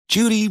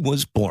Judy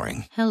was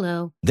boring.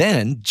 Hello.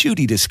 Then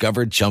Judy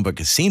discovered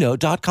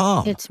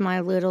ChumbaCasino.com. It's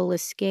my little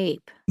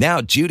escape. Now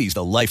Judy's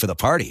the life of the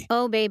party.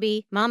 Oh,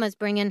 baby, mama's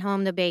bringing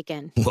home the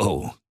bacon.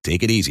 Whoa,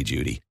 take it easy,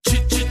 Judy.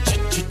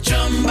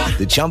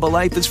 The Chumba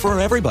life is for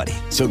everybody.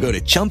 So go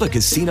to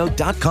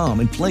ChumbaCasino.com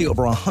and play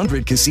over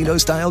 100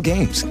 casino-style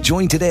games.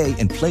 Join today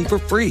and play for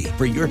free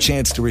for your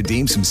chance to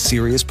redeem some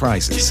serious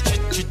prizes.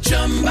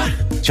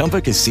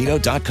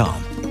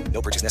 ChumbaCasino.com.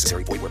 No purchase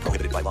necessary. Void where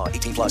prohibited by law.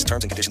 18 plus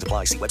terms and conditions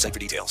apply. See website for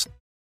details.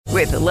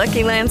 With the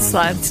Lucky Land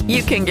Slots,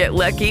 you can get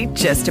lucky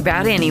just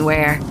about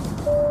anywhere.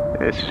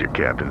 This is your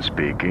captain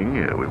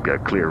speaking. We've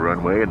got clear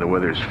runway and the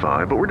weather's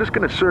fine, but we're just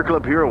going to circle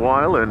up here a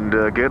while and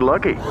get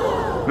lucky.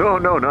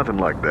 No, nothing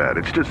like that.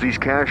 It's just these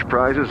cash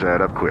prizes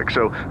add up quick.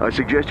 So I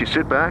suggest you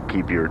sit back,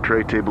 keep your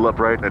tray table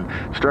upright, and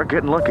start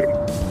getting lucky.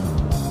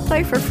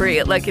 Play for free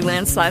at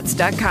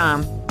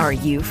LuckyLandSlots.com. Are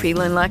you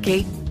feeling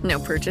lucky? No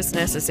purchase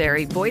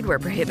necessary. Void where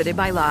prohibited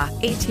by law.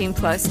 18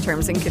 plus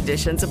terms and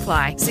conditions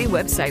apply. See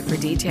website for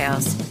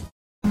details.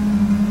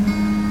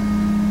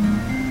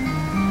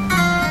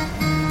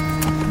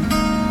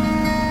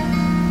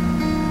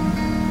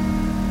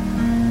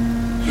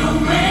 Your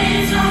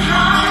ways are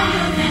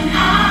higher than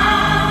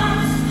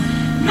ours.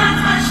 Not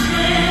by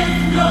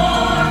strength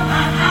nor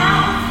by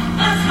power,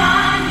 but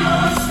by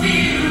your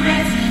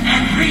spirit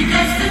and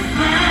predestined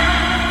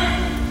plan.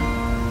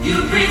 You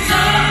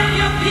preserve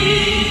your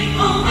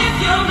people with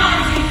your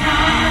mighty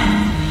hand.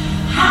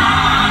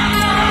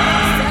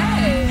 Higher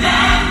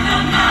than the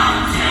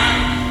mountain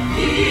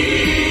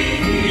peak.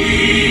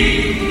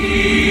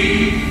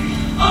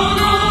 Oh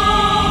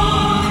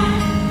Lord,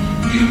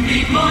 you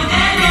mean more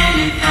than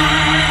anything.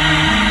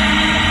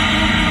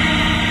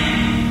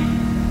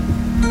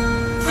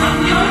 From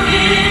your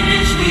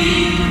image we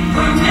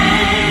were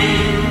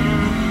made.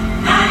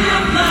 By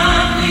your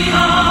blood we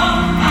all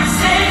are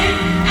saved,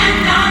 and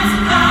not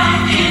by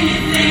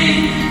anything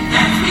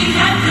that we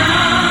have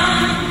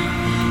done,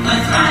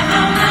 but by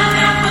the blood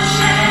that was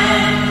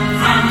shed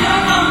from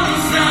your only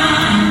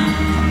Son.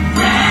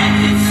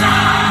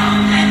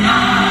 Reconciled, and I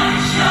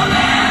shall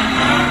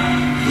ever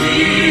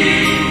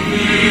plead.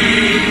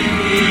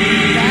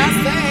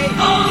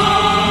 Oh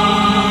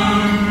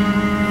Lord,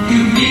 you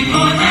mean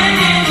more than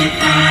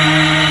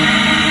anything.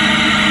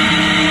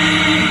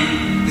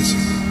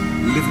 Listen,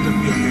 lift up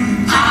your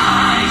hands. I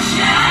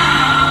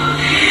shall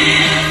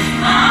lift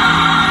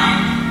my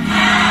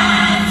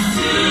hands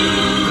to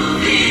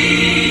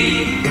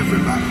thee.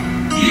 Everybody.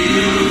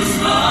 You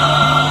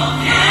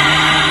spoke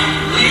and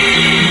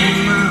with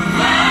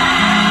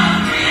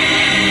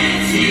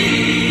clarity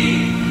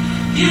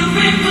you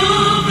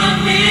removed the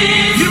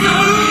mystery.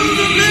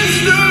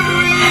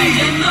 And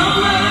in the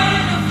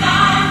word of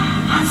God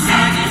I'm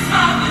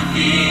satisfied with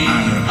thee.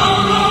 Oh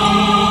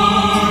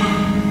Lord,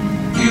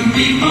 you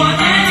mean more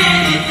than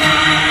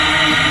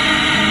anything.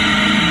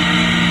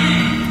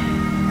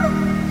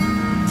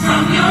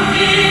 From your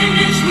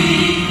image we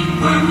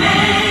were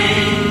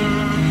made.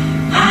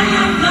 By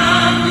your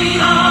blood we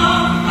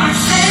all are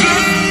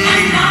saved,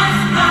 and not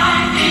by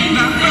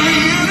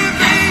anything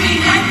that we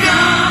have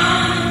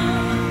done,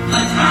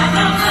 but by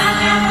the blood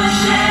that was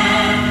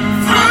shed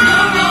from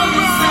your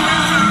only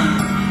Son.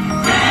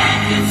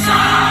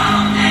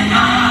 Reconciled, and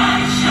I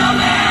shall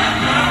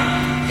ever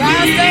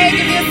Guys,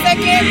 give me a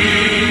second.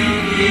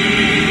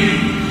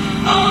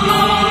 Oh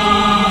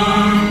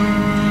Lord,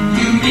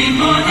 you mean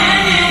more than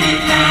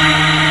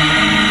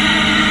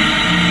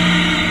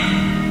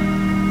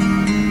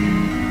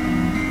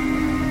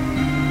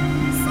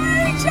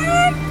Sorry,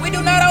 John. We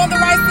do not own the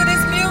rights to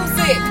this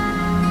music.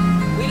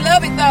 We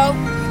love it, though.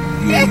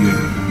 Yeah.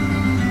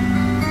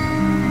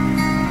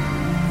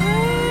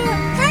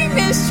 Hey,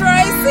 Miss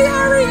Tracy,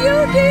 how are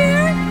you,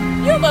 dear?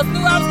 You must knew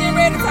I was getting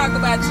ready to talk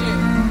about you.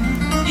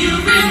 You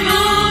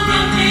remove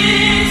the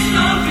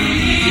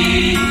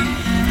mystery,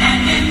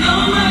 and in the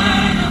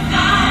word of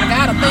God I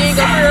got a thing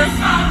up here,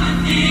 satisfied with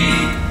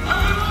thee.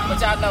 but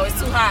y'all know it's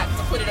too hot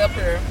to put it up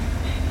here.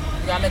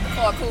 You gotta let the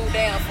car cool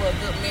down for a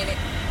good minute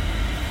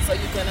so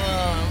you can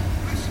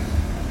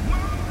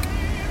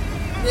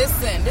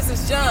listen. This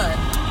is John.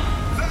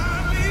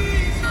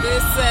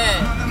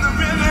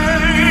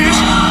 Listen.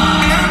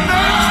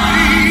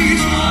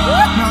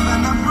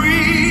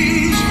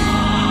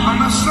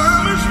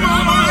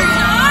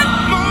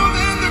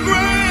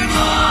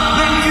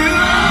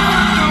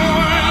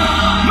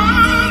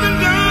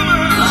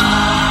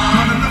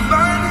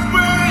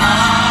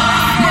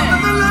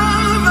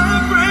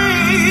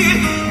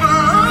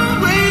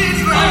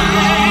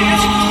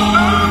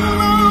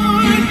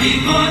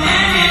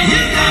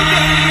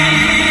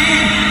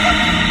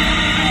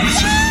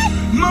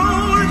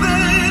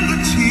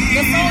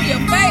 It's on your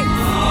face.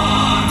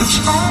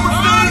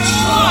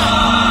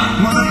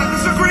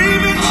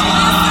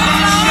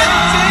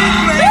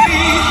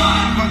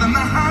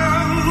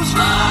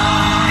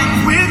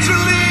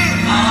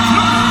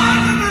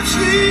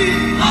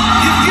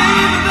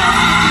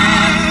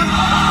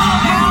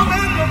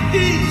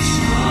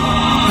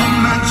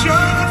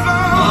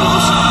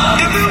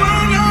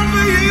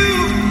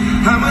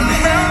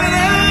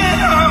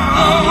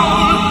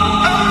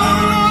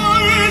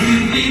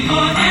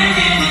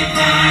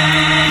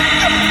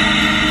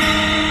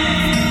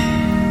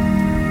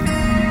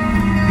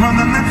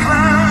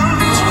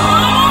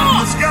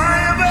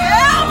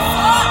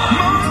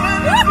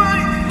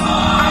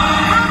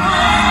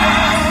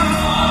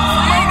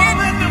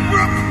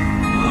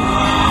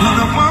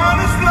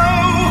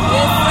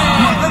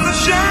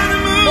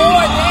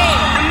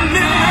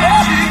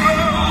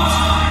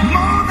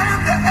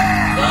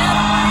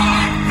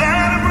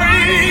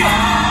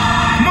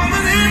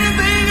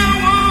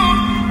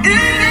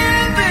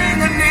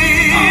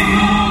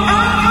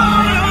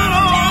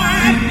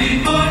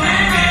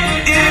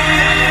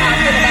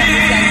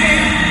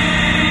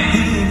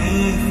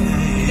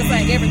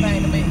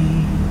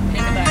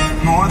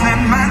 more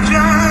than my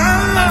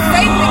job, My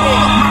safety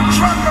net. my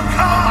truck or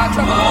car. My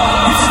trouble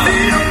car. You're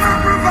still my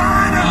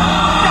provider.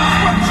 That's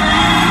what you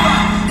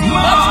are.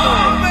 Much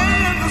more. More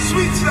than the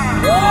sweet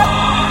sound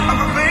of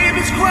a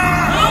baby's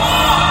cry.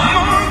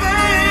 More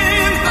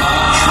than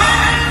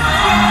transplant.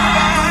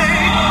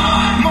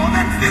 More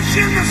than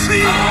fish in the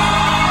sea.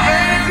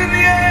 Birds in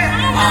the air.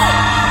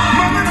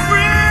 More than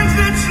friends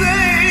that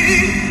say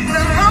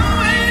they'll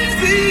always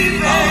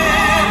be there.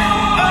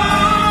 Oh,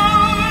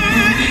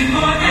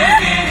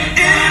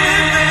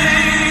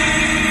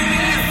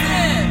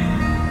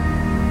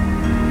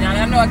 Now,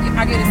 I know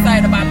I get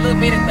excited about little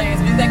bitty things.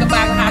 When you think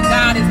about how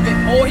God has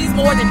been more, He's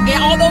more than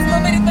all those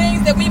little bitty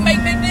things that we make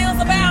big deals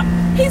about.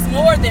 He's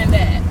more than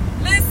that.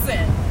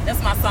 Listen,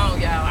 that's my song,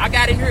 y'all. I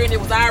got in here and it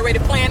was already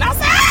playing. I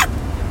said,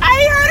 I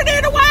ain't heard it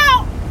in a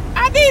while.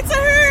 I need to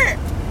hear it.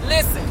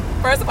 Listen,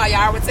 first of all,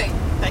 y'all already tell you,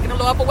 thanking the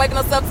Lord for waking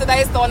us up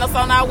today, starting us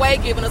on our way,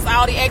 giving us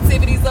all the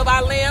activities of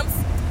our limbs.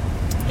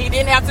 He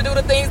didn't have to do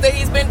the things that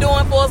He's been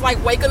doing for us,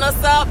 like waking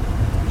us up,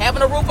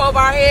 having a roof over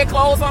our head,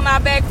 clothes on our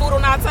back, food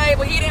on our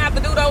table. He didn't have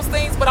to do those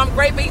things, but I'm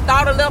grateful He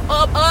thought enough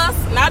of us.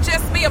 Not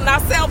just me. I'm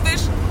not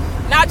selfish.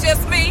 Not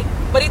just me.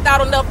 But He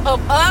thought enough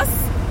of us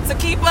to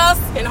keep us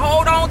and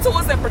hold on to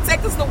us and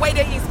protect us the way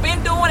that He's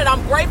been doing. And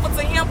I'm grateful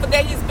to Him for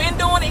that He's been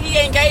doing and He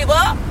ain't gave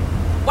up.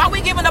 Why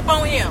we giving up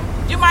on Him?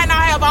 You might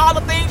not have all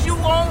the things you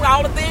want,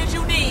 all the things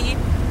you need,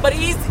 but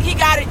He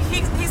got it.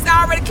 He's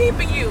already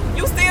keeping you.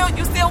 You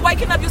still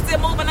waking up. You still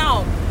moving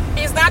on.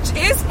 It's not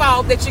His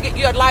fault that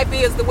your life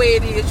is the way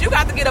it is. You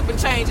got to get up and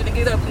change it and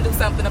get up and do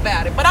something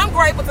about it. But I'm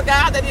grateful to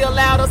God that He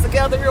allowed us to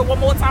gather here one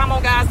more time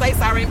on God's Day.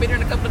 Sorry, I ain't been here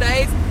in a couple of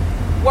days.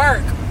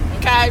 Work,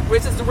 okay?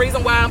 Which is the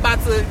reason why I'm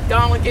about to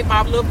go and get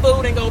my little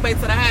food and go back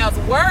to the house.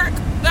 Work?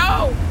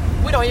 No,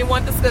 we don't even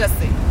want to discuss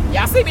it.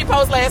 Y'all see me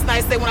post last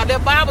night say when I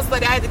left Bible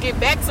study, I had to get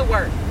back to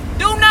work.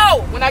 Do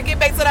know when I get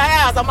back to the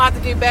house, I'm about to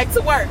get back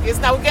to work. It's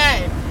no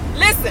game.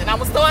 Listen, I'm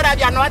going to start out.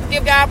 Y'all know I have to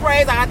give God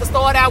praise. I have to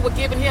start out with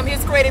giving Him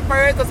His credit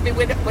first, because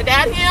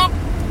without Him,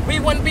 we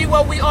wouldn't be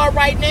where we are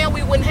right now.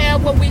 We wouldn't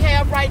have what we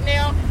have right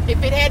now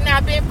if it had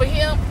not been for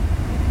Him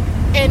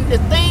and the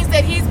things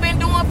that He's been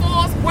doing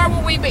for us. Where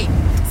would we be?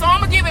 So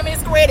I'm going to give Him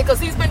His credit because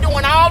He's been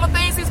doing all the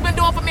things He's been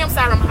doing for me. I'm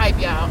sorry, I'm hype,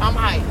 y'all. I'm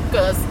hype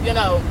because,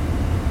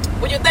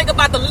 when you think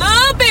about the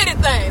little bitty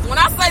things, when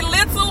I say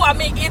little, I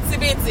mean itsy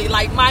bitty,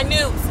 like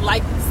minute,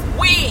 like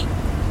we.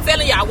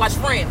 Telling y'all, I watch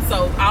Friends,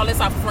 so all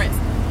this are Friends.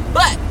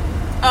 But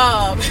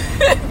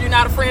if you're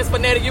not a Friends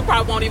fanatic, you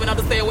probably won't even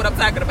understand what I'm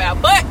talking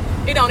about. But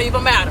it don't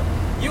even matter.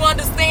 You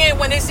understand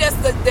when it's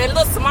just the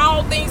little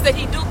small things that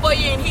He do for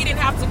you and He didn't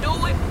have to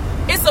do it.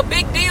 It's a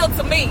big deal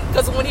to me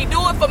because when He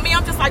do it for me,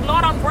 I'm just like,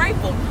 Lord, I'm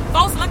grateful.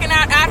 Folks looking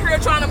out here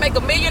trying to make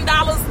 $1 million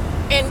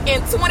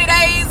in 20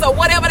 days or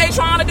whatever they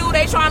trying to do.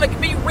 They trying to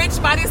be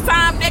rich by this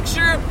time next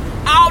year.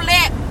 All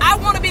that. I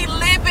want to be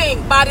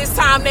living by this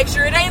time next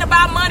year. It ain't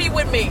about money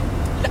with me.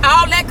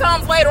 All that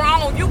comes later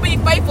on. You be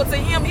faithful to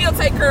Him, He'll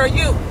take care of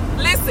you.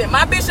 Listen,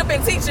 my bishop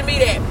been teaching me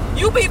that.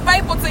 You be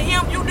faithful to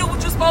Him, you do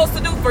what you're supposed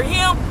to do for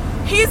Him,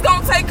 He's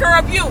going to take care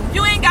of you.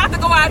 You ain't got to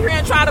go out here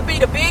and try to be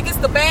the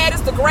biggest, the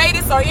baddest, the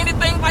greatest, or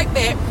anything like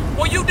that.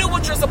 When you do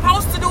what you're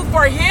supposed to do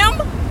for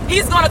Him,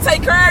 He's going to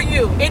take care of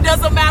you. It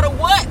doesn't matter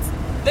what.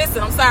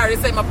 Listen, I'm sorry.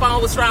 They said my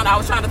phone was I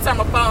was trying to turn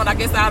my phone. I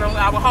guess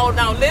I was holding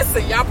on.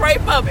 Listen, y'all pray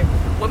for me.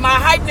 When my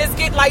hypeness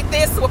get like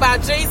this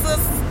about Jesus,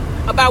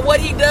 about what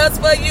He does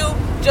for you,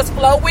 just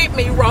flow with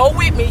me, roll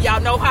with me. Y'all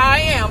know how I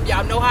am.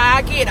 Y'all know how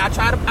I get. I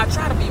try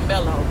to be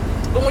mellow.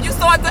 But when you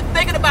start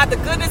thinking about the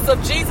goodness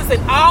of Jesus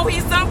and all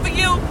He's done for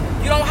you,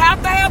 you don't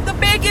have to have the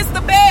biggest,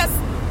 the best.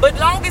 But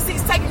long as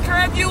He's taking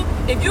care of you,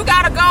 if you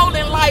got a goal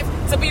in life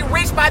to be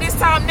rich by this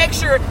time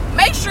next year,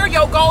 make sure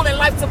your goal in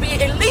life to be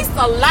at least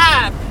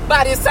alive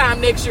by this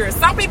time next year.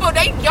 Some people,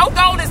 your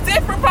goal is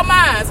different from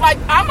mine. Like,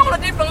 I'm on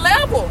a different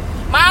level.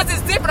 Mine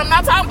is different. I'm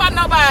not talking about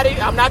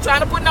nobody. I'm not trying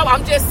to put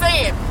I'm just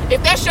saying,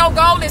 if that's your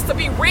goal is to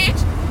be rich,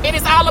 and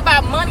it's all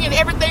about money and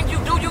everything you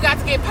do, you got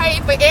to get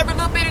paid for every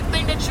little bit of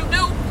thing that you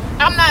do.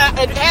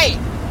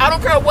 I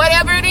don't care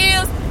whatever it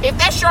is. If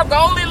that's your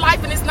goal in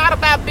life and it's not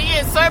about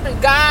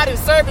serving God and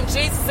serving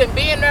Jesus and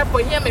being there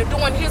for Him and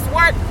doing His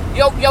work,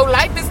 your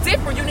life is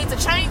different. You need to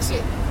change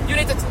it. You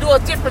need to do a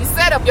different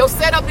setup. Your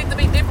setup needs to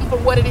be different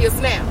from what it is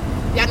now.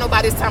 Y'all know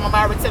by this time I'm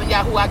already telling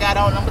y'all who I got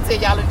on. I'm going to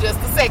tell y'all in just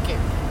a second.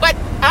 But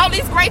all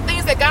these great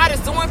things that God is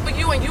doing for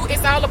you and you,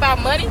 it's all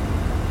about money.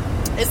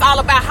 It's all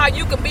about how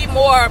you can be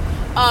more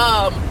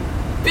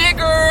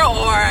bigger,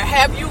 or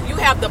have you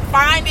have the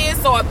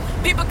finest, or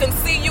people can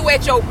see you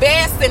at your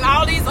best and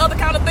all these other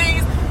kind of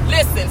things.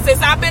 Listen,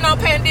 since I've been on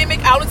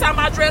pandemic, all the time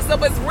I dress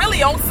up is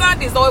really on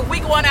Sundays, or if we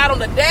going out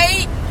on a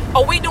date,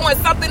 or we doing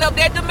something of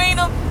that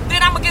demeanor,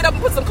 then I'm going to get up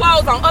and put some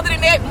clothes on. Other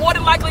than that, more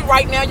than likely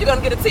right now, you're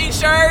going to get a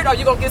t-shirt, or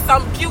you're going to get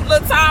some cute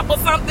little top or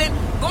something.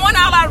 Going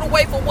all out of the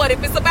way for what?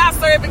 If it's about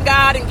serving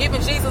God and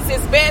giving Jesus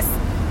His best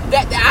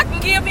that I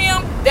can give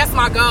Him, that's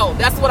my goal.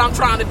 That's what I'm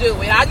trying to do.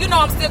 And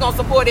I'm still going to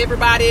support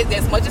everybody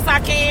as much as I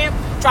can.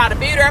 Try to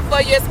be there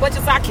for you as much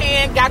as I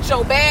can. Got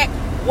your back.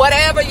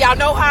 Whatever. Y'all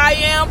know how I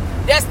am.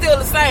 that's still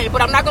the same.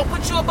 But I'm not going to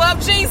put you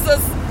above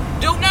Jesus.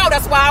 Do know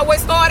that's why I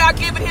always start out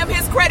giving him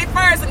his credit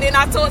first, and then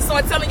I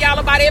start telling y'all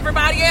about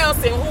everybody else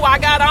and who I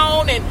got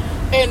on,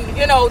 and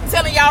you know,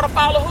 telling y'all to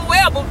follow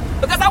whoever,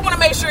 because I want to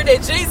make sure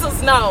that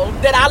Jesus knows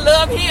that I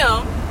love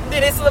him,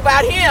 that it's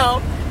about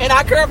him, and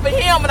I care for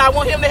him, and I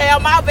want him to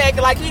have my back,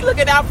 like he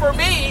looking out for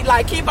me,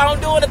 like keep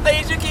on doing the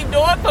things you keep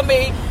doing for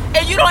me,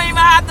 and you don't even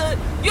have to,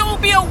 you will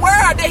be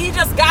aware that he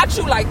just got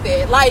you like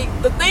that, like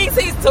the things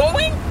he's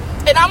doing,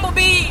 and I'm going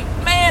to be,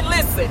 man,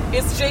 listen,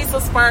 it's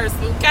Jesus first,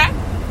 okay?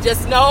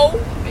 Just know,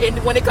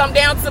 and when it come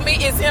down to me,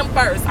 it's him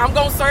first. I'm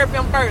going to serve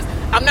him first.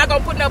 I'm not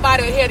going to put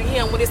nobody ahead of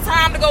him. When it's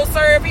time to go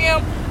serve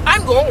him,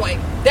 I'm going.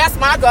 That's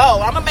my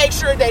goal. I'm going to make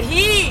sure that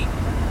he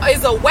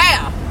is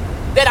aware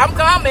that I'm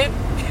coming.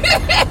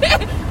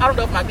 I don't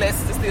know if my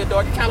glasses are still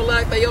dark. It kind of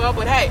like they are,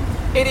 but hey,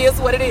 it is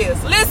what it is.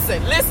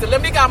 Listen.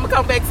 I'm going to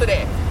come back to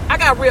that. I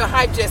got real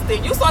hype just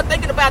then. You start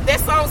thinking about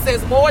that song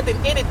says more than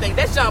anything.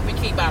 That's John P.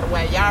 Key, by the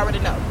way. Y'all already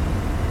know.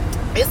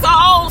 It's an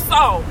old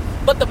song.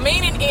 But the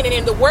meaning in it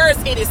and the words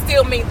in it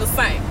still mean the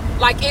same.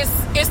 Like it's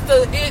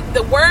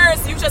the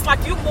words, you just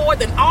like you more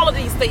than all of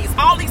these things.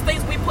 All these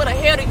things we put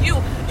ahead of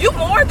you, you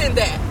more than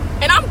that.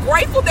 And I'm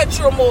grateful that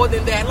you're more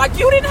than that. Like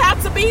you didn't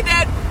have to be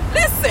that.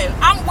 Listen,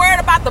 I'm worried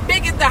about the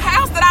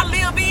house that I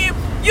live in.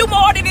 You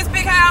more than this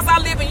big house I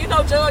live in. You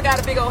know, John got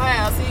a big old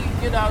house.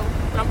 He, you know,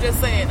 I'm just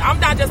saying.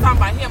 I'm not just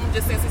talking about him. I'm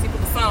just saying since he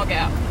put the song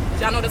out.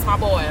 Y'all know that's my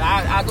boy.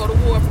 I go to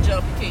war for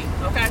John P. Key.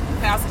 Okay?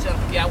 Pastor John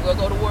P. Key. I will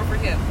go to war for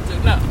him. Do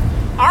know.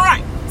 All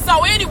right.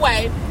 So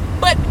anyway,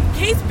 but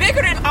he's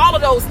bigger than all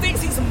of those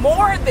things. He's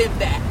more than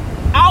that.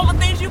 All the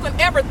things you can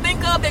ever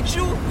think of that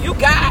you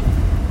got.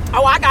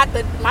 Oh,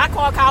 my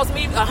car cost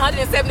me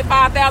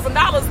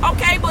 $175,000.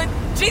 Okay, but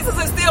Jesus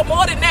is still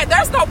more than that.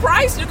 There's no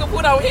price you can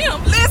put on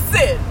him.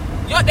 Listen,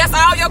 that's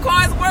all your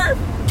car is worth.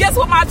 Guess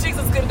what my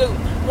Jesus can do?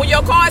 When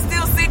your car is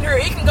still sitting here,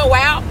 it can go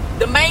out.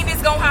 The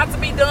maintenance going to have to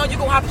be done. You're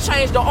going to have to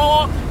change the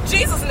oil.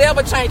 Jesus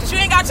never changes. You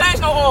ain't got to change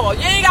no oil.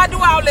 You ain't got to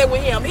do all that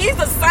with him. He's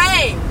the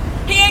same.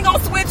 He ain't going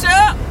to switch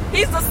up.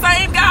 He's the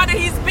same God that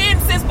he's been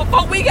since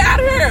before we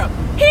got here.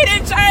 He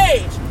didn't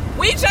change.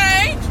 We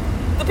changed.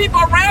 The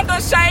people around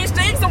us changed.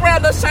 Things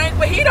around us changed.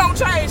 But he don't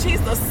change.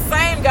 He's the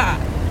same God.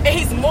 And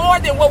he's more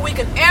than what we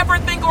can ever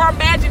think or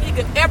imagine he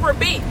can ever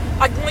be.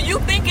 Like when you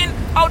thinking,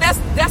 oh, that's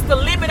the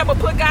limit I'm going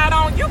to put God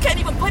on, you can't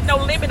even put no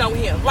limit on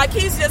him. Like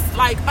he's just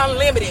like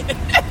unlimited.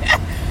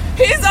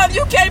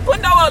 You can't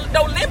put no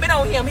limit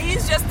on him.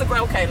 He's just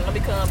okay, let me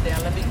calm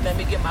down. Let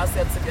me get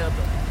myself together.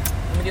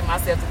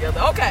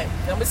 Okay,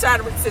 let me try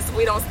to, since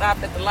we don't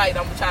stop at the light,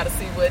 I'm going to try to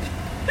see what.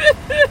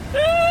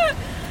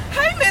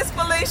 Hey, Miss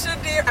Felicia,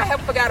 dear. I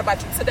haven't forgot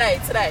about you today.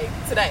 I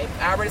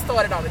already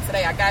started on it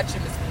today. I got you,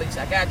 Miss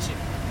Felicia. I got you.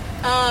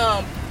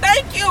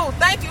 Thank you.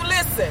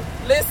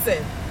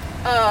 Listen.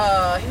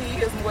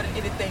 He is more than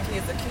anything. He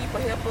is a keeper.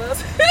 Help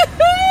us.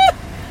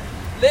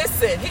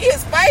 Listen, he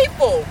is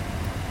faithful.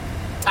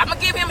 I'm going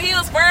to give him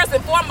his first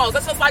and foremost.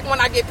 That's just like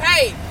when I get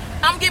paid.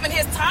 I'm giving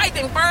his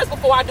tithing first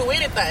before I do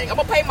anything. I'm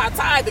going to pay my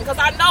tithing because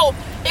I know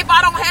if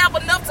I don't have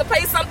enough to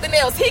pay something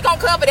else, he going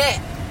to cover that.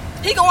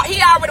 He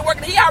already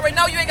working. He already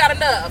know you ain't got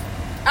enough.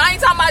 I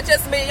ain't talking about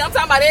just me. I'm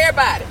talking about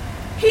everybody.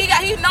 He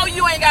know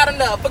you ain't got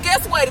enough. But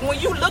guess what? When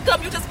you look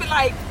up, you just be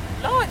like,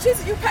 Lord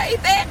Jesus, you paid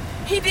that?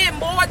 He did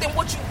more than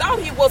what you thought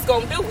he was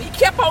going to do. He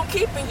kept on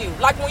keeping you.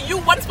 Like when you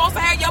wasn't supposed to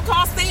have your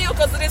car still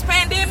because of this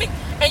pandemic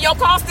and your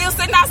car still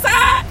sitting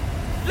outside.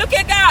 Look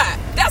at God.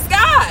 That's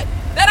God.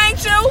 That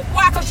ain't you.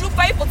 Why? Because you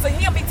faithful to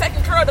him. He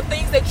taking care of the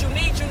things that you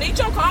need. You need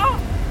your car.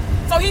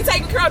 So he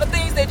taking care of the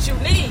things that you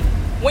need.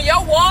 When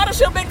your water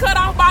should have been cut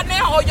off by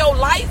now or your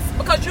lights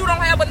because you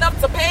don't have enough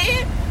to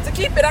pay it, to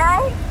keep it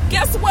on,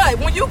 guess what?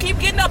 When you keep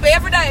getting up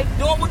every day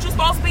doing what you're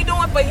supposed to be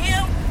doing for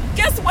him,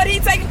 guess what? He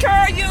taking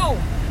care of you.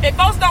 And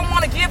folks don't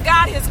want to give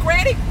God his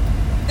credit.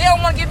 They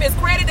don't want to give him his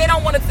credit. They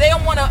don't want to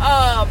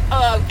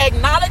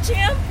acknowledge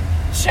him.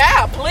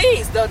 Child,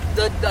 please, the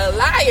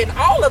lie and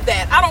all of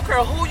that. I don't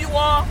care who you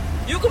are.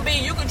 You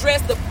can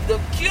dress the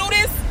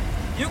cutest.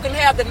 You can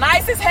have the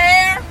nicest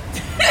hair.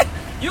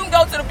 You can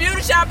go to the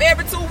beauty shop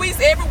every 2 weeks,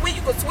 every week.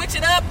 You can switch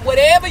it up.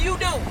 Whatever you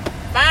do,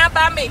 fine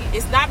by me.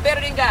 It's not better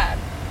than God.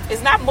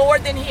 It's not more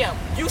than him.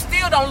 You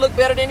still don't look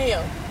better than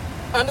him.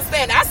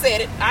 Understand? I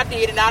said it. I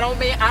did, and I don't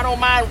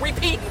mind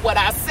repeating what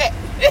I said.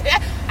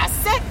 I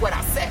said what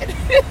I said.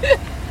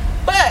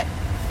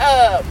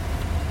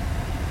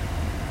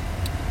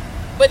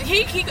 But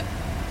he okay.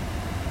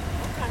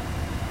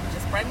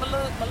 Just bring my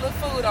little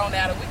food on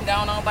out, and we can go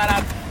on about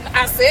our.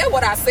 I said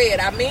what I said.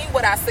 I mean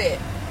what I said.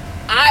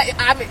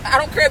 I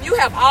don't care if you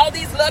have all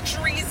these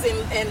luxuries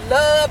and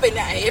love and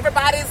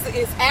everybody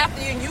is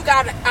after you and you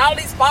got all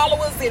these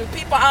followers and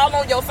people all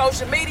on your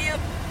social media,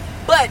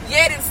 but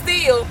yet and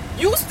still,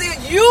 you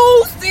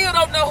still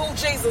don't know who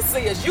Jesus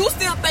is. You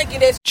still thinking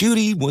that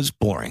Judy was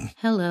boring.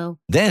 Hello.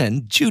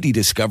 Then Judy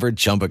discovered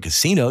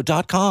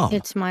ChumbaCasino.com.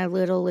 It's my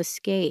little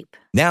escape.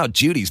 Now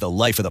Judy's the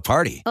life of the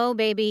party. Oh,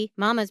 baby,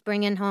 mama's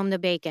bringing home the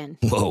bacon.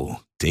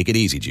 Whoa, take it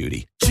easy,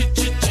 Judy.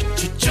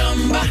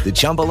 The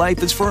Chumba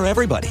life is for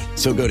everybody.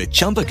 So go to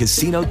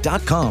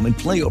ChumbaCasino.com and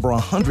play over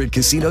 100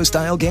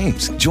 casino-style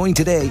games. Join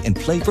today and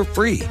play for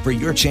free for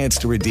your chance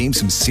to redeem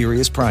some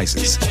serious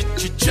prizes.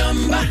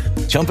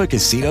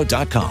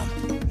 ChumbaCasino.com.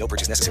 No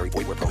purchase necessary.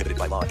 Void where prohibited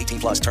by law. 18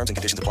 plus terms and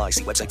conditions apply.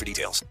 See website for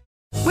details.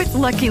 With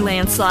Lucky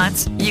Land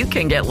Slots, you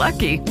can get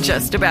lucky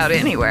just about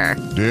anywhere.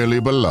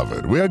 Dearly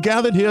beloved, we are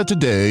gathered here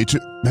today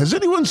to... Has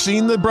anyone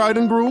seen the bride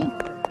and groom?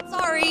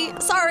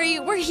 Sorry,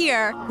 we're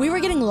here. We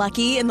were getting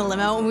lucky in the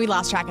limo and we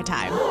lost track of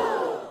time.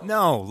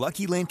 No,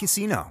 Lucky Land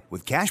Casino,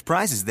 with cash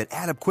prizes that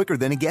add up quicker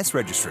than a guest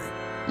registry.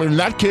 In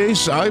that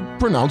case, I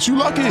pronounce you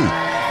lucky.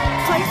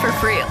 Play for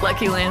free at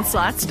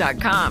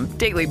LuckyLandSlots.com.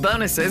 Daily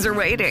bonuses are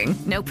waiting.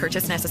 No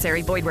purchase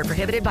necessary. Void where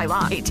prohibited by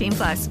law. 18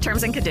 plus.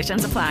 Terms and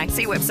conditions apply.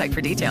 See website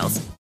for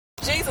details.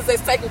 Jesus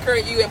is taking care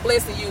of you and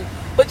blessing you.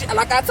 But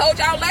like I told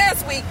y'all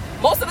last week,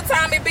 most of the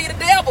time it be the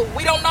devil.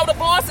 We don't know the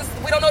voices.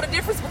 We don't know the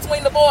difference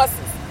between the voices.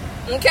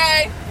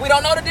 Okay? We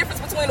don't know the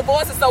difference between the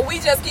voices, so we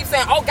just keep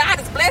saying, oh,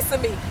 God is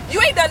blessing me. You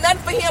ain't done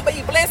nothing for him, but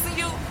he blessing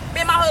you. Me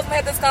and my husband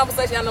had this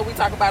conversation. I know we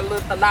talk about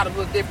a lot of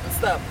little different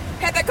stuff.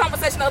 Had that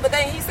conversation the other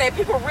day, and he said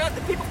people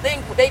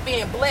think they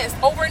being blessed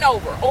over and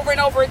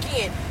over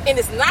again. And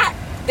it's not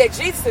that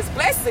Jesus is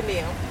blessing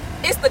them.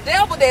 It's the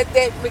devil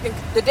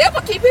the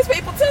devil keep his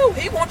people too.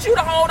 He wants you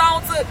to hold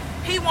on to,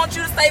 he wants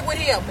you to stay with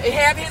him and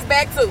have his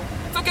back too.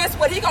 So guess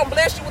what? He gonna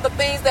bless you with the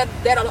things that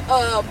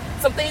are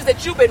some things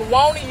that you've been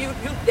wanting, you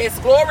that's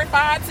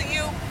glorified to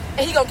you,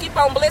 and he gonna keep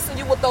on blessing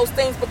you with those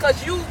things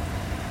because you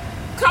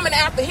coming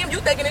after him. You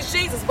thinking it's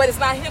Jesus, but it's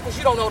not him because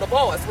you don't know the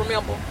voice.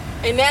 Remember,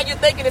 and now you're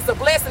thinking it's a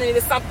blessing and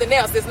it's something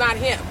else. It's not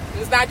him.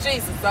 It's not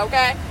Jesus.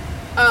 Okay,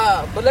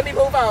 but let me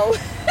move on.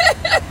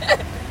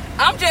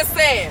 I'm just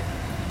saying,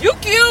 you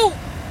cute.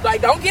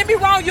 Like, don't get me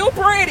wrong, you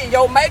pretty.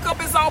 Your makeup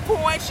is on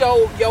point.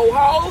 Your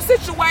whole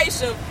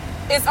situation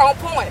is on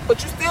point,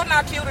 but you still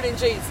not cuter than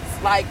Jesus.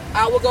 Like,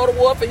 I will go to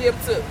war for him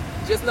too.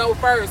 Just know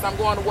first, I'm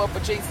going to war for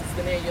Jesus,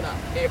 and then,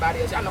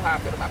 everybody else. Y'all know how I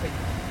feel about people.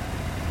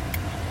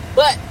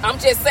 But I'm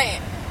just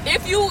saying,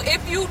 if you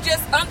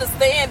just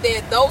understand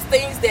that those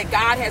things that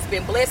God has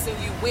been blessing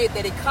you with,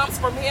 that it comes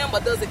from him, or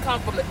does it come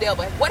from the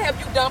devil? What have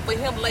you done for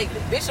him lately?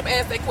 Bishop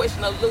asked that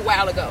question a little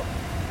while ago.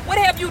 What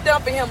have you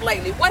done for him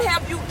lately? What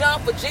have you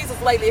done for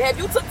Jesus lately? Have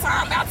you took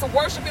time out to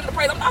worship him, to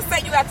praise? I'm not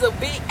saying you have to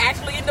be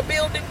actually in the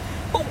building,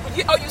 but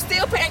are you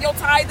still paying your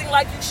tithing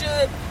like you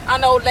should? I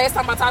know last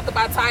time I talked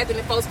about tithing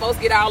and folks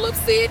get all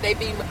upset. I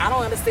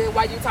don't understand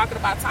why you talking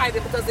about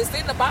tithing, because it's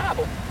in the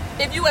Bible.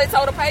 If you ain't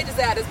told the pages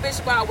out, as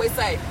Bishop always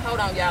say, hold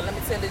on, y'all, let me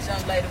tell this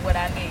young lady what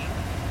I need.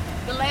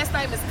 The last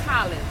name is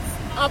Collins.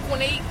 Uncle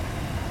Neat.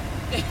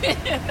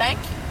 Thank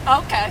you.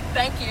 Okay,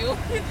 thank you.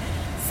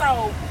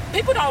 So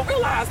people don't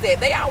realize that.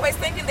 They always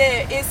thinking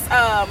that it's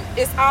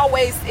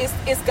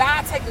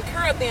God taking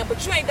care of them,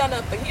 but you ain't done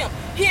nothing for him.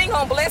 He ain't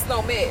gonna bless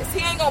no mess.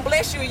 He ain't gonna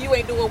bless you and you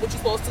ain't doing what you're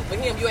supposed to for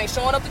him. You ain't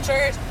showing up to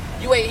church.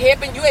 You ain't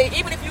helping. You ain't,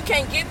 even if you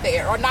can't get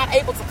there or not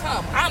able to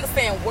come. I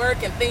understand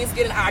work and things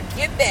I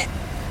get that.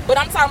 But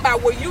I'm talking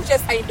about where you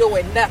just ain't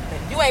doing nothing.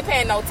 You ain't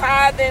paying no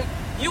tithing.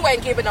 You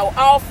ain't giving no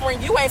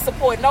offering. You ain't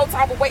supporting no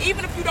type of way.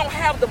 Even if you don't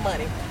have the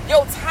money,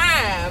 your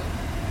time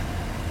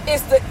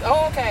is the...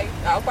 Oh, okay.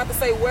 I was about to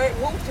say,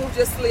 who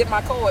just slid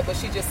my cord, but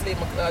she just slid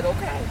my cord.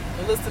 Okay.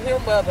 Listen here,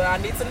 mother. I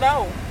need to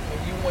know.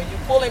 When you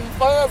pulling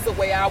funds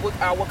away, I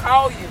will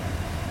call you.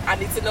 I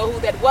need to know who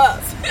that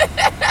was.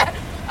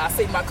 I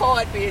see my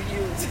card being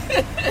used.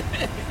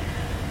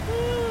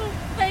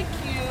 Thank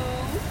you.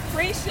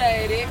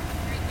 Appreciate it.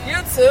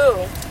 You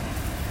too.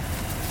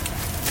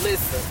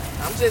 Listen,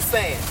 I'm just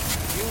saying,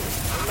 you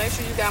make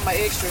sure you got my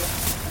extra.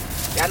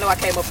 Y'all know I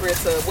came up here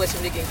to watch a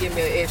nigga and give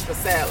me an extra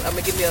salad. I'm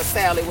gonna give me a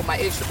salad with my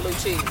extra blue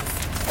cheese.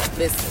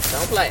 Listen,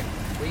 don't play.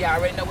 We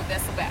already know what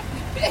that's about.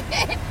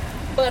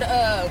 But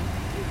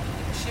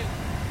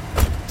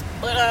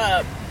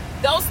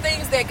those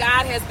things that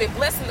God has been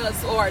blessing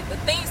us, or the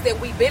things that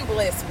we've been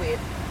blessed with,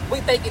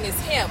 we thinking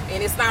it's him,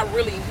 and it's not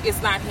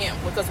him,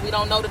 because we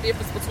don't know the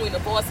difference between the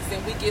voices,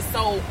 and we get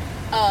so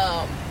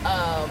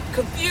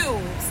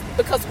confused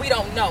because we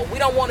don't know. We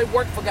don't want to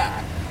work for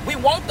God. We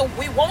want the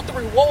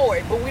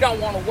reward, but we don't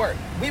want to work.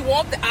 We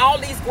want all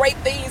these great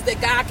things that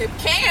God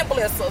can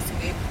bless us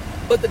with,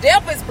 but the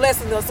devil is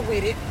blessing us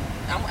with it.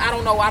 I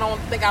don't know. I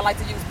don't think I like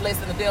to use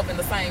blessing the devil in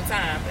the same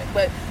time,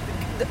 but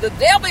the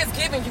devil is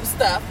giving you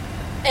stuff,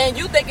 and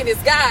you thinking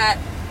it's God,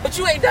 but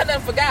you ain't done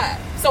nothing for God.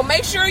 So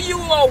make sure you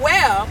are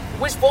aware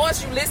which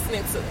voice you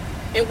listening to,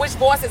 and which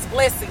voice is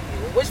blessing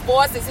you, and which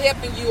voice is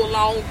helping you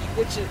along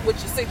with your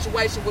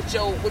situation, with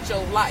your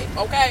life.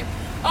 Okay,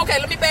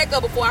 let me back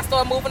up before I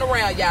start moving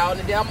around, y'all,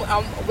 and then I'm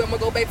gonna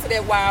go back to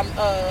that. Why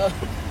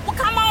well,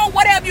 come on,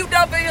 what have you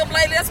done for him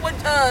lately? That's what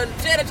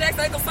Janet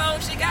Jackson song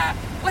she got.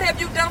 What have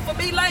you done for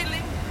me lately?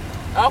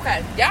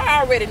 Okay,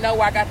 y'all already know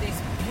I got these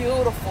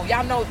beautiful.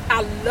 Y'all know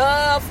I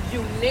love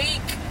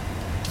unique,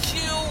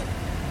 cute,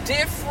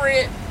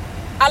 different.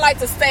 I like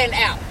to stand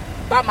out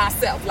by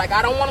myself. Like,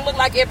 I don't want to look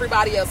like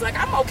everybody else. Like,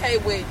 I'm okay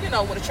with, when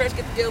the church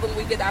get together and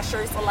we get our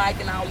shirts alike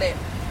and all that.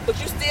 But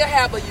you still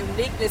have a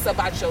uniqueness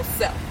about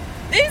yourself.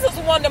 These is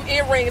one of them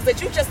earrings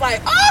that you just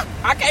like, oh,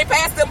 I can't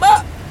pass them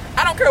up.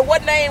 I don't care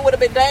what name would have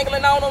been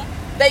dangling on them.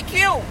 They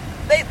cute.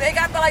 They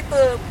got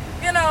the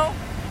you know.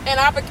 And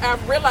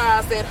I've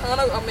realized that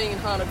hunter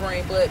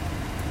green, but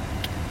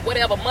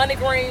whatever, money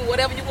green,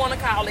 whatever you want to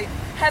call it,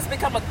 has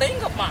become a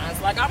thing of mine.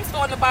 Like, I'm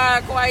starting to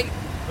buy quite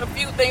a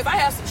few things. I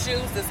have some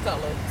shoes this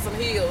color, some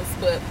heels,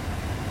 but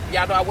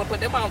y'all know I wouldn't put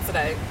them on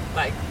today.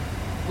 Like,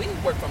 we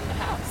work from the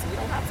house. We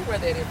don't have to wear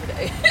that every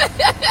day.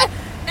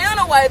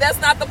 Anyway, that's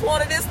not the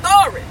point of this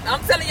story.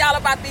 I'm telling y'all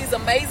about these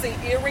amazing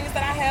earrings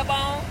that I have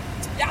on.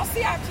 Y'all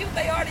see how cute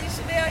they are, these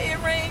Chanel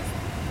earrings?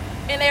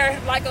 And they're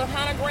like a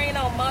hunter green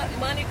or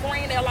money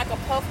green. They're like a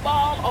puff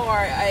ball or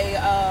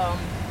a,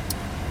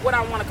 what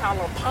I want to call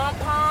them,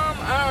 pom-pom.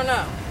 I don't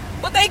know.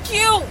 But they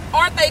cute.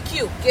 Aren't they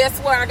cute? Guess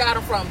where I got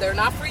them from? They're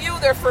not for you.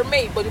 They're for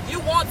me. But if you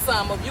want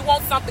some, if you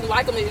want something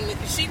like them,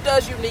 and she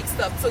does unique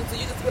stuff too. So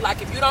you just be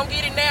like, if you don't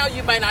get it now,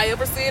 you may not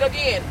ever see it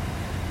again.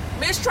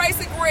 Miss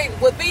Tracy Green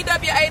with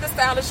VWA The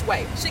Stylish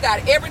Way. She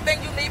got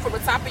everything you need from the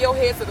top of your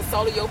head to the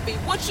sole of your feet.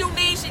 What you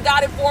need, she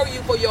got it for you,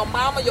 for your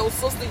mama, your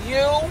sister,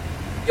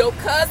 your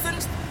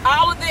cousins,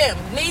 all of them,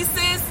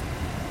 nieces,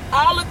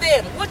 all of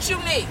them. What you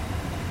need?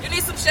 You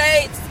need some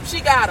shades?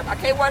 She got them. I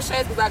can't wear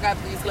shades because I got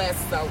these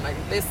glasses on. Like,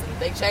 listen,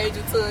 they change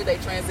it to it, they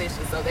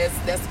transition. So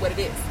that's what it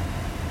is.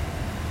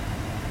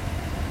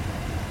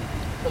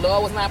 The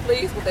Lord was not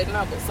pleased with that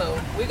number, so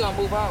we're going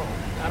to move on.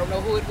 I don't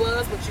know who it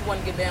was, but you want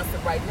to get the answer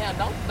right now.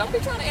 Don't be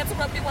trying to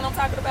interrupt me when I'm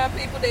talking about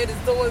people that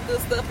is doing good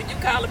stuff and you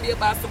calling me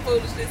about some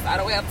foolishness. I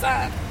don't have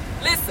time.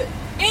 Listen,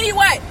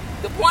 anyway,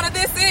 the point of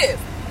this is,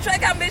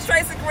 check out Miss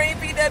Tracy Green,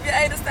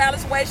 VWA The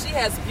Stylish Way. She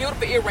has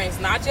beautiful earrings,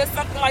 not just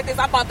something like this.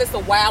 I bought this a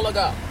while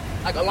ago,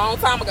 like a long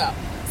time ago.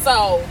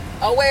 So,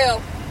 oh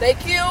well, they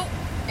cute,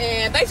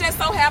 and they just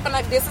so happen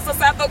like this is a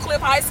South Oak Cliff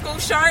High School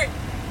shirt.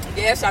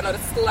 Yes, y'all know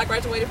this is the school I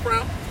graduated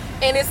from.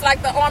 And it's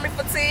like the Army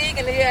fatigue,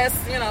 and it has,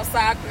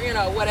 soccer,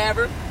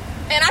 whatever.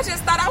 And I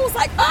just thought, I was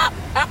like,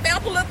 I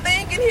felt a little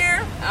thing in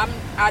here.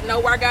 I know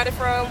where I got it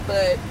from,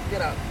 but,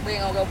 we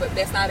ain't gonna go, but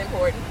that's not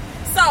important.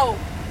 So,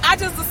 I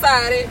just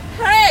decided,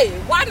 hey,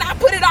 why not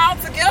put it all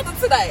together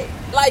today?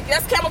 Like,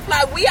 let's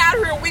camouflage. We out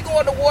here and we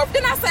going to war.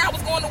 Didn't I say I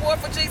was going to war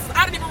for Jesus?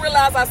 I didn't even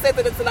realize I said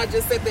that until I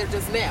just said that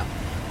just now.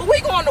 But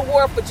we going to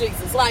war for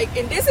Jesus. Like,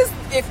 and if this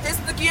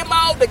is the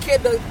gimmo, the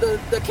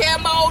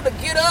camo, the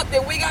get up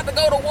that we got to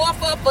go to war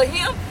for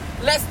him,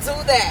 let's do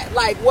that.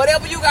 Like,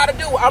 whatever you got to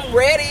do, I'm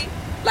ready.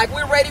 Like,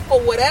 we're ready for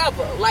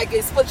whatever. Like,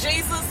 it's for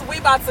Jesus, we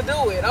about to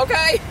do it,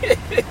 okay?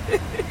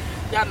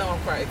 Y'all know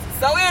I'm crazy.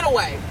 So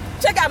anyway,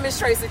 check out Miss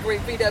Tracy Green,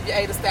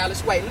 VWA The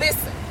Stylish Way.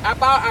 Listen, I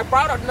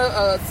brought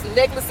some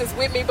necklaces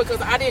with me because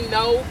I didn't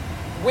know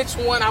which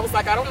one. I was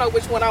like, I don't know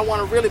which one I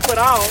want to really put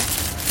on.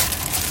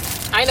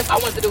 I ain't know if I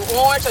wanted to do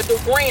orange or do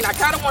green. I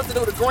kind of wanted to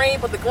do the green,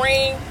 but the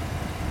green,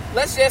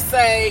 let's just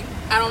say,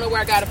 I don't know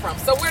where I got it from.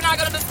 So we're not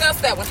going to discuss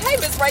that one. Hey,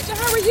 Miss Rachel,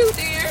 how are you,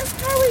 dear?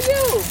 How are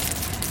you?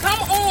 Come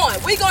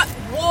on. We got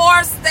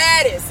war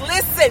status.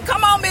 Listen,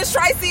 come on, Miss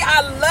Tracy. I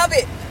love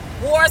it.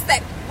 War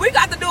status. We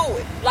got to do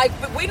it. Like,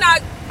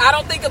 I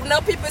don't think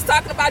enough people is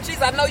talking about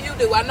Jesus. I know you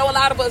do. I know a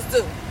lot of us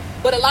do.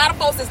 But a lot of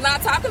folks is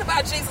not talking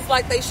about Jesus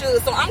like they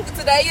should. So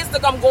today is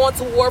I'm going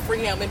to war for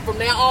him. And from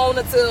now on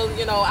until,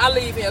 I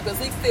leave here, because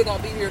he's still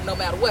going to be here no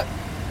matter what.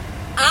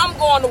 I'm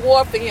going to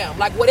war for him.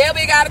 Like, whatever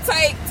it got to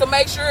take to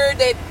make sure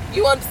that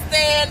you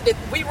understand that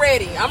we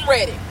ready. I'm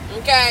ready.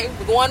 Okay?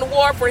 We're going to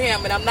war for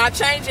him. And I'm not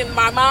changing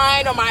my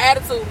mind or my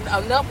attitude.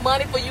 Enough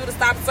money for you to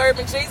stop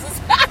serving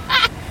Jesus.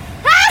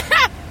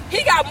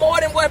 He got more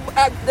than what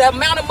the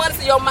amount of money.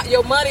 So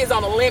your money is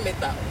on a limit,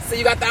 though. So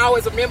you got to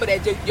always remember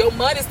that your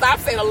money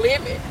stops at a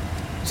limit.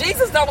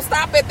 Jesus don't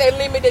stop at that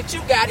limit that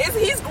you got.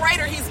 He's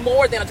greater. He's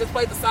more than, I just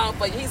played the song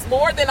for you. He's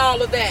more than all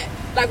of that.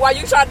 Like, while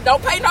you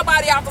don't pay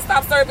nobody off to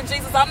stop serving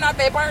Jesus. I'm not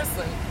that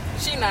person.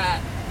 She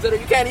not. So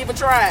you can't even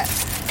try it.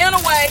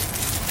 Anyway,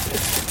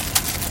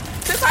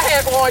 since I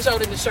had orange on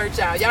in the shirt,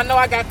 y'all know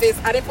I got this.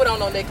 I didn't put on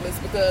no necklace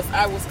because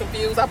I was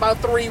confused. I bought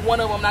 3.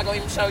 One of them I'm not going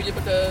to even show you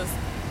because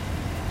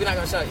we're not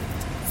going to show you.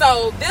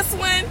 So this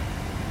one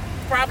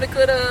probably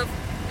could have.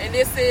 And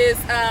this is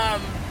a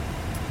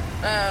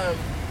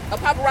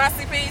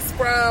paparazzi piece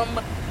from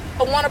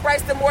Awana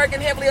Braxton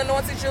Morgan, Heavily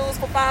Anointed Jewels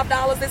for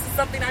 $5. This is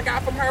something I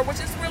got from her, which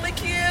is really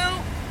cute.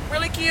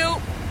 Really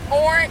cute.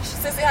 Orange,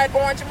 since it had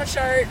orange in my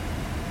shirt.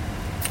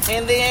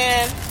 And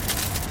then,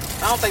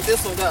 I don't think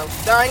this one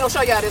goes. I ain't gonna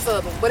show y'all this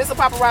other one. But it's a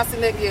paparazzi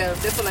neck. Yeah,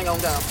 this one ain't gonna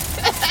go.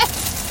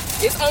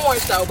 It's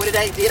orange though, but it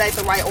ain't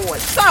the right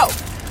orange. So,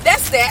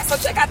 that's that. So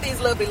check out these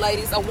lovely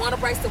ladies. Awana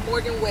Braxton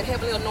Morgan with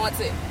Heavily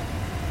Anointed.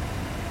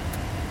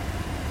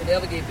 You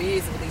never get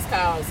busy with these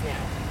calls now.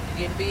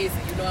 You're getting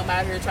busy. You know I'm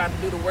out here trying to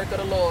do the work of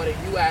the Lord, and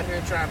you out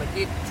here trying to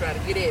get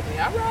at me.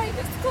 All right,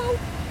 that's cool.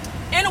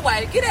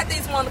 Anyway, get at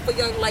these wonderful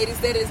young ladies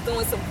that is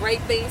doing some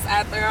great things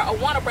out there.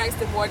 Awana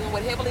Braxton Morgan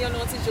with Heavily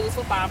Anointed Jewels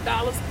for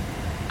 $5.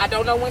 I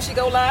don't know when she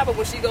go live, but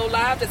when she go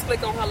live, just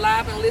click on her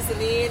live and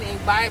listen in and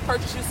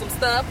purchase you some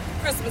stuff.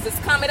 Christmas is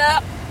coming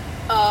up.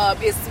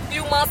 It's a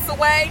few months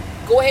away.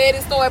 Go ahead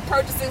and start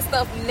purchasing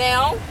stuff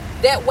now.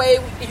 That way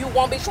you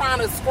won't be trying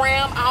to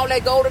scram all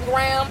that golden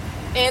gram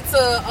into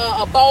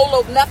a bowl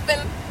of nothing.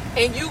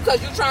 And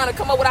because you're trying to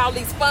come up with all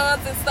these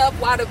funds and stuff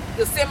while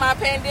the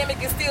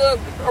semi-pandemic is still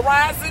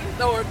arising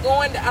or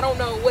going, I don't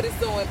know what it's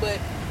doing, but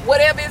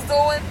whatever it's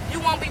doing,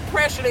 you won't be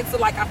pressured into,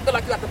 like, I feel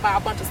like you have to buy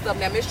a bunch of stuff.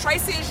 Now, Miss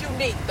Tracy is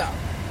unique, though.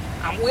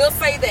 I will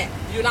say that.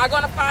 You're not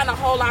going to find a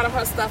whole lot of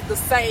her stuff the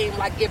same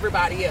like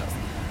everybody else.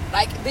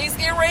 Like, these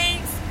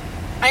earrings,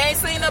 I ain't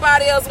seen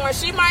nobody else wearing.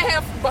 She might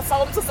have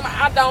sold them to somebody,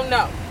 I don't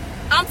know.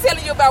 I'm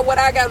telling you about what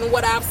I got and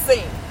what I've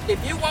seen.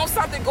 If you want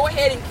something, go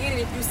ahead and get it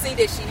if you see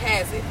that she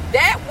has it.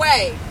 That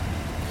way,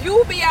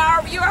 you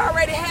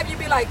already have, you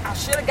be like, I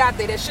should have got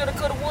that. That should have,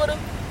 could have, would have.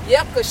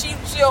 Yep, because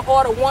she'll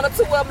order one or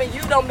two of them and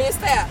you don't miss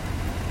that.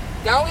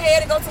 Go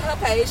ahead and go to her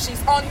page.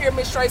 She's on here,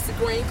 Miss Tracy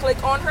Green.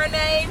 Click on her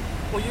name.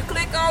 When you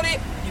click on it,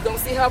 you're going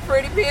to see her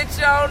pretty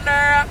picture on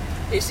there.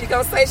 And she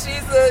going to say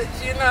she's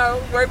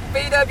work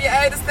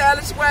BWA the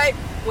stylish way.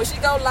 When she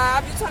go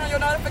live, you turn on your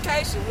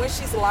notification. When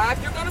she's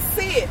live, you're going to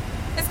see it.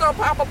 It's going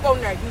to pop up on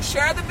there. You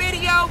share the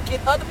video,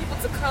 get other people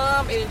to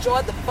come and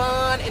enjoy the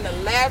fun and the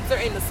laughter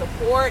and the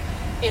support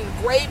and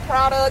great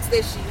products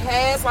that she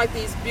has, like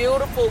these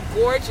beautiful,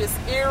 gorgeous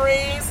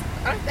earrings.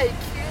 Aren't they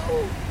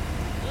cute?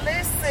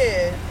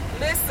 Listen.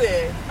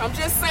 I'm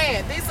just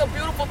saying, these are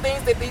beautiful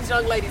things that these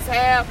young ladies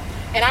have,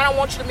 and I don't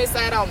want you to miss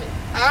out on it.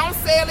 I don't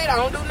sell it. I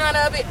don't do none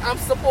of it. I'm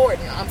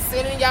supporting. I'm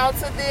sending y'all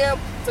to them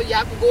so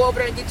y'all can go over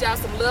there and get y'all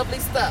some lovely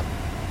stuff.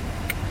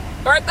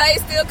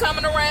 Birthday's still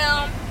coming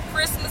around.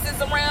 Christmas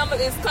is around.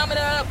 It's coming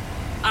up.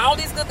 All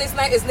these good things.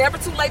 It's never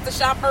too late to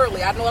shop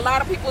early. I know a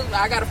lot of people.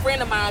 I got a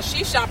friend of mine.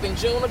 She shopped in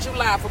June or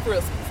July for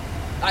Christmas.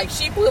 Like,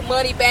 she put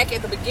money back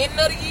at the beginning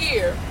of the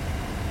year.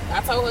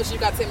 I told her she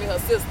got to tell me her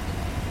sister.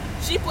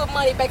 She put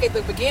money back at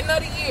the beginning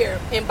of the year,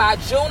 and by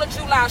June or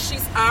July,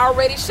 she's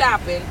already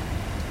shopping.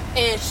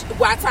 And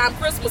by the time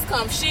Christmas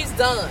comes, she's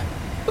done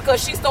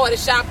because she started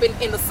shopping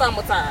in the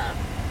summertime.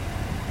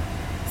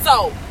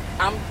 So,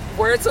 I'm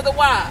word to the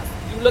wise.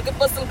 You looking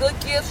for some good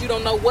gifts, you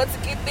don't know what to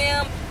get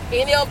them,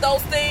 any of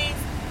those things.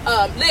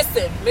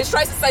 Listen, Miss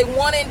Tracy say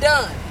one and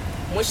done.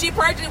 When she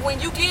purchased,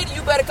 when you get it,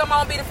 you better come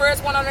on, be the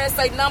first one on there and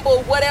say number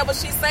whatever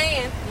she's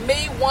saying,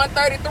 me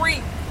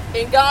 133,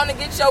 and go on and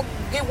get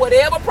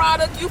whatever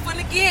product you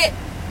finna get,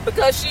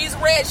 because she's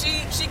ready.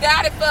 She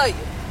got it for you.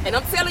 And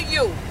I'm telling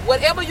you,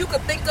 whatever you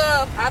could think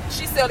of,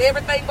 she sells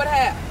everything but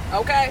half.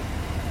 Okay,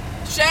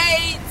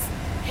 shades,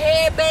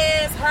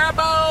 headbands, hair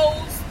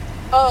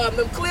bows,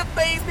 them clip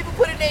things people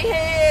put in their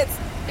heads,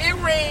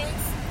 earrings.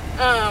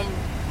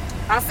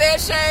 I said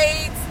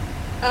shades,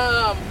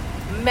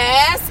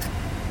 mask.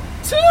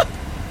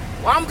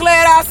 Well, I'm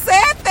glad I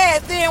said that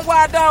then,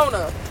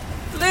 Wadona.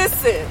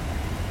 Listen,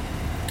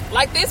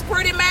 like this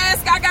pretty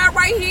mask I got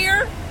right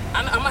here,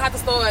 I'm gonna have to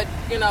start,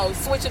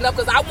 switching up,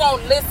 because I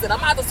won't listen. I'm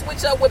gonna have to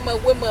switch up with my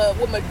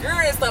gear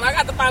and stuff. I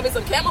got to find me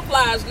some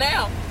camouflage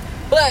now.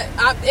 But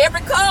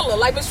every color,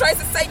 like Miss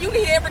Tracy said, you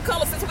need every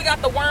color since we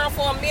got the worm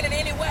for a minute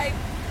anyway.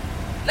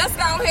 Let's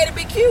go ahead and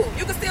be cute.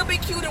 You can still be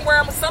cute and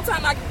wear them.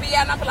 Sometimes I can be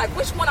out and I be like,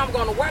 which one I'm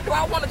going to wear? Do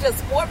I want to just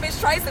sport Miss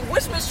Tracy?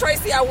 Which Miss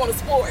Tracy I want to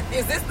sport?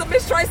 Is this the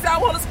Miss Tracy I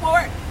want to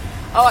sport?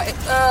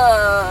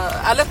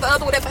 I left the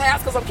other one at the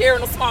house because I'm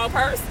carrying a small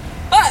purse.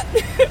 But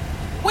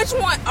which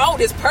one? Oh,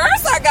 this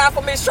purse I got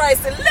for Miss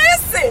Tracy.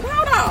 Listen,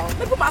 hold on. Let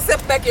me put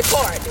myself back in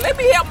park. Let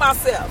me help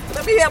myself.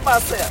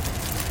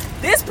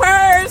 This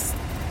purse,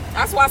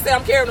 that's why I say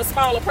I'm carrying a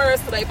smaller purse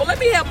today. But let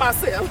me help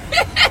myself.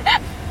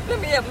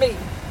 Let me help me.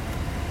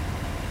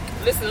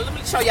 Listen, let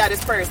me show y'all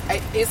this purse.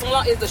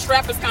 The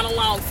strap is kind of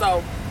long,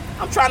 so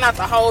I'm trying not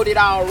to hold it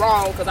all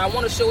wrong because I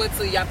want to show it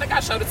to you. I think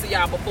I showed it to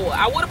y'all before.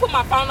 I would have put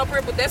my phone up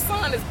here, but that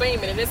sun is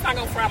beaming and it's not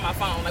going to fry my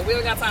phone. Like, we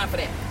don't got time for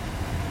that.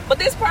 But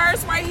this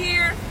purse right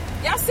here,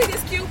 y'all see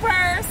this cute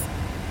purse?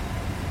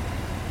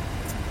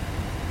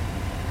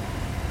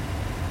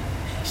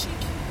 Ain't she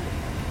cute?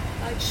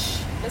 Like,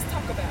 let's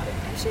talk about it.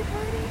 Ain't she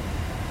pretty?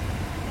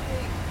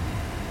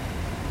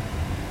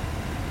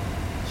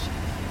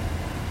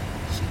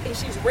 And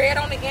she's red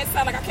on the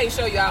inside. Like, I can't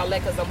show you all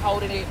that because I'm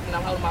holding it and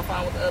I'm holding my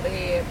phone with the other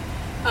hand.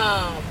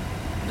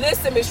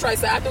 Listen, Miss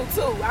Tracy, I do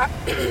too.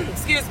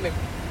 Excuse me.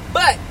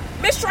 But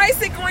Miss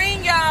Tracy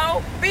Green,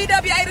 y'all,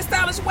 BWA the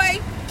stylish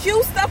way,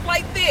 cute stuff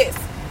like this.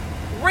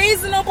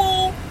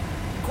 Reasonable,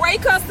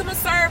 great customer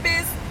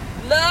service,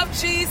 love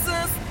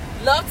Jesus,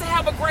 love to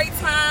have a great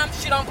time.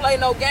 She don't play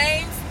no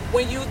games.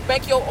 When you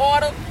make your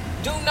order,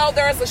 do know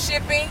there's a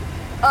shipping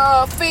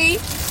fee.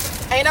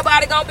 Ain't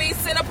nobody gonna be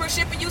sitting up here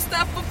shipping you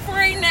stuff for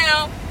free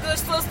now, good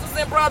sisters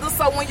and brothers.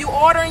 So when you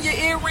ordering your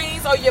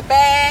earrings or your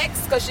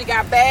bags, because she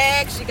got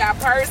bags, she got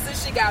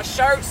purses, she got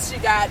shirts, she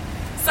got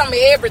some of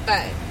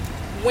everything.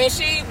 When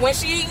she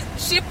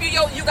ship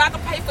you got to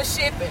pay for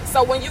shipping.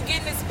 So when you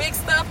getting this big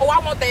stuff, I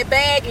want that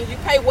bag, and you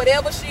pay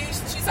whatever she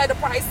say the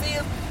price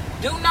is,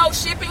 do know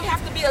shipping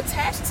have to be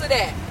attached to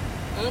that.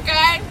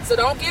 Okay? So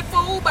don't get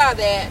fooled by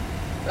that.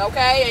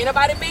 Okay? Ain't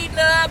nobody meeting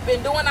up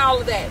and doing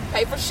all of that.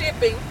 Pay for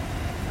shipping.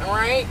 All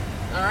right,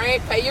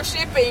 pay your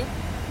shipping.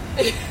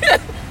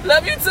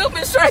 Love you too,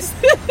 Miss Tracy.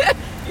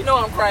 You know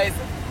I'm crazy.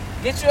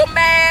 Get you a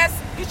mask,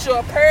 get you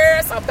a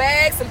purse, a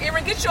bag, some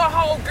earrings, get you a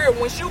whole gear.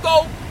 Once you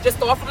go, just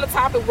start from the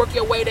top and work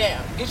your way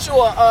down. Get you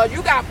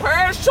you got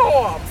purse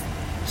charms.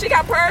 She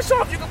got purse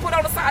charms you can put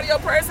on the side of your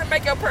purse and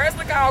make your purse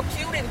look all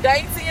cute and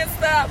dainty and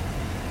stuff.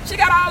 She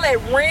got all that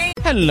ring.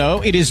 Hello,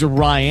 it is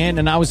Ryan,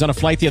 and I was on a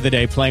flight the other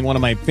day playing one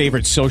of my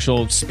favorite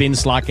social spin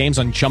slot games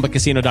on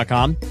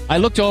ChumbaCasino.com. I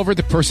looked over at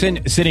the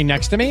person sitting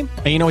next to me,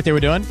 and you know what they were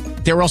doing?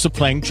 They were also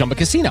playing Chumba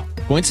Casino.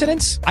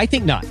 Coincidence? I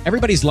think not.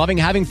 Everybody's loving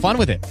having fun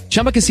with it.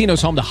 Chumba Casino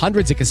is home to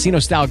hundreds of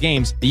casino-style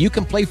games that you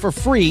can play for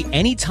free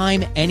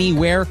anytime,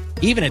 anywhere,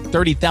 even at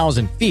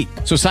 30,000 feet.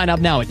 So sign up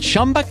now at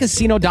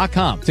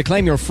ChumbaCasino.com to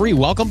claim your free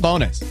welcome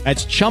bonus.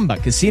 That's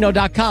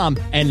ChumbaCasino.com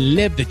and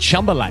live the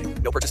Chumba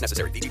life. No purchase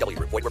necessary. VGW.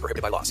 Void where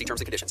prohibited by law. See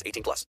terms and conditions.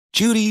 18+.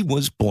 Judy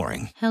was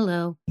boring.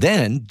 Hello.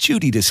 Then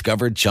Judy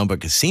discovered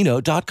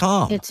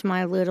ChumbaCasino.com. It's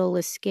my little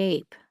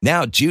escape.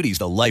 Now Judy's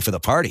the life of the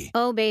party.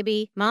 Oh,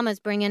 baby, mama's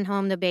bringing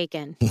home the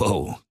bacon.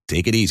 Whoa,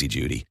 take it easy,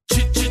 Judy.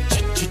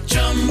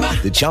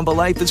 The Chumba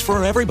life is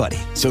for everybody.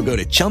 So go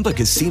to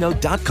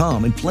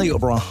ChumbaCasino.com and play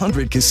over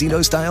 100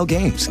 casino-style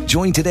games.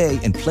 Join today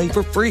and play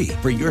for free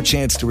for your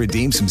chance to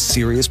redeem some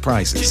serious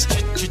prizes.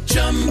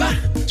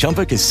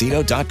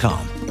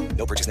 ChumbaCasino.com.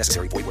 No purchase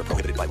necessary. Void where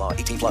prohibited by law.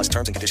 18+.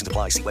 Terms and conditions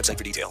apply. See website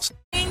for details.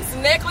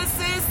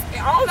 Necklaces,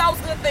 all those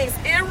good things.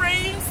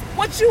 Earrings,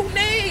 what you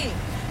need.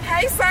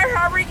 Hey, sir,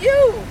 how are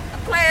you?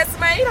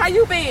 Classmate, how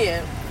you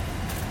been?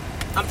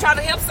 I'm trying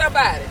to help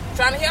somebody.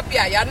 Trying to help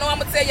y'all. Y'all know I'm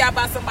going to tell y'all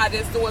about somebody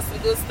that's doing some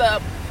good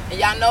stuff. And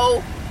y'all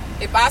know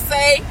if I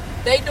say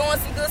they doing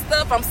some good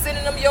stuff, I'm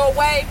sending them your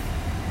way.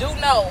 Do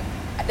know.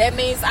 That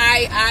means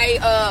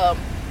I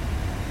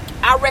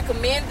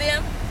recommend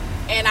them.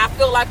 And I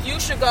feel like you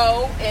should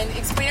go and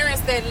experience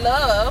that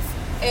love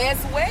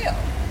as well.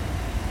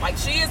 Like,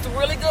 she is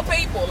really good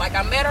people. Like,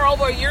 I met her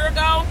over a year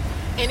ago,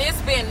 and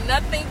it's been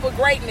nothing but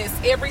greatness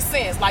ever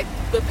since. Like,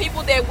 the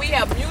people that we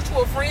have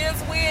mutual friends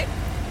with,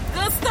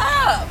 good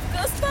stuff.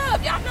 Good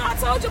stuff. Y'all know I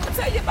told you, I'm going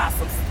to tell you about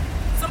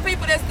some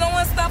people that's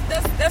doing stuff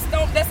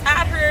that's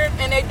out here,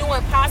 and they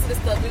doing positive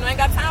stuff. You know, ain't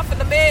got time for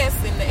the mess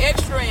and the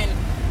extra, and,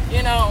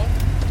 you know,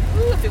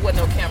 if it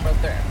wasn't no camera up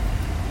there.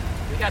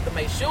 We got to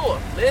make sure.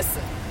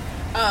 Listen.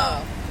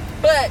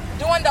 But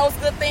doing those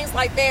good things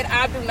like that,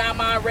 I do not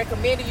mind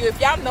recommending you.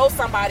 If y'all know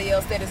somebody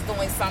else that is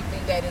doing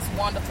something that is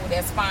wonderful,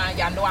 that's fine.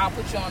 Y'all know I'll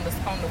put you on the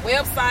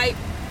website.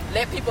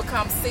 Let people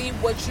come see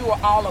what you are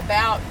all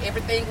about.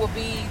 Everything will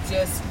be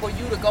just for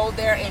you to go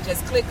there and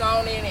just click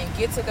on it and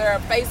get to their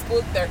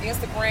Facebook, their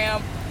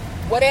Instagram,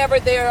 whatever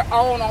they're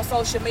on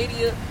social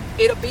media.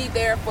 It'll be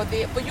there for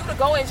you to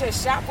go and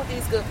just shop with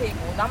these good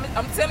people. And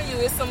I'm telling you,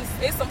 it's some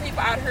people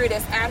out here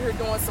that's out here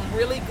doing some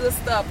really good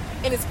stuff,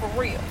 and it's for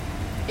real.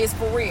 It's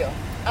for real.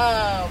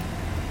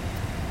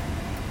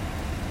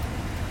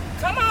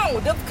 Come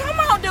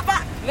on,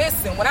 Divine.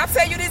 Listen, when I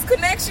tell you these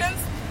connections,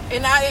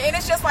 and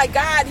it's just like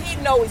God, He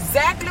knows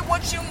exactly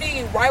what you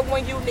need right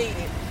when you need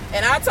it.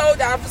 And I told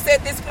you, I've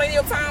said this plenty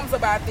of times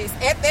about this.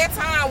 At that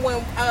time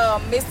when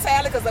Miss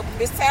Tally, because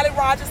Miss Tally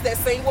Rogers that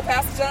sing with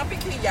Pastor John P.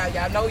 Key,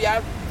 y'all know,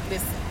 y'all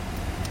listen.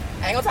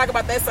 I ain't gonna talk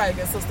about that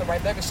singing sister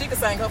right there, because she can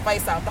sing her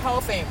face off. The whole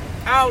family,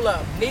 all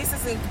of them,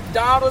 nieces and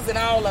daughters, and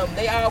all of them,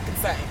 they all can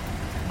sing.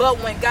 But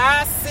when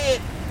God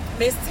sent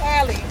Miss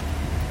Tally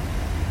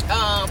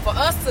for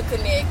us to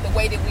connect the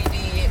way that we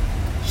did,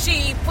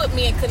 she put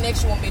me in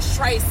connection with Miss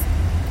Tracy.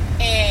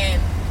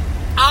 And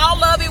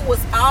all of it was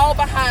all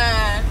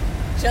behind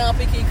John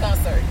P. Key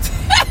concert.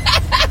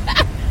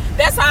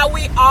 That's how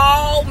we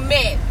all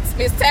met.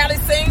 Miss Tally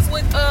sings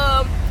with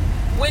John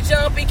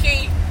P.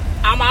 Key.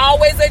 I'm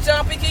always at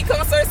John P. Key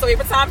concert, so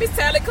every time Miss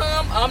Tally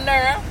come, I'm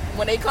there.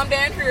 When they come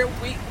down here,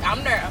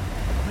 I'm there.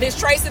 Miss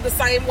Tracy the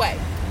same way.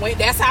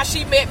 That's how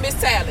she met Miss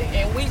Tally,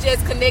 and we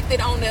just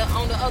connected on the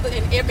other,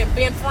 and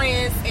been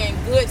friends and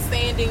good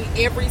standing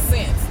ever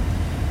since.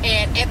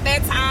 And at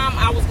that time,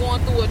 I was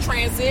going through a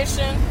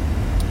transition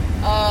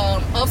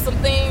of some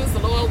things. The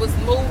Lord was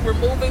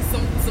removing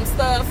some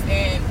stuff,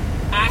 and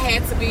I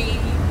had to be.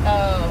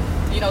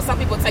 Some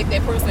people take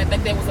that person and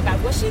think that was about,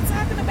 was she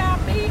talking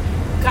about me?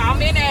 Call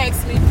me and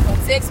ask me, or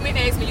text me and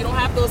ask me. You don't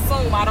have to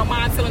assume. I don't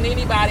mind telling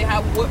anybody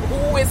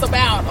who it's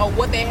about or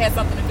what that has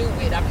something to do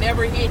with. I've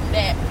never hidden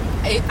that.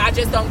 I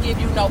just don't give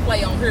you no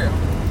play on her.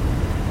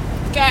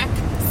 Okay?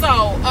 So,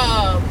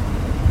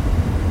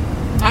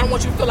 I don't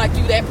want you to feel like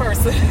you that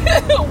person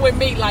with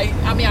me. Like,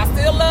 I mean, I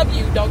still love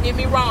you. Don't get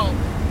me wrong.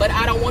 But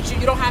I don't want you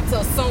don't have to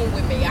assume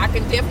with me. I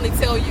can definitely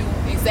tell you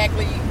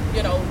exactly,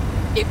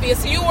 if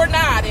it's you or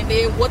not, and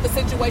then what the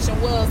situation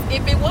was,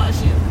 if it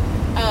was you.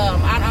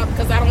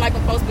 Because I don't like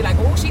when folks be like,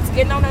 oh, she's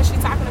getting on there, she's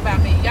talking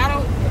about me. I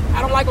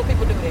don't like when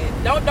people do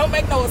that. Don't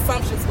make no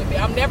assumptions with me.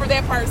 I'm never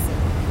that person.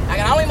 I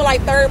don't even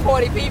like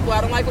third-party people.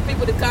 I don't like when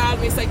people to call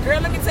me and say,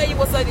 girl, let me tell you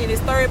what's up in this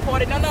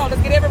third-party. No,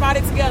 let's get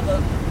everybody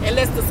together and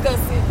let's discuss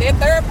it. That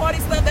third-party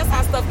stuff, that's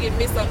how stuff get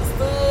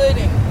misunderstood,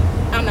 and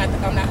I'm not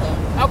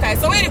her. Okay,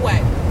 so anyway,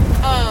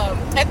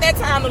 at that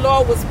time, the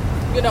Lord was,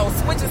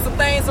 switching some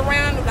things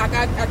around. Like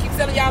I keep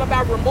telling y'all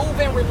about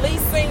removing,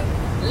 releasing,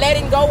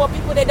 letting go of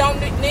people that don't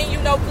mean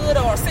you no good,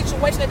 or a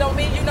situation that don't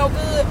mean you no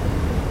good.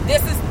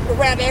 This is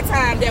around that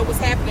time that was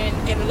happening,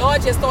 and the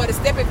Lord just started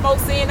stepping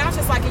folks in. I was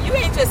just like, you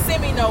ain't just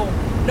send me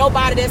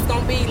nobody that's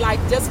gonna be like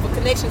just for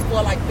connections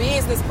for like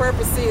business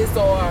purposes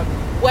or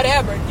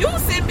whatever. You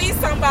send me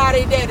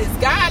somebody that is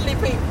godly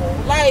people.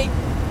 Like,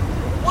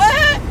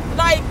 what?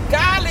 Like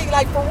godly,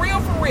 like for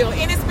real.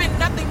 And it's been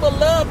nothing but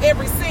love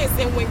ever since.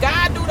 And when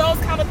God do those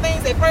kind of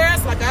things at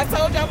first, like I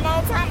told y'all a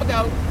long time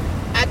ago,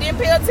 I didn't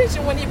pay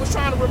attention when he was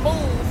trying to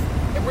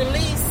remove and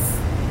release,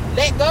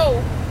 let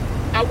go.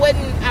 I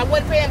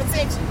wasn't paying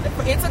attention.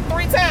 It took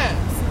 3 times.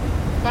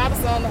 Father,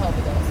 Son, the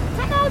Holy Ghost.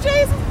 Come on,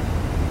 Jesus.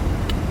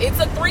 It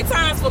took 3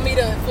 times for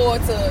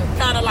it to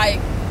kind of like,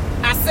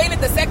 I seen it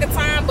the second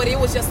time, but it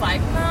was just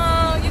like,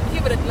 no, you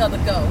give it another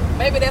go.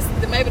 Maybe that's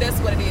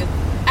what it is.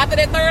 After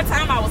that 3rd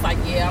time, I was like,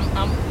 yeah,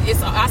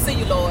 I see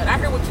you, Lord. I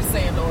hear what you're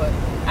saying, Lord.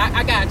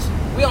 I got you.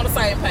 We on the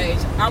same page.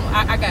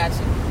 I got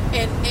you.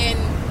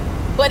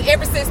 But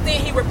ever since then,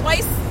 he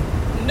replaced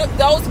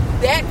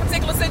that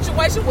particular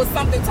situation with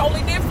something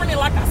totally different. And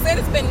like I said,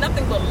 it's been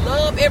nothing but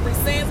love ever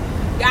since.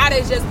 God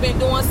has just been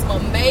doing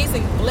some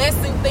amazing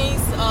blessing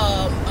things.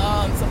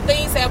 Some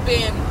things have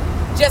been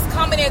just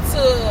coming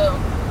into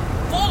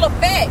full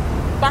effect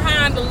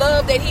behind the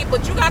love that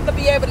but you got to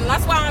be able to, and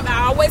that's why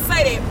I always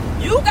say that,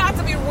 you got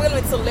to be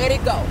willing to let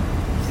it go.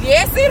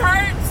 Yes, it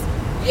hurts.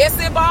 Yes,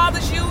 it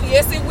bothers you.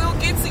 Yes, it will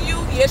get to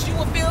you. Yes, you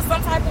will feel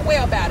some type of way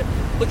about it.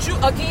 But you,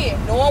 again,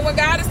 knowing when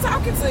God is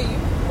talking to you,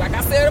 like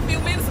I said a few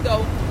minutes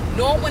ago,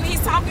 knowing when he's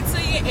talking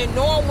to you and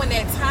knowing when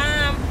that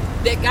time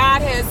that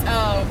God has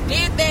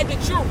did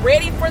that you're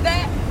ready for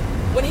that.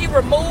 When he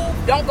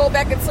removed, don't go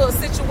back into a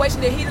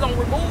situation that he done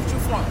removed you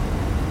from.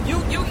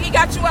 He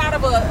got you out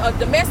of a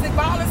domestic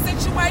violence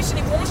situation.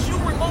 And once you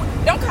remove,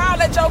 don't call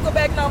that joker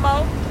back no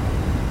more.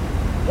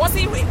 Once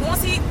he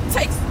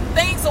takes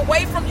things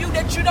away from you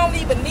that you don't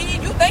even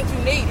need, you think you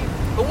need it.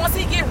 But once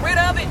he get rid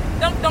of it,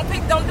 don't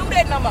do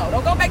that no more.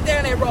 Don't go back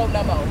down that road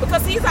no more.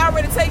 Because he's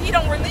already he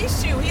don't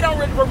release you. He don't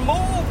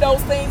remove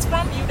those things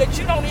from you that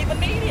you don't even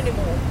need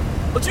anymore.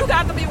 But you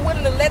got to be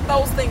willing to let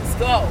those things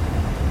go.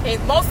 And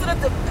most of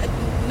the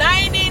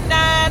 99.9,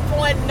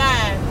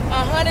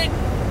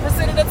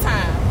 100% of the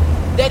time,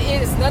 that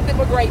it is nothing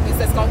but greatness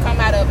that's going to come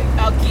out of it.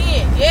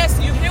 Again, yes,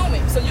 you're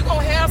human. So you're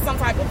going to have some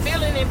type of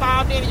feeling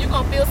involved in it. You're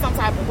going to feel some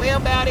type of way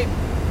about it.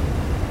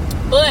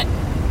 But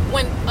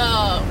when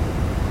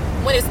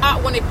it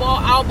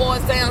all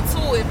boils down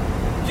to it,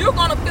 you're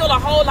going to feel a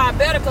whole lot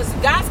better because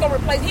God's going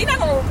to he's not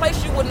going to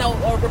replace you with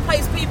or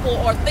replace people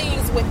or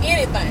things with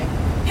anything.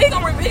 He's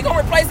going to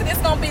replace it.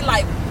 It's going to be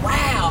like,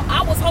 wow,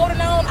 I was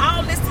holding on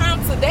all this time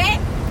to that,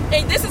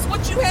 and this is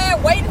what you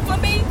had waiting for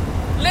me?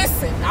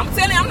 Listen, I'm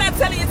not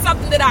telling you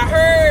something that I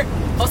heard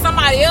or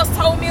somebody else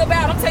told me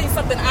about. I'm telling you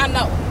something I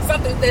know,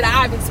 something that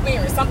I've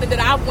experienced, something that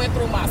I went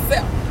through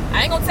myself.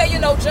 I ain't going to tell you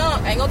no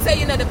junk. I ain't going to tell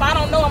you that if I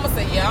don't know, I'm going to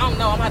say, yeah, I don't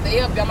know. I'm going to have to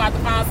help you. I'm going to have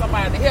to find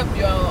somebody to help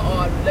you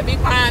or let me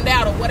find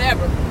out or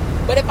whatever.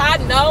 But if I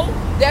know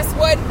that's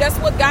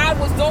what God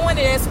was doing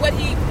and that's what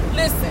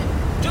listen,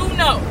 do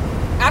know.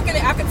 I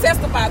can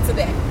testify to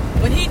that.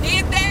 When he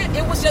did that,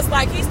 it was just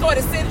like he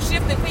started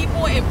shifting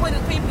people and putting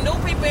new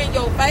people in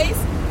your face.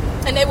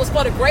 And it was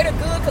for the greater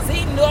good because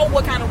he knew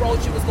what kind of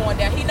road you was going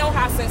down. He know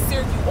how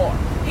sincere you are.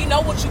 He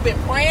know what you've been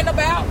praying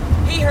about.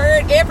 He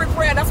heard every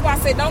prayer. That's why I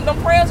said,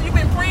 them prayers you've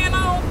been praying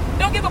on,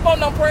 don't give up on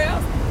them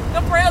prayers.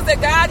 Them prayers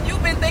that God,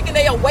 you've been thinking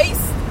they a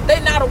waste, they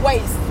not a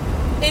waste.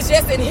 It's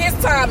just in his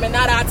time and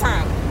not our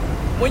time.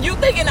 When you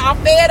thinking, I'm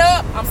fed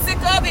up, I'm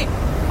sick of it,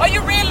 are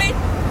you really?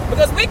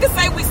 Because we can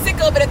say we sick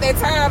of it at that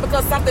time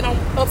because something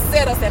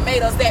upset us and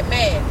made us that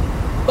mad.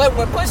 But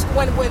when push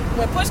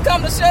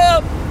come to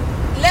shove,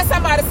 let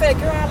somebody say,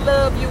 girl, I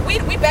love you. We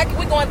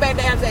going back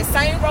down to that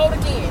same road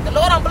again. The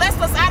Lord done blessed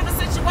us out of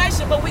the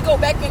situation, but we go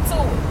back into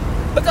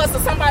it. Because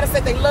somebody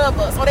said they love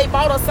us or they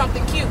bought us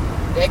something cute.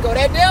 There go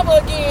that devil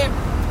again.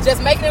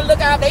 Just making it look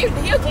out.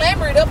 He'll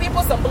glamour it up. He'll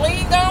put some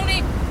bling on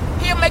it.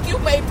 He'll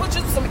put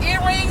you some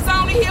earrings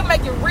on it. He'll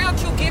make it real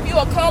cute. Give you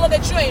a color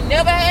that you ain't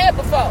never had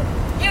before.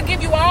 He'll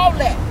give you all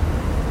that.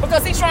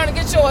 Because he's trying to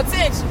get your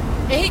attention.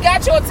 And he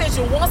got your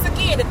attention once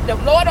again. The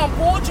Lord done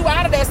pulled you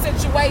out of that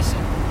situation.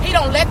 He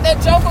don't let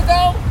that joker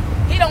go.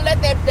 He don't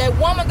let that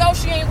woman go.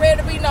 She ain't ready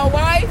to be no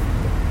wife.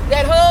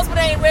 That husband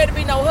ain't ready to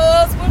be no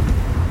husband.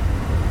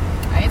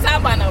 I ain't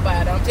talking about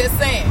nobody. I'm just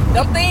saying.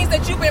 Them things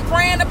that you've been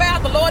praying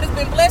about, the Lord has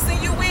been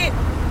blessing you with,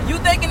 you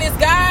thinking it's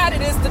God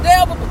and it's the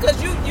devil because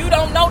you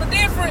don't know the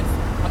difference.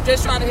 I'm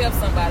just trying to help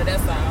somebody.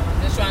 That's all.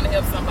 I'm just trying to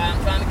help somebody.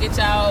 I'm trying to get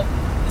y'all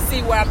to see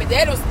where I'm at.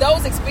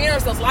 Those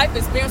experiences, those life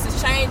experiences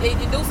change. They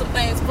do some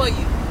things for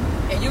you.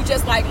 And you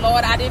just like,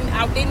 Lord, I didn't.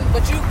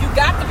 But you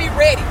got to be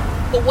ready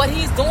for what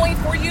he's doing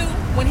for you.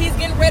 When he's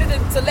getting ready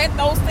to let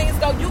those things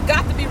go, you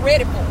got to be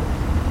ready for it.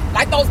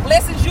 Like those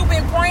blessings you've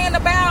been praying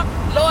about.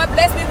 Lord,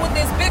 bless me with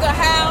this bigger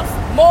house.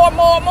 More.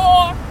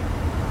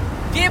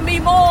 Give me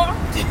more.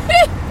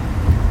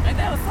 Ain't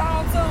that a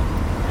song too?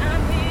 I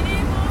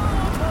need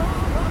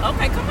more.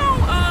 Okay, come on,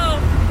 Carl.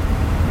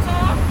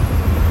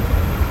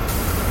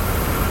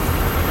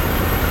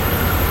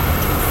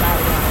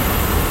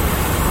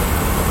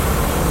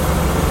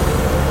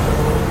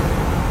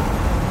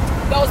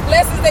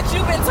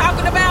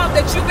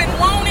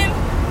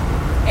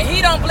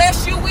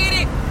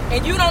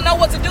 you don't know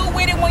what to do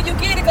with it when you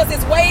get it because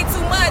it's way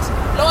too much.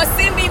 Lord,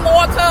 send me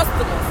more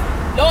customers.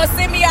 Lord,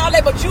 send me all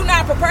that, but you're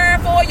not prepared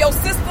for it. Your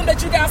system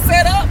that you got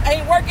set up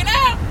ain't working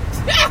out.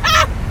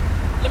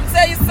 Let me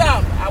tell you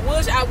something. I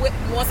wish I would,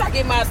 once I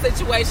get my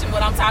situation,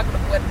 what I'm talking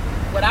about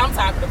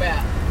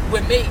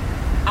with me,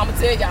 I'm going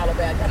to tell y'all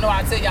about it. I know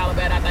I'll tell y'all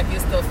about it after I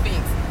get stuff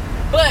fixed.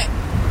 But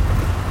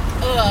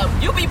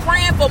you be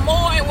praying for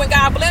more, and when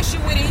God bless you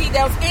with it,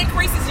 those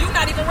increases you're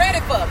not even ready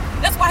for.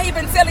 That's why he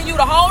been telling you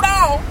to hold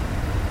on.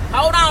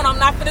 Hold on, I'm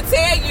not finna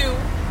tell you.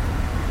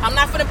 I'm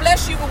not finna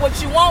bless you with what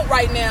you want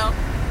right now.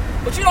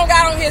 But you don't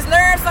got on his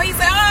nerves, so he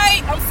said, all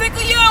right, I'm sick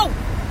of you.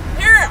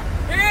 Here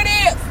it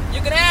is. You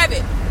can have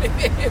it.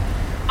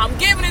 I'm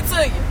giving it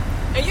to you.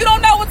 And you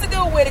don't know what to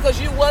do with it because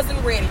you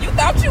wasn't ready. You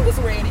thought you was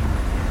ready.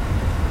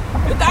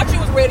 You thought you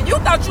was ready. You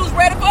thought you was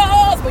ready for a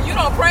husband. You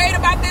done prayed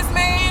about this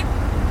man.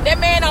 That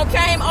man done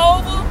came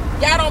over.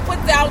 Y'all done put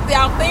y'all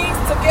things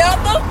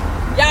together.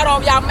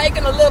 Y'all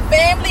making a little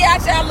family out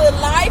y'all little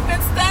life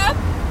and stuff.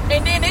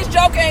 And then this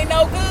joke ain't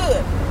no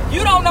good.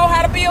 You don't know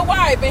how to be a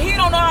wife, and he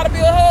don't know how to be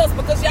a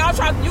husband because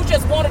you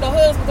just wanted a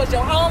husband because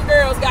your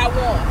homegirls got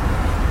one.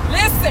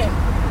 Listen,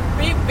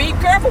 be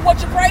careful what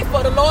you pray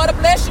for. The Lord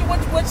will bless you what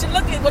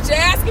you're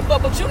asking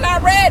for, but you're not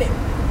ready.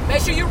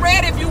 Make sure you're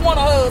ready if you want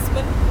a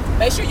husband.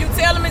 Make sure you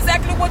tell him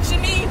exactly what you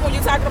need when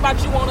you're talking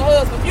about you want a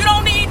husband. If you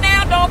don't need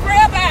now, don't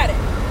pray about it.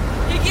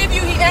 He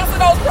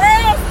answer those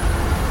prayers.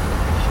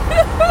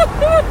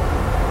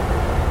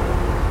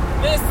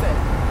 Listen.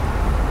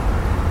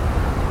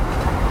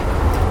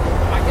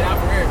 Get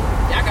out here.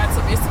 Y'all got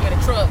some many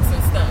trucks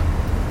and stuff.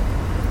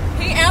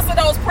 He answered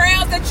those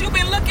prayers that you've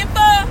been looking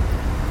for,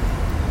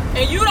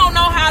 and you don't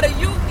know how to.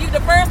 You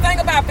the first thing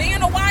about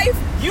being a wife,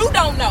 you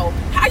don't know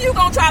how you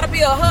gonna try to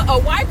be a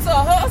wife to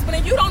a husband,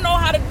 and you don't know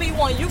how to be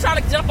one. You try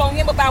to jump on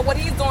him about what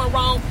he's doing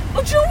wrong,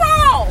 but you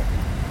wrong.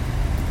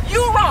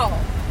 You wrong.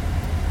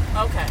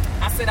 Okay,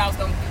 I said I was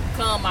gonna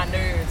calm my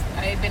nerves.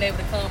 I ain't been able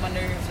to calm my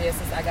nerves yet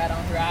since I got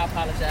on here. I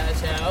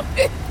apologize, y'all.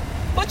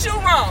 But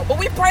you're wrong. But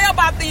we pray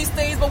about these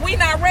things, but we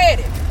not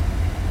ready.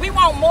 We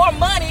want more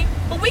money,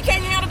 but we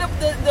can't handle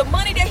the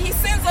money that he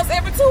sends us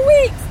every 2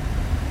 weeks.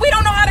 We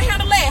don't know how to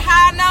handle that.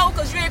 How I know?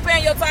 Because you ain't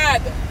paying your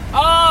tithing.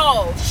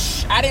 Oh,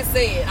 I didn't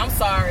say it. I'm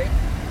sorry.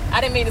 I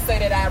didn't mean to say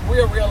that out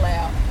real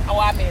loud. Oh,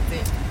 I meant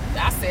it.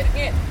 I said it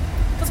again.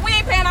 Because we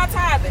ain't paying our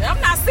tithing.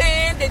 I'm not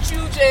saying that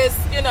you just,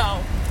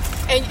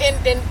 and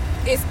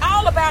it's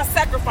all about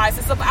sacrifice.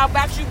 It's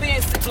about you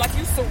being, like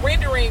you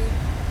surrendering,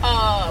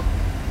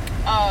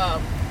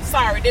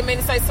 didn't mean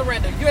to say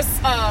surrender. You're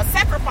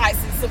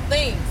sacrificing some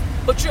things,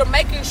 but you're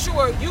making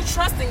sure you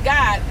trust in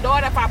God.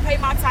 Lord, if I pay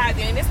my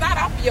tithing, and it's not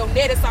off of your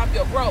net, it's off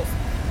your gross.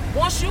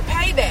 Once you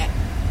pay that,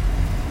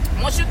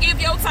 once you give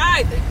your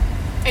tithing,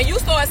 and you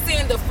start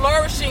seeing the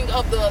flourishing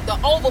of the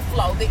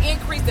overflow, the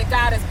increase that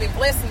God has been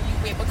blessing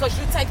you with because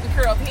you're taking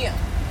care of him.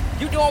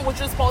 You doing what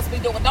you're supposed to be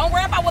doing. Don't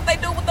worry about what they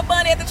do with the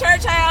money at the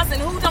church house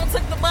and who don't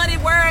took the money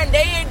where and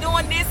they ain't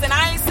doing this and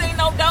I ain't seen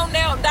no dough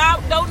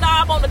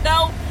knob on the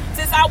door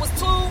since I was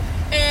 2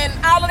 and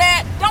all of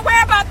that. Don't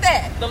worry about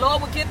that. The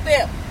Lord will get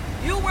them.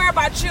 You worry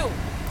about you.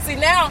 See,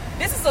 now,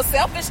 this is a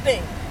selfish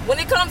thing. When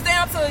it comes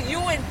down to you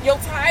and your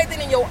tithing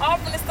and your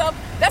offering and stuff,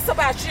 that's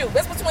about you.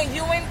 That's between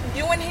you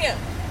and him.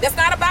 That's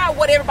not about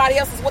what everybody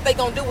else is, what they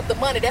going to do with the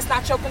money. That's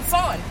not your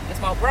concern. As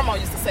my grandma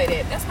used to say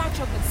that. That's not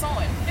your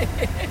concern.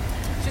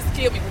 She used to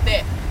kill me with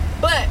that.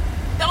 But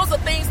those are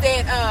things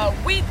that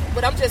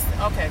but I'm going to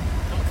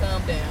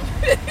calm down.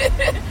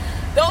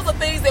 Those are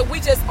things that we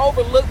just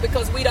overlook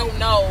because we don't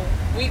know.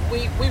 We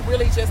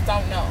really just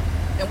don't know.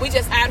 And we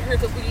just out here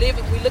because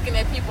we looking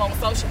at people on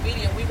social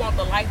media and we want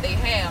the life they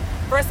have.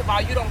 First of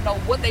all, you don't know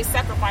what they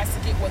sacrificed to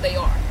get where they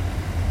are.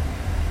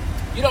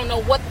 You don't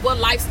know what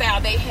lifestyle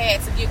they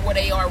had to get where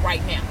they are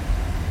right now.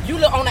 You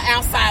look on the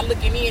outside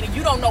looking in and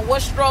you don't know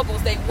what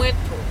struggles they went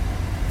through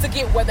to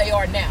get where they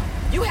are now.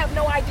 You have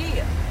no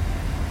idea.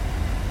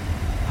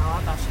 Oh,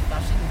 I thought she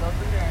could go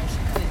through there and she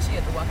couldn't. She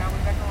had to walk all the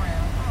way back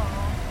around.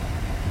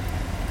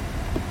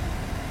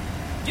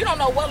 You don't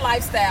know what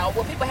lifestyle,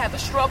 what people have to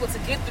struggle to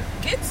get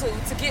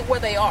where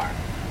they are.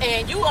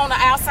 And you on the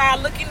outside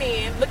looking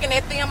in, looking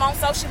at them on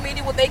social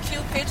media with their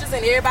cute pictures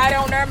and everybody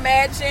on there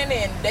matching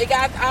and they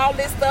got all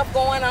this stuff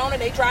going on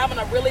and they driving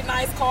a really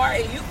nice car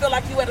and you feel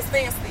like you at a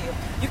standstill.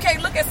 You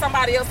can't look at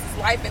somebody else's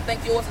life and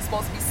think yours is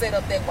supposed to be set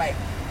up that way.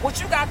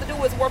 What you got to do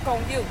is work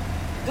on you.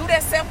 Do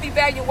that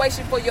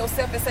self-evaluation for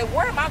yourself and say,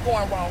 where am I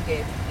going wrong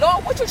at?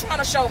 Lord, what you trying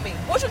to show me?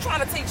 What you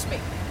trying to teach me?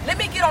 Let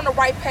me get on the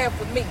right path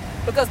with me.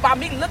 Because by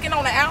me looking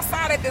on the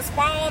outside at this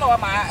phone or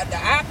the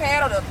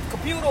iPad or the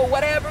computer or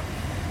whatever,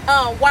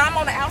 while I'm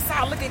on the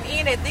outside looking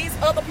in at these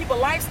other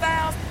people's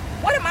lifestyles,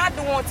 what am I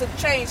doing to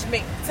change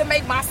me, to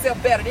make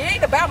myself better? It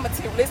ain't about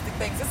materialistic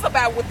things. It's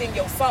about within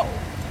your soul.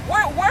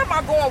 Where am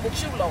I going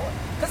with you, Lord?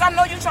 Because I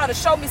know you're trying to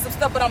show me some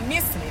stuff, but I'm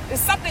missing it.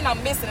 There's something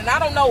I'm missing, and I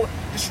don't know.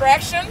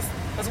 Distractions,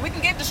 because we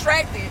can get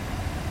distracted.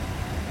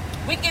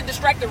 We can get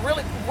distracted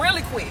really,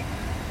 really quick.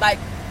 Like,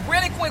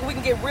 really quick, we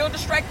can get real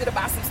distracted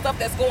about some stuff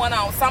that's going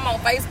on. Some on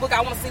Facebook.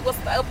 I want to see what's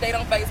the update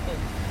on Facebook.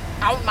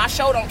 my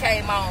show done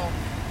came on.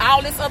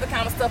 All this other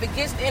kind of stuff, it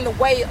gets in the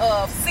way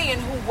of seeing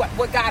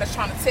what God is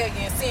trying to tell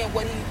you and seeing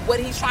what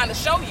he's trying to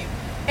show you.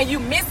 And you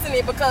missing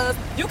it because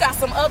you got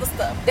some other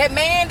stuff. That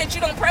man that you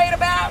done prayed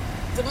about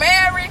to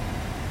marry,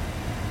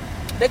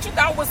 that you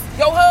thought was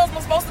your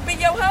husband, supposed to be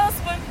your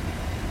husband.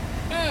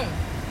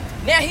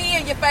 Now he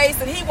in your face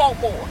and he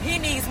want more. He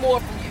needs more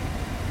from you.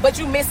 But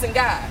you missing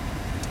God.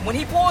 When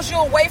he pulls you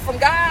away from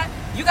God,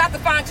 you got to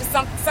find you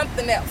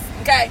something else.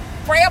 Okay?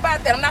 Pray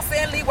about that. I'm not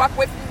saying walk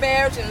away from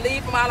marriage and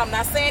leave them out. I'm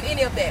not saying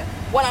any of that.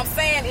 What I'm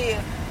saying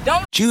is,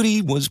 don't.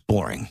 Judy was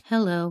boring.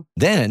 Hello.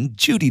 Then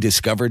Judy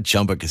discovered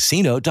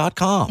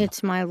ChumbaCasino.com.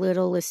 It's my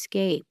little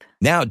escape.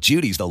 Now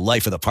Judy's the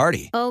life of the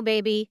party. Oh,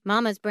 baby,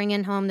 mama's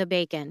bringing home the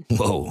bacon.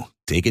 Whoa,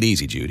 take it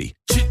easy, Judy.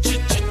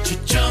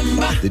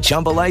 The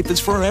Chumba life is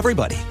for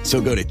everybody. So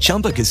go to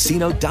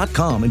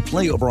ChumbaCasino.com and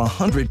play over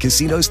 100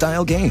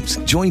 casino-style games.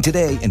 Join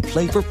today and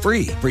play for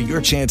free for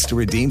your chance to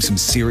redeem some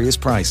serious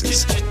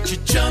prizes.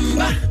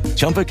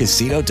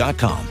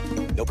 ChumbaCasino.com.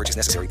 No purchase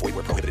necessary. Void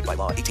where prohibited by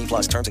law. 18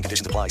 plus terms and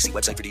conditions apply. See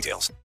website for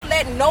details.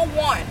 Let no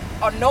one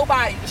or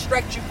nobody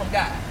distract you from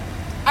God.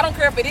 I don't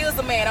care if it is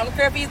a man. I don't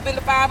care if he's been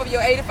the father of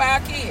your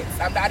 85 kids.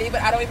 I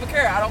don't even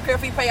care. I don't care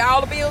if he pay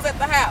all the bills at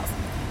the house.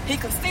 He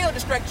can still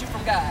distract you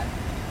from God.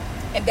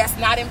 And that's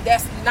not him.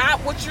 That's not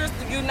what you're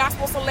not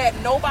supposed to let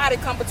nobody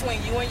come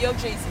between you and your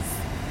Jesus.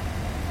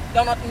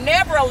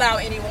 Never allow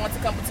anyone to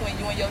come between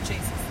you and your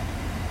Jesus.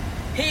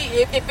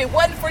 If it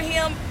wasn't for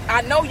him,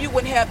 I know you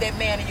wouldn't have that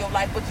man in your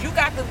life. But you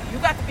got to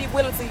be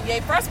willing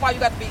to. First of all, you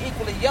got to be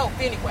equally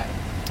yoked anyway.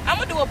 I'm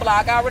gonna do a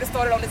blog. I already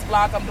started on this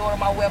blog. I'm doing it on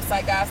my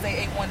website,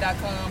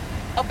 guysday81.com,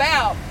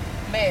 about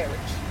marriage.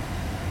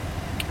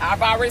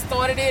 I've already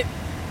started it.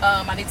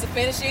 I need to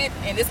finish it,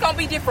 and it's gonna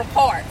be different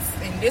parts.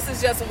 And this is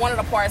just one of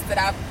the parts that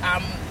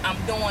I'm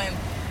doing,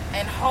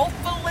 and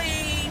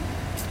hopefully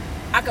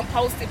I can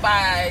post it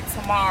by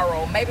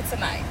tomorrow, maybe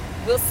tonight.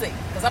 We'll see,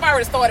 because I've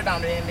already started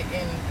on it.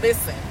 And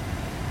listen,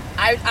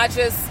 I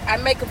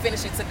may can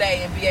finish it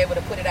today and be able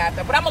to put it out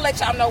there. But I'm gonna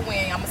let y'all know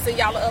when. I'm gonna send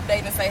y'all an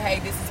update and say,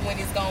 hey, this is when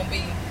it's gonna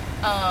be.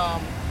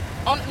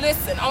 On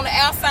the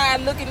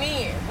outside looking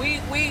in, we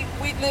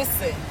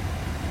listen.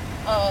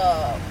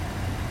 I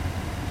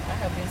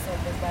have been so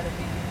blessed by the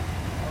video.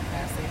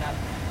 Okay, I see now.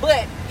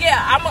 But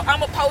yeah, I'm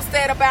gonna post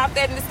that about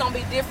that, and it's gonna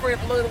be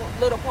different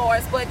little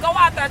parts. But go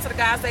out there to the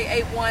Guys Day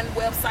 81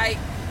 website,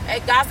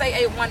 at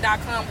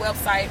guysday81.com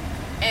website,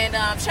 and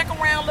check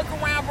around, look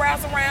around,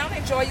 browse around,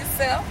 enjoy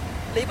yourself.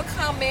 Leave a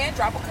comment,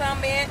 drop a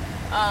comment.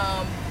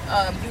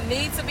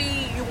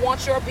 You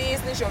want your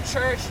business, your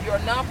church, your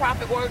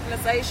nonprofit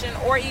organization,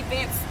 or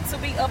events to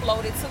be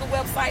uploaded to the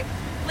website.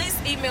 Please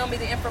email me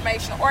the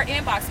information or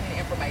inbox me the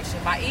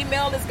information. My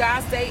email is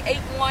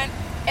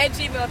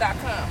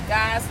guysday81@gmail.com.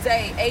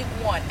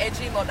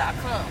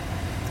 Guysday81@gmail.com.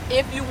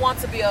 If you want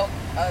to be a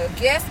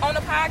guest on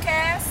the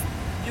podcast,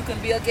 you can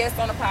be a guest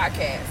on the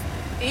podcast.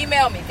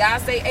 Email me,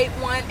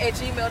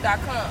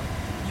 guysday81@gmail.com.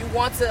 You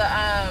want to,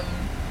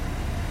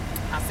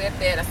 I said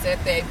that.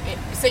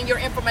 Send your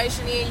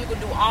information in. You can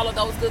do all of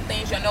those good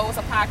things. You know it's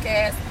a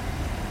podcast.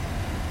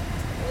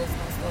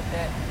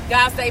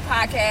 Guys Day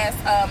Podcast.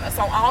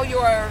 So all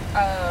your,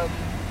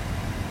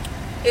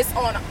 it's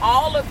on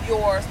all of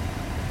your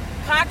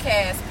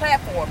podcast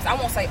platforms. I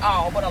won't say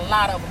all, but a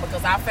lot of them,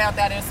 because I found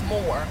that it's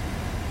more.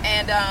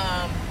 And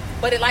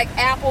but it like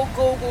Apple,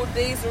 Google,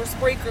 Deezer,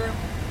 Spreaker.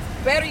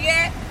 Better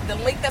yet, the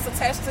link that's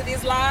attached to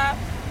this live,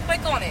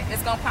 click on it.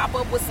 It's gonna pop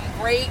up with some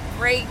great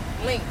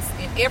links.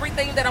 And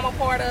everything that I'm a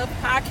part of,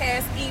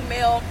 podcast,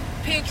 email,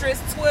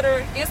 Pinterest,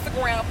 Twitter,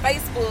 Instagram,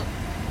 Facebook,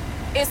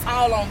 it's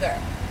all on there.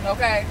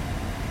 Okay?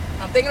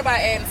 I'm thinking about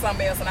adding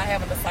something else, and I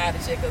haven't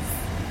decided yet, because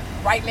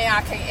right now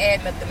I can't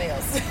add nothing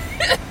else.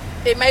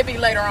 It may be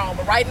later on,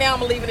 but right now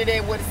I'm leaving it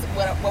at what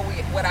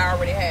I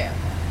already have.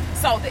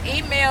 So the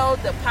email,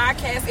 the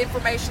podcast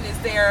information is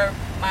there.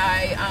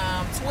 My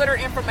Twitter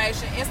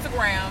information,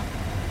 Instagram,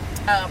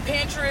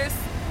 Pinterest,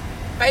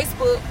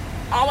 Facebook,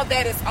 all of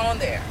that is on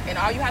there. And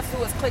all you have to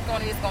do is click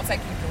on it. It's going to take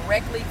you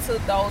directly to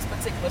those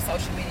particular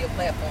social media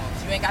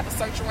platforms. You ain't got to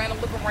search around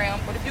and look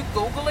around. But if you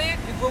Google it,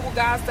 you Google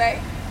Guys Day,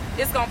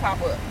 it's going to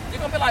pop up. You're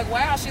going to be like,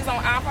 wow, she's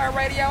on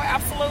iHeartRadio?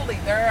 Absolutely.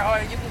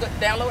 You can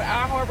download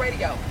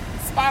iHeartRadio.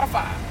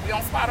 Spotify. We're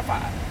on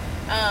Spotify.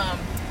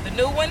 The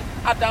new one,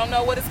 I don't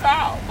know what it's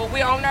called, but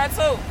we're on there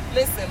too.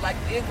 Listen, like,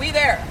 we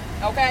there,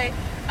 okay?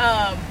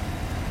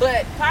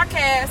 But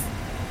podcast,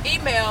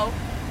 email,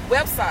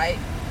 website,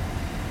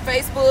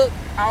 Facebook,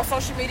 all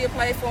social media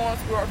platforms,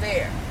 we're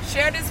there.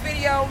 Share this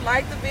video,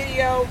 like the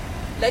video,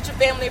 let your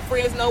family and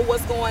friends know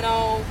what's going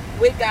on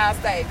with Guys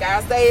Day.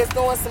 Guys Day is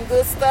doing some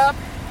good stuff.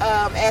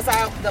 I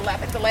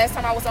think the last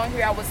time I was on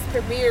here, I was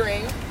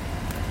premiering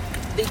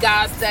the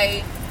Guys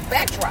Day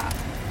backdrop.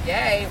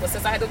 Yay. Well,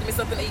 since I had to give me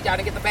something to eat, y'all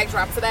didn't get the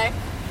backdrop today.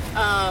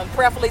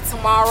 Prayerfully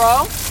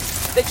tomorrow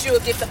that you'll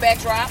get the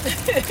backdrop.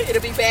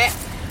 It'll be back.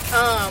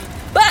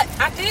 But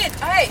I did,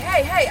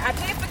 hey, I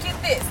did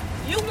forget this.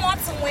 You want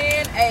to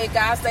win a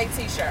Guys Day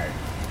t-shirt.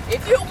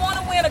 If you want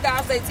to win a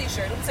God's Day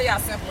t-shirt, let me tell you how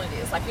simple it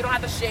is. Like, you don't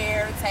have to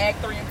share, tag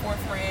 3 and 4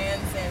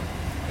 friends, and,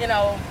 you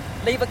know,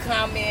 leave a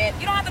comment.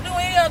 You don't have to do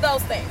any of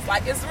those things.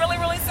 Like, it's really,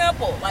 really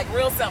simple. Like,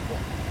 real simple.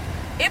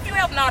 If you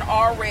have not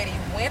already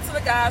went to the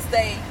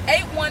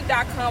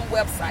GodsDay81.com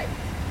website,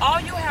 all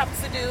you have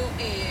to do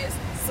is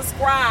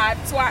subscribe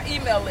to our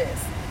email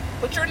list.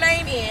 Put your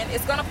name in.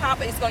 It's going to pop.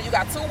 You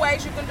got 2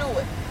 ways you can do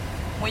it.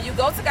 When you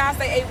go to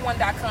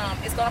GodsDay81.com,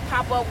 it's going to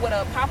pop up with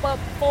a pop-up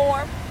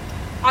form.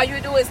 All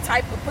you do is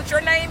put your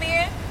name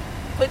in,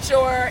 put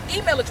your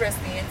email address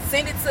in,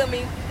 send it to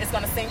me. It's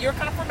going to send your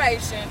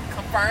confirmation,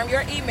 confirm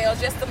your email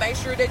just to make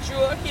sure that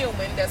you're a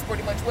human. That's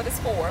pretty much what it's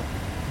for.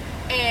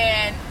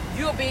 And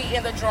you'll be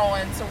in the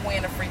drawing to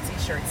win a free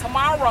t-shirt.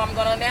 Tomorrow, I'm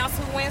going to announce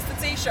who wins the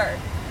t-shirt.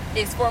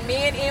 It's for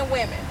men and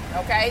women,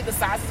 okay? The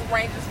sizes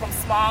ranges from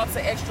small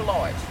to extra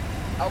large,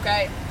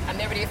 okay? I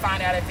never did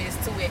find out if it's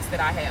 2X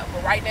that I have.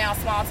 But right now,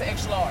 small to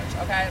extra large,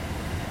 okay?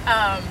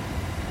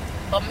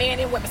 But men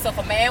and women. So if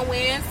a man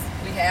wins,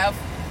 we got to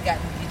get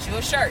you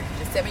a shirt.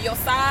 Just tell me your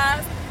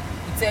size.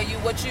 We tell you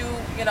what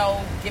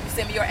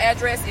send me your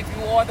address if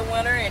you are the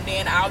winner, and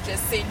then I'll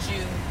just send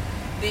you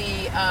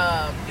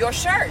your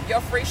shirt, your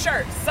free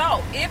shirt.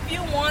 So if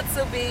you want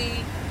to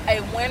be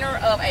a winner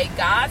of a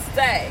God's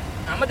Day,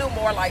 I'm going to do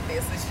more like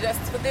this. It's just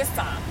for this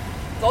time.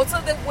 Go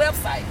to the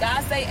website,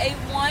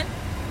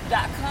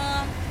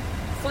 GodsDay81.com.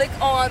 Click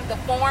on the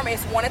form.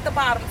 It's one at the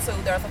bottom, too.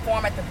 There's a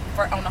form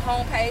on the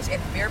home page at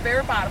the very,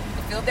 very bottom. You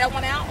can fill that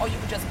one out, or you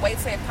can just wait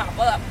till it pop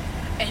up,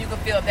 and you can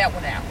fill that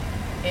one out.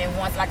 And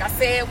once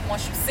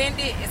you send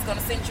it, it's going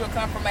to send you a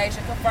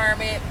confirmation,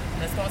 confirm it,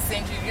 and it's going to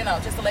send you,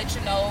 just to let you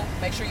know,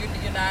 make sure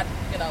you're not,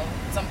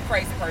 some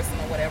crazy person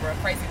or whatever, a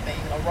crazy thing,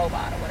 a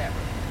robot or whatever.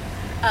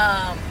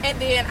 And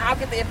then I'll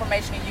get the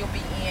information, and you'll be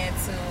in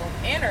to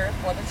enter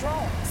for the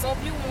drawing. So if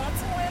you want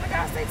to win a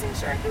God's Day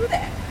t-shirt, do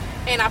that.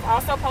 And I've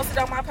also posted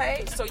on my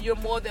page, so you're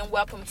more than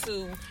welcome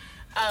to.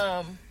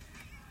 I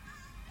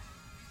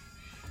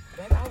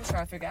was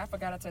trying to figure out. I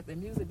forgot to turn the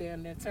music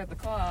down and turn the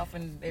car off,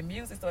 and the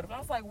music started. I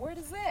was like, where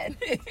is that?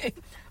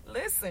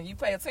 Listen, you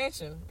pay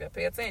attention. You gotta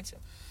pay attention.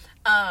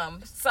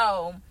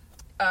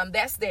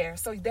 That's there.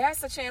 So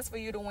that's a chance for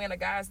you to win a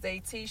God's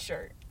Day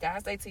t-shirt.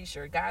 God's Day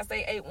t-shirt.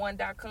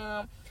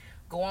 GodsDay81.com.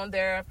 Go on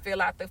there,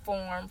 fill out the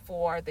form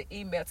for the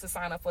email to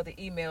sign up for the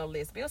email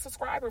list. Be a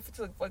subscriber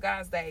for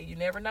God's Day. You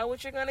never know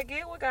what you're going to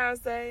get with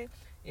God's Day.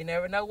 You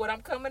never know what I'm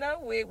coming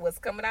up with, what's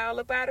coming all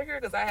up out of here,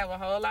 because I have a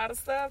whole lot of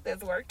stuff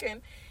that's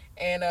working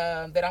and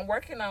that I'm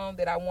working on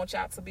that I want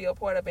y'all to be a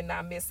part of and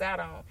not miss out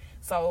on.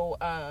 So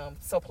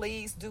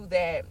please do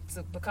that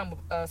to become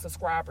a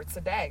subscriber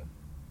today.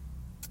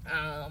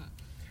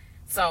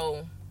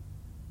 So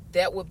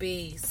that would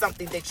be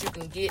something that you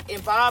can get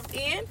involved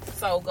in.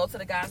 So go to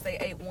the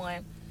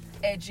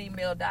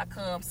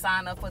GodsDay81@gmail.com.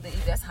 Sign up for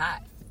that's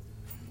hot.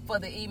 For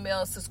the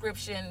email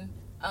subscription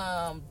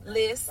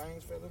list.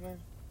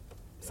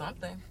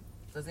 Something.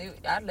 Because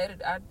I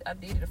did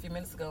it a few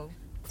minutes ago.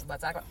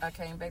 But I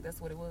came back,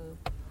 that's what it was.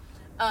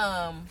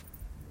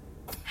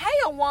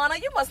 Hey, Awana,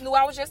 you must knew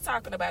I was just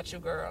talking about you,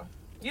 girl.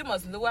 You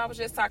must knew I was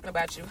just talking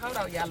about you. Hold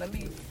on, y'all. Let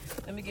me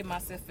get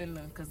myself in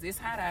there, because it's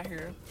hot out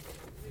here.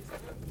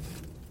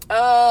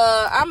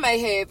 I may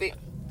have it.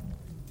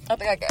 I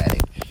think I got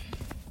it.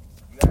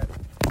 You got it?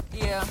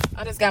 Yeah,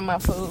 I just got my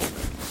food.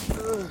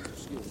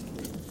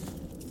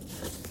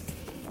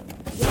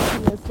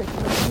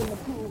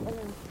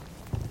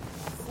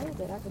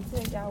 I can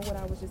tell y'all what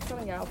I was just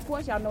telling y'all. Of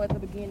course, y'all know at the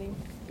beginning.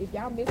 If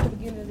y'all missed the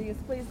beginning of this,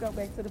 please go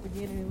back to the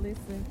beginning and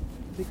listen,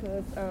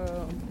 because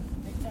I'm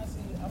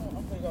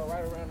gonna go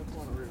right around the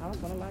corner. Really. I was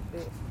gonna like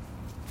that.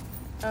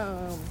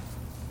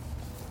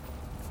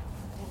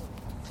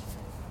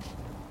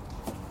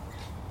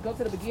 Go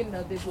to the beginning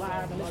of this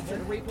live and listen to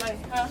the replay.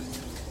 Huh?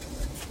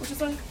 What you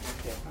say?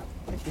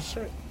 Make the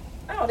shirt.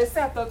 Oh, this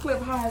South Oak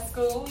Cliff High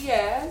School.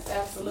 Yes,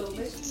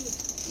 absolutely.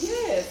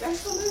 Yes,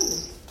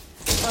 absolutely.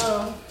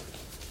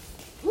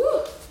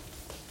 Whew.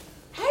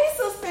 Hey,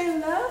 Sister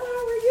in Love, how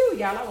are you?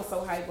 Y'all, I was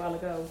so hyped a while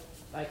ago.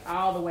 Like,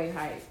 all the way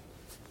hyped.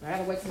 I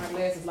had to wait till my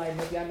glasses lighten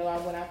up. Y'all know I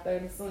went out there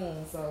in the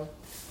sun, so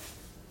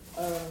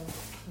I'm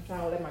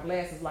trying to let my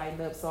glasses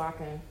lighten up so I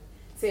can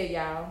tell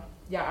y'all.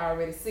 Y'all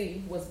already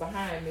see what's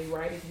behind me,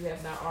 right? If you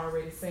have not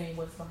already seen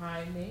what's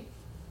behind me.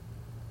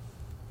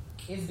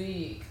 It's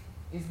big.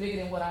 It's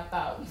bigger than what I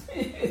thought.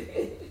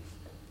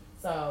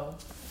 So,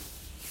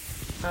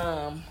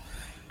 let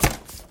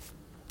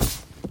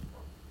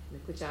me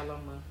put y'all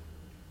on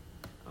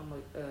my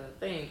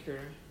thing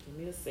here. Give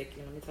me a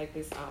second. Let me take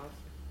this off.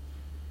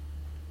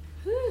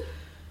 Whew.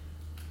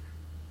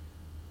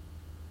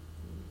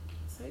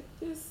 Take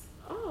this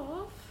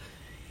off.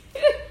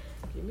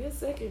 Give me a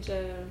second,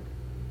 child.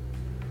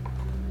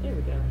 There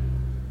we go.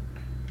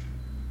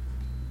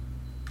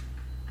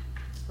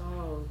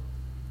 Oh.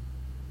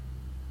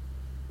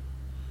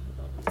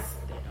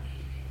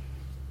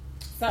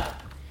 So,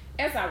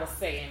 as I was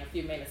saying a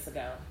few minutes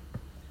ago,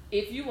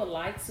 if you would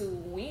like to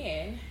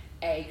win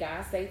a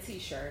God's Day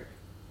t-shirt,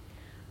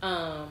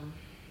 let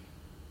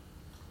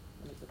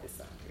me put this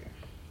on here.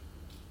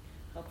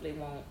 Hopefully it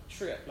won't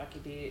trip like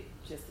it did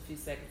just a few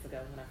seconds ago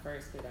when I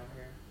first put on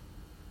here.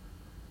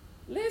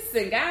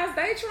 Listen, guys,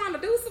 they trying to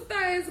do some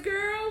things,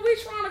 girl. We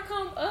trying to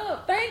come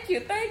up. Thank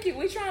you.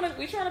 We trying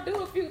to do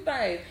a few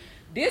things.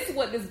 This is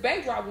what this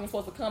backdrop was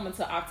supposed to come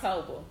into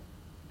October.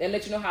 They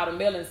let you know how the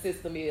mailing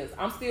system is.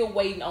 I'm still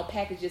waiting on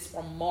packages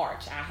from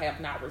March I have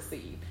not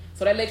received.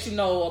 So they let you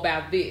know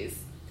about this.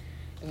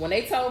 And when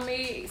they told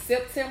me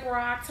September or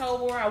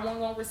October I wasn't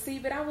going to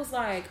receive it, I was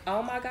like,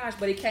 oh my gosh,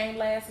 but it came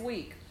last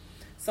week.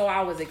 So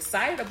I was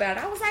excited about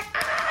it. I was like,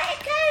 it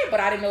came. But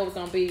I didn't know it was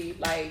going to be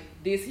like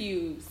this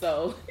huge.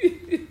 So,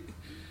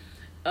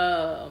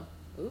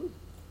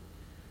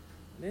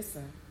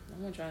 listen,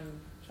 I'm trying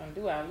to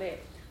do all that.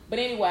 But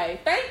anyway,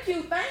 thank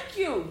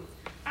you.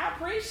 I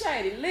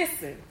appreciate it.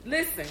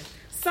 Listen.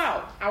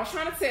 So, I was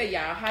trying to tell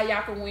y'all how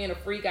y'all can win a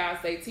free Guys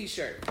Day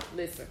t-shirt.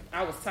 Listen,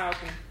 I was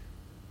talking.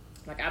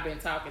 Like, I've been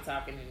talking,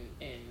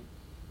 and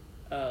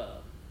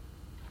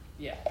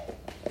yeah.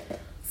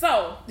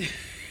 So,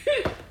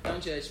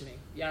 don't judge me.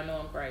 Y'all know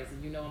I'm crazy.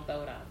 You know I'm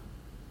throwed out.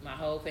 My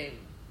whole family.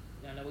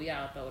 Y'all know we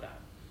all throwed out.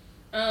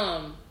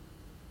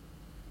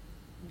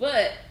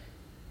 But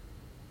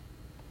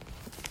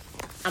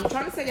I'm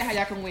trying to tell you how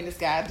y'all can win this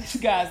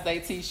Guys Day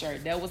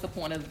t-shirt. That was the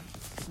point of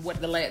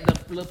what the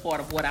little part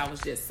of what I was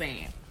just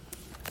saying.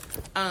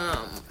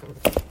 All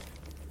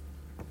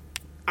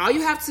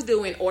you have to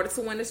do in order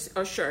to win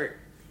a shirt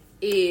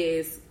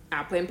is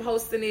I plan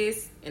posting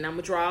this, and I'm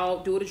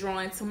gonna do the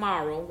drawing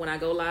tomorrow when I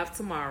go live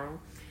tomorrow.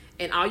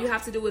 And all you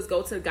have to do is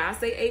go to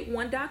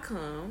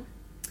guysday81.com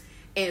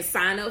and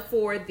sign up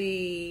for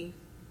the.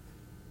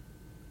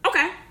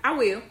 Okay, I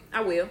will.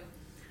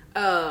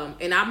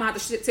 And I'm gonna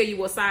have to tell you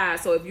what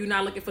size. So if you're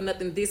not looking for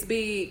nothing this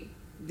big,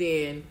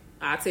 then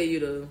I'll tell you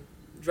to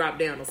drop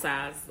down the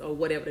size or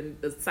whatever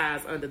the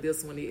size under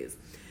this one is.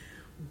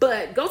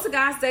 But go to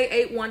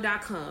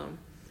guysday81.com.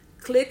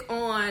 Click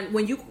on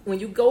when you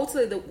go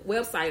to the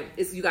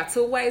website. You got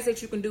two ways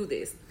that you can do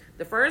this.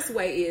 The first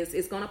way is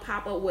it's going to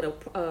pop up with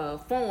a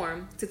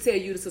form to tell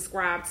you to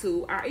subscribe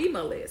to our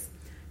email list.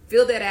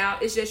 Fill that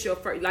out. It's just your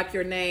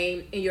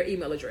name and your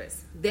email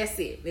address. That's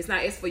it. It's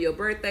not. It's for your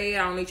birthday.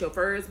 I don't need your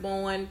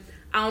firstborn.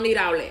 I don't need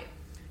all that.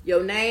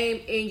 Your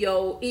name and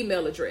your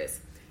email address,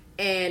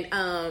 and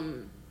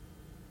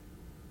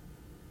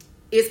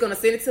it's going to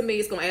send it to me.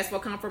 It's going to ask for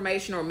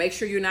confirmation or make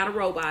sure you're not a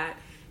robot.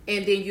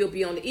 And then you'll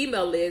be on the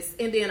email list.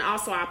 And then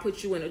also I'll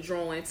put you in a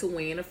drawing to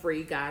win a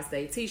free Guys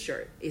Day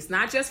t-shirt. It's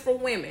not just for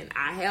women.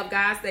 I have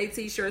Guys Day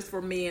t-shirts for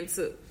men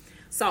too.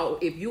 So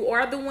if you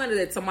are the winner,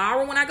 that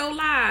tomorrow when I go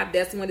live,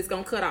 that's when it's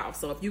going to cut off.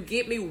 So if you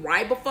get me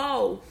right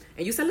before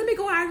and you say, let me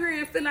go out here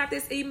and fill out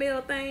this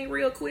email thing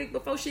real quick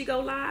before she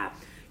go live,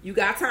 you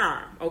got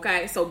time.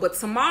 Okay. So, but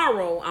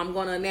tomorrow I'm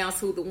going to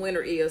announce who the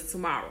winner is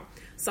tomorrow.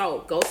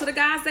 So go to the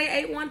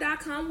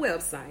guysday81.com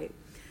website.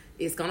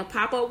 It's going to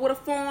pop up with a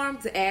form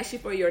to ask you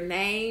for your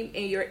name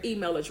and your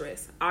email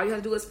address. All you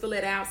have to do is fill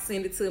it out,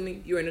 send it to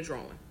me. You're in the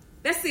drawing.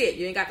 That's it.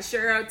 You ain't got to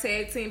share,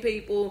 tag 10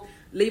 people,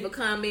 leave a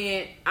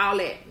comment, all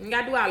that. You ain't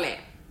got to do all that.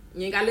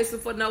 You ain't got to listen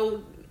for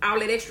all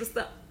that extra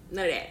stuff.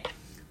 None of that.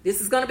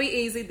 This is going to be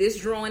easy. This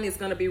drawing is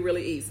going to be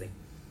really easy.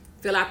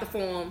 Fill out the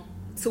form.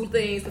 2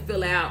 things to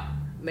fill out.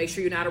 Make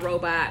sure you're not a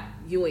robot.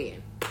 You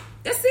in.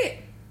 That's it.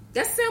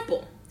 That's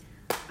simple.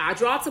 I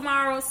draw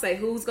tomorrow, say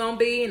who's going to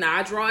be, and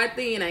I draw it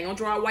then. I ain't going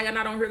to draw it while y'all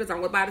not on here because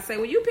I'm about to say,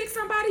 well, you pick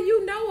somebody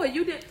you know or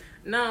you didn't.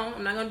 No,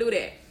 I'm not going to do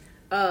that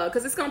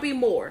because it's going to be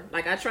more.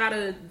 Like, I try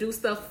to do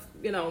stuff,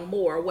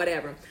 more or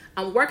whatever.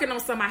 I'm working on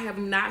some I have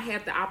not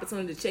had the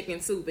opportunity to check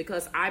into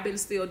because I've been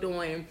still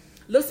doing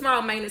little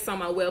small maintenance on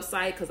my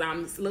website because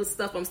little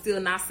stuff I'm still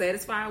not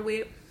satisfied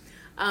with.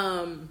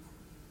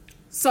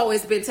 So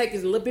it's been taking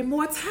a little bit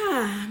more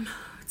time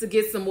to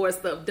get some more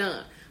stuff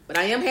done. But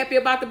I am happy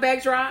about the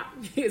backdrop.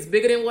 It's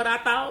bigger than what I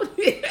thought.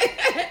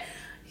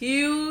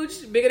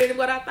 Huge, bigger than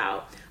what I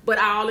thought. But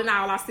all in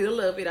all, I still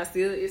love it.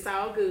 It's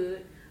all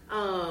good.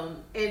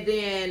 And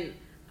then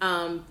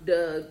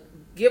the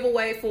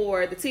giveaway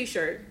for the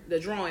t-shirt, the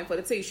drawing for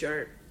the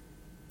t-shirt.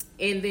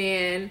 And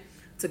then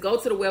to go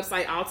to the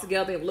website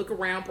altogether and look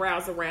around,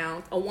 browse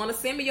around. I want to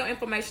send me your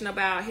information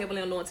about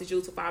Heavenly Anointed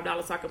Juice for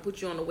 $5 so I can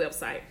put you on the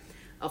website.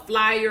 A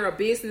flyer, a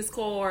business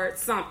card,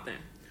 something.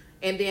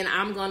 And then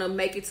I'm going to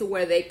make it to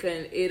where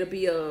it'll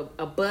be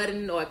a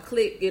button or a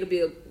click.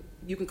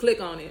 You can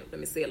click on it. Let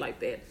me say it like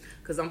that.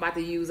 Because I'm about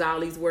to use all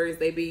these words.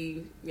 They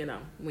be,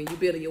 when you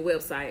building your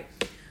website.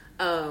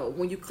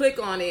 When you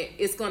click on it,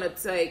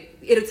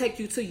 it'll take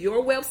you to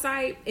your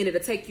website and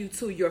it'll take you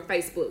to your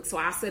Facebook. So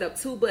I'll set up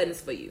 2 buttons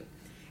for you.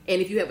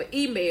 And if you have an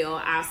email,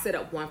 I'll set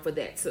up one for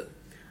that too.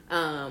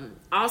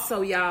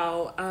 Also,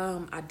 y'all,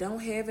 I don't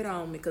have it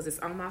on me because it's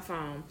on my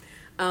phone.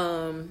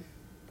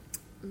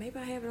 Maybe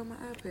I have it on my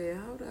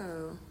iPad. Hold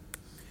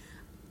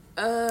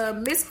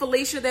on. Miss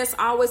Felicia that's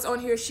always on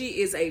here, she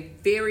is a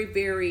very,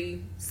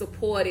 very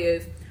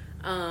supportive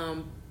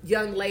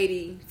young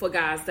lady for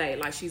Guys Day.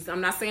 Like,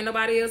 I'm not saying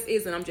nobody else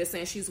isn't. I'm just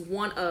saying she's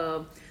one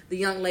of the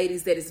young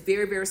ladies that is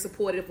very, very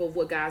supportive of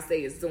what Guys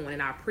Day is doing,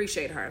 and I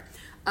appreciate her.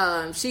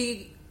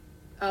 She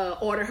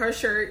ordered her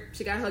shirt.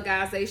 She got her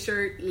God's Day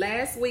shirt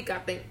last week, I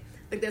think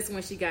that's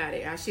when she got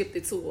it. I shipped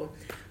it to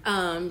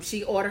her.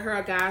 She ordered her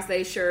a God's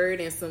Day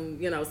shirt and some,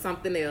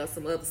 something else,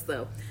 some other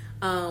stuff.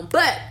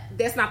 But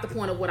that's not the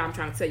point of what I'm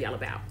trying to tell y'all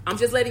about. I'm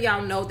just letting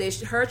y'all know that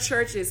her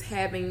church is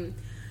having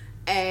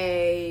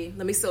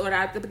let me start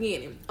out at the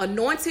beginning.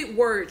 Anointed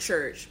Word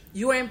Church.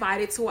 You are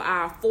invited to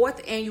our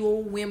 4th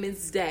annual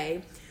Women's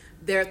Day.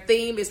 Their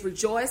theme is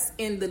Rejoice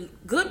in the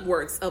Good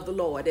Works of the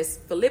Lord. It's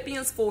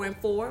Philippians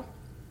 4:4.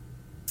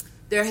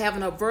 They're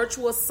having a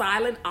virtual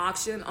silent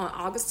auction on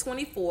August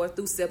 24th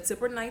through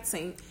September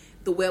 19th.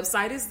 The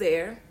website is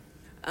there.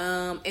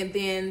 And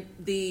then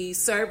the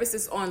service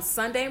is on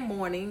Sunday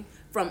morning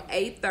from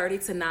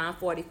 8:30 to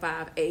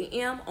 9:45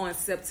 a.m. on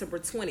September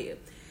 20th.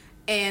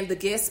 And the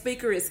guest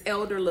speaker is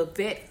Elder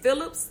Lavette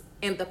Phillips,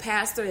 and the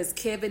pastor is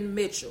Kevin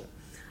Mitchell.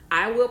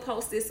 I will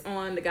post this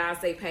on the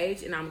God's Day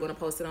page, and I'm going to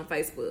post it on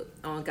Facebook,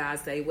 on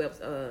God's Day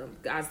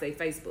God's Day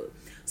Facebook.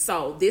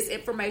 So this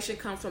information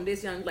comes from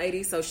this young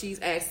lady, so she's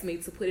asked me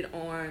to put it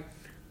on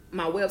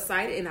my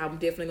website, and I'm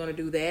definitely going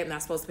to do that. And I'm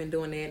supposed to be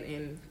doing that,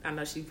 and I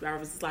know I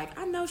was like,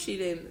 I know she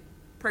didn't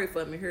pray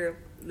for me here.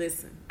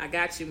 Listen, I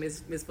got you,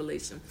 Miss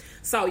Felicia.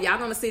 So y'all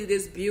going to see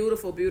this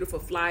beautiful, beautiful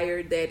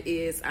flyer that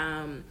is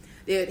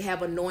they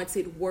have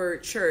Anointed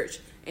Word Church,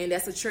 and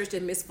that's a church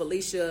that Miss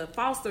Felicia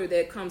Foster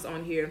that comes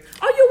on here.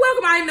 Oh, you're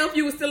welcome. I didn't know if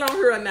you were still on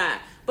here or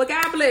not, but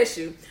God bless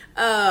you.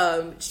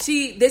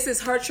 This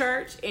is her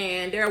church,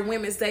 and they're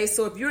Women's Day.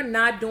 So if you're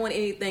not doing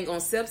anything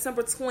on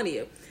September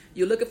 20th,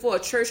 you're looking for a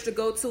church to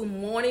go to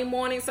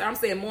morning. So I'm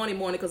saying morning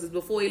because it's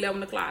before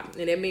 11 o'clock,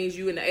 and that means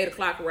you in the 8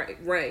 o'clock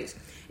range.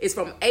 It's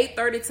from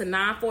 8:30 to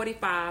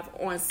 9:45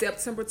 on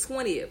September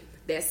 20th.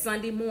 That's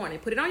Sunday morning.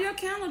 Put it on your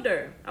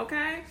calendar,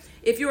 okay?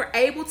 If you're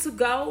able to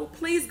go,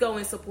 please go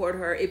and support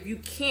her. If you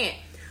can't,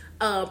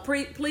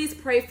 please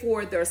pray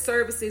for their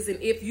services.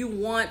 And if you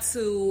want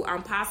to, I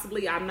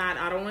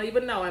don't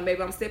even know, and maybe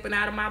I'm stepping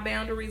out of my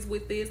boundaries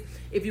with this.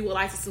 If you would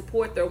like to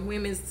support their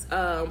women's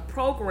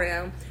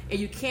program and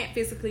you can't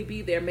physically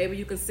be there, maybe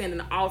you can send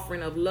an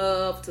offering of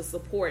love to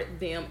support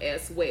them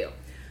as well.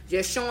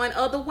 Just showing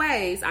other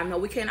ways. I know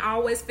we can't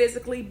always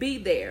physically be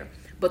there,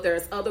 but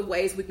there's other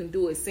ways we can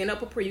do it. Send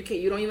up a prayer.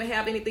 You don't even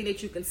have anything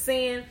that you can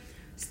send.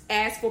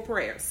 Ask for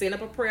prayer. Send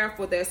up a prayer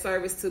for their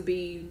service to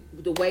be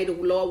the way the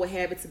Lord would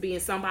have it to be,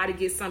 and somebody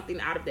gets something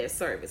out of that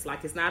service.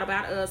 Like, it's not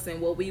about us and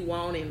what we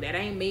want, and that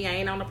ain't me. I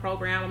ain't on the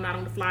program. I'm not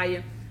on the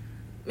flyer.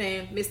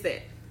 Man, miss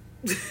that.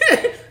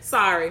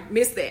 Sorry,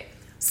 miss that.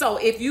 So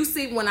if you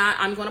see when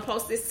I'm going to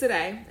post this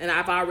today, and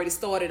I've already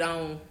started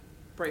on,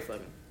 pray for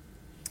me.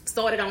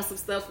 Started on some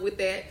stuff with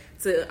that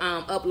to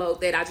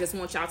upload that. I just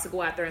want y'all to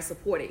go out there and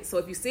support it. So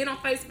if you see it on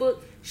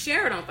Facebook,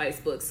 share it on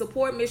Facebook.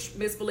 Support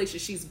Miss Felicia.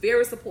 She's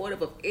very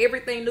supportive of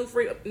everything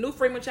New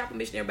Freeman Chapel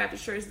Missionary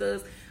Baptist Church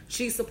does.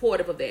 She's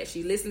supportive of that.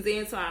 She listens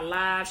in to our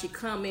lives. She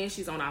come in.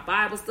 She's on our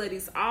Bible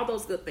studies. All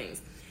those good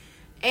things.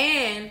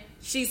 And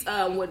she's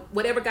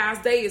whatever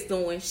God's Day is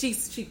doing. She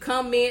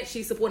come in.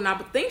 She's supporting. I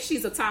think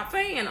she's a top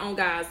fan on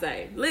God's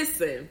Day.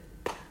 Listen,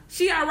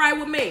 she all right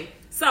with me.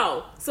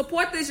 So,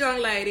 support this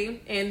young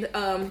lady and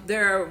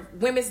their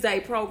Women's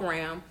Day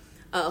program,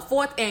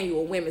 4th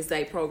annual Women's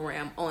Day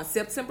program on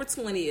September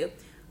 20th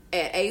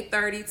at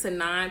 8:30 to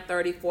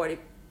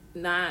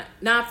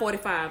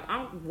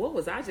 9:45. What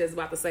was I just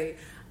about to say?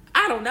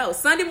 I don't know.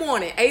 Sunday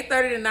morning,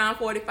 8:30 to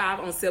 9:45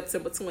 on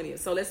September 20th.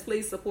 So, let's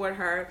please support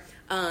her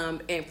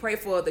and pray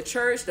for the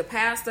church, the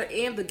pastor,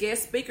 and the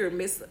guest speaker,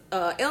 Miss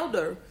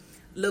Elder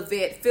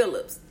Lavette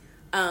Phillips.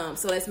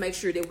 So, let's make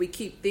sure that we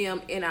keep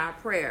them in our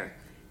prayer,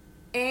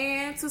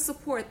 and to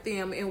support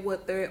them in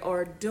what they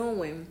are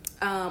doing.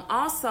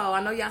 Also,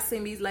 I know y'all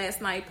seen me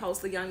last night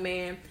post a young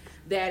man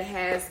that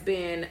has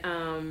been,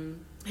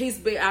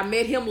 I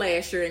met him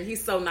last year, and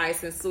he's so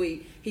nice and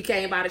sweet. He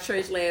came by the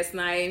church last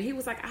night, and he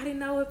was like, I didn't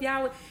know if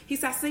y'all, he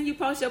said, I seen you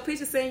post your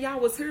picture saying y'all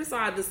was here, so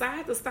I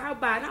decided to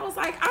stop by. And I was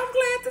like, I'm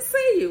glad to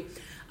see you.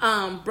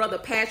 Brother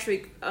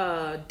Patrick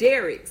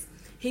Derricks,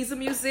 he's a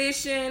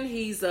musician.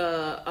 He's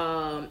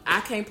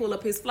I can't pull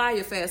up his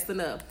flyer fast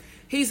enough.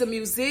 He's a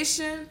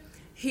musician.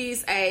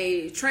 He's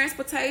a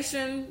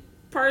transportation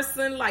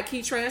person. Like,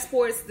 he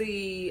transports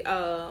the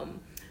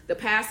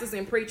pastors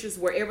and preachers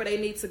wherever they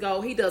need to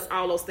go. He does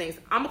all those things.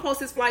 I'm gonna post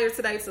his flyer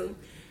today too,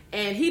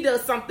 and he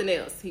does something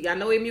else. I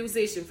know he's a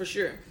musician for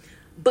sure,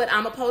 but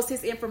I'm gonna post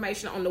his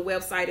information on the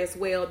website as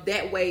well.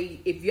 That way,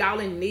 if y'all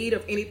in need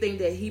of anything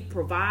that he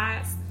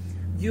provides,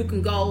 you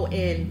can go,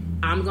 and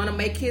I'm gonna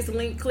make his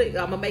link I'm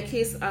gonna make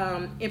his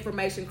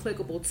information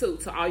clickable too.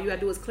 So all you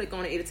gotta do is click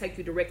on it. It'll take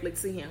you directly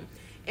to him.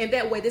 And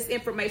that way, this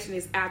information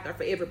is out there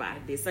for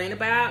everybody. This ain't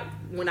about,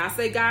 when I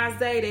say God's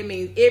Day, that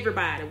means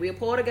everybody. We're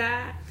part of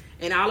God,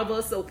 and all of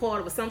us are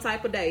part of some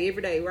type of day,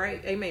 every day,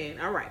 right? Amen.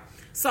 All right.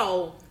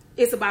 So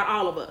it's about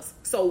all of us.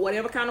 So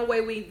whatever kind of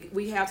way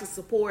we have to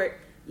support,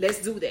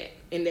 let's do that.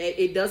 And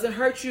that it doesn't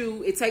hurt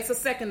you. It takes a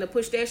second to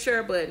push that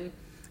share button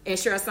and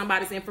share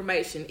somebody's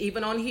information,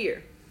 even on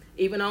here.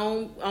 Even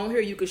on here,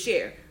 you can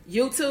share.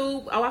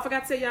 YouTube. Oh, I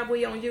forgot to tell y'all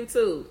we on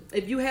YouTube.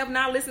 If you have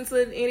not listened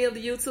to any of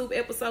the YouTube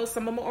episodes,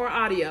 some of them are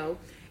audio,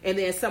 and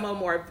then some of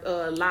them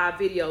are live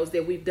videos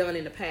that we've done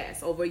in the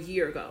past, over a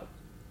year ago.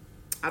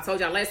 I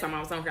told y'all last time I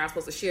was on here, I was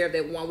supposed to share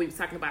that one. We were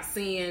talking about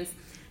sins,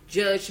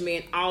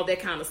 judgment, all that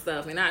kind of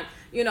stuff. And I,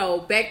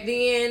 back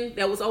then,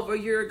 that was over a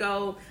year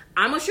ago.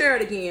 I'm going to share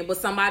it again, but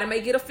somebody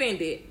may get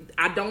offended.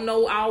 I don't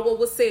know all what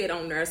was said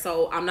on there,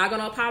 so I'm not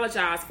going to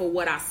apologize for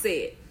what I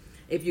said.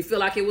 If you feel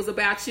like it was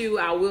about you,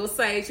 I will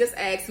say, just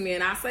ask me,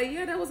 and I'll say,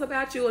 yeah, that was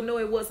about you, or no,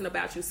 it wasn't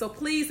about you. So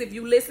please, if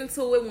you listen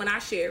to it when I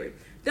share it,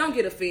 don't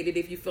get offended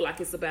if you feel like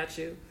it's about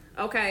you.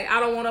 Okay? I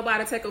don't want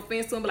nobody to take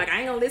offense to him, but like, I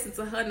ain't going to listen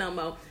to her no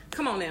more.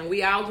 Come on now.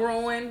 We all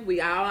growing. We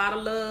all out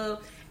of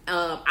love.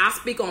 I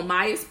speak on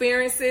my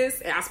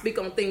experiences, and I speak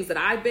on things that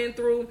I've been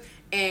through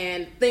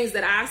and things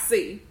that I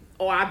see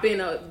or I've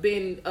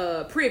been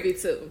privy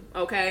to.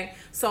 Okay?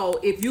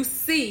 So if you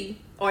see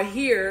or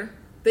hear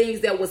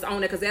things that was on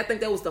there, because I think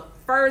that was the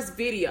first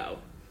video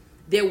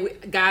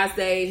that God's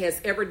Day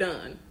has ever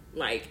done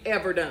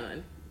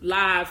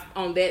live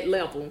on that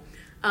level.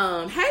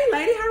 Hey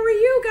lady, how are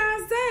you,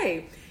 God's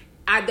Day?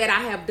 That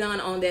I have done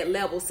on that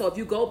level. So if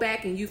you go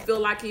back and you feel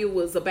like it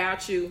was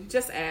about you,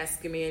 just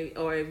ask me,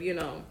 or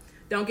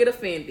don't get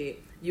offended.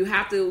 We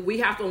have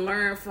to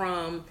learn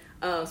from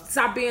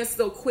stop being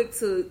so quick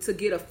to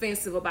get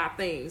offensive about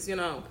things,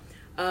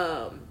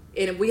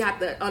 and we have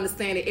to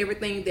understand that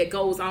everything that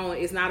goes on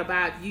is not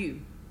about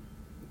you.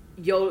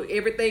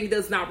 Everything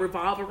does not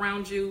revolve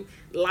around you.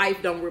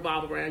 Life don't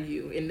revolve around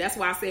you. And that's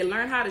why I said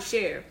learn how to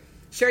share.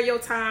 Share your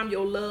time,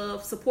 your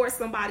love, support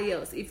somebody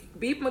else.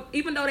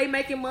 Even though they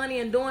making money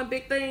and doing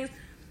big things,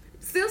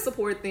 still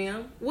support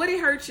them. What it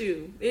hurt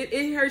you?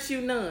 It hurts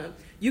you none.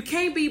 You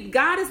can't be,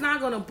 God is not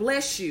going to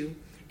bless you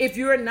if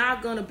you're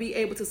not going to be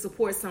able to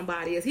support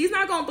somebody else. He's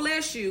not going to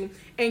bless you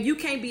and you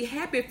can't be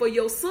happy for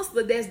your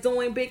sister that's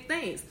doing big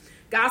things.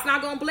 God's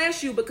not going to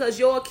bless you because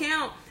your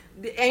account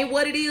ain't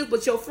what it is,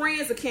 but your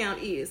friend's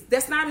account is.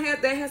 That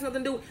has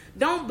nothing to do.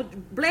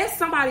 Don't bless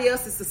somebody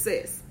else's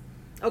success.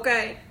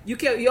 Okay?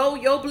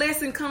 Your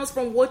blessing comes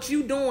from what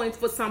you doing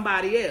for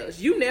somebody else.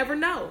 You never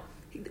know.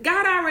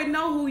 God already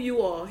know who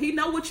you are. He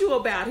know what you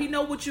about. He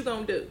know what you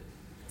going to do.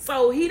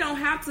 So he don't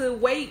have to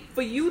wait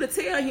for you to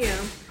tell him,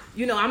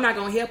 I'm not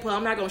going to help her.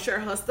 I'm not going to share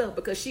her stuff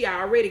because she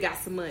already got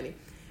some money.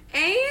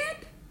 And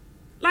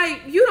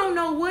you don't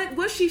know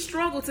what she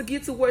struggled to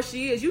get to where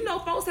she is.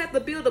 Folks have to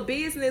build a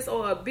business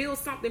or build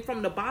something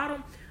from the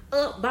bottom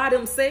up by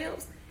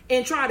themselves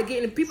and try to get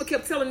in. And people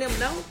kept telling them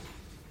no.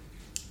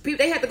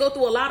 They had to go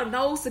through a lot of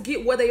no's to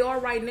get where they are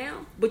right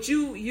now. But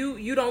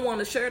you don't want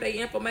to share their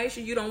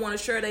information. You don't want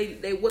to share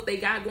they what they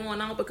got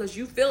going on because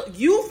you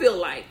feel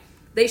like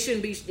their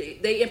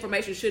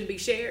information shouldn't be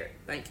shared.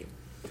 Thank you.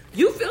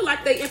 You feel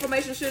like their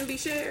information shouldn't be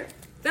shared.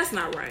 That's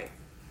not right.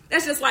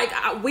 That's just like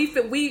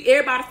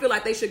everybody feel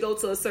like they should go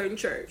to a certain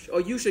church,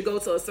 or you should go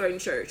to a certain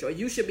church, or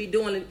you should be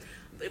doing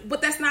it.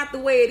 But that's not the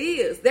way it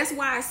is. That's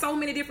why so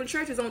many different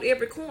churches on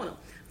every corner.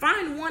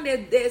 Find one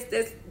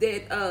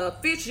that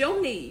fits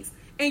your needs,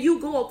 and you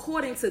go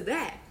according to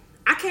that.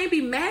 I can't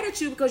be mad at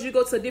you because you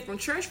go to a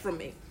different church from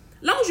me.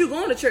 As long as you're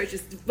going to church,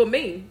 it's for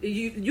me.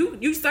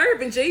 You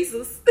serving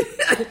Jesus.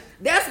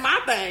 That's my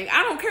thing.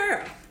 I don't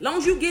care. As long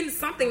as you're getting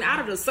something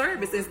out of the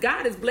service, as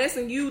God is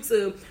blessing you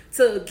to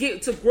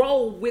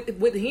grow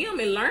with Him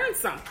and learn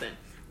something.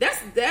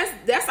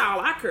 That's all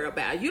I care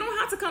about. You don't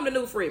have to come to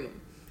New Freedom.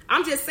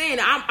 I'm just saying,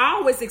 I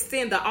always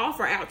extend the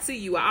offer out to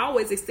you. I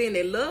always extend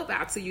that love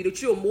out to you,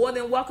 that you're more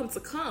than welcome to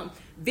come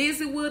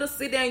visit with us,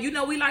 sit down.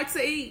 We like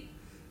to eat.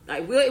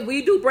 Like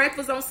we do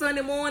breakfast on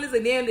Sunday mornings,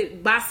 and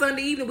then by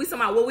Sunday evening we talking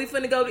about what we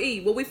finna go to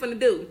eat, what we finna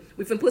do.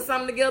 We finna put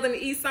something together and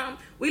eat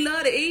something. We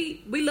love to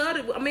eat. We love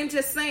to.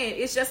 Just saying,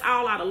 it's just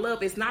all out of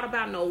love. It's not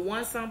about no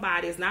one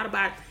somebody. It's not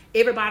about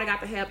everybody got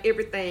to have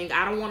everything.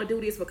 I don't want to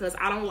do this because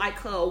I don't like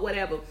her or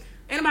whatever.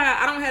 I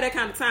don't have that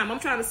kind of time. I'm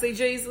trying to see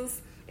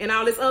Jesus, and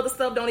all this other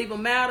stuff don't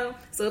even matter.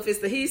 So if it's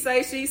the he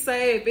say, she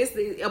say, if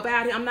it's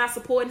about him, I'm not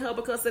supporting her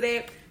because of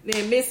that,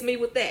 then miss me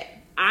with that.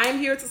 I'm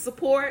here to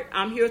support.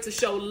 I'm here to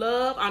show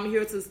love. I'm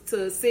here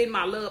to send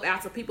my love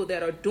out to people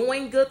that are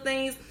doing good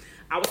things.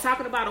 I was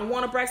talking about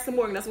Awana Braxton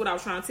Morgan. That's what I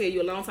was trying to tell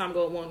you a long time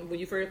ago when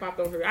you first popped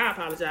on here. I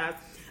apologize.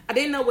 I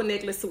didn't know what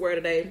necklace to wear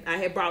today. I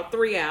had brought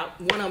 3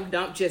 out. One of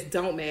them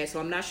don't match,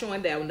 so I'm not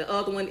showing that one. The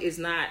other one is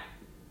not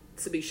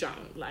to be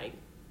shown.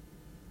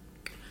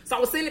 So I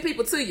was sending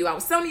people to you. I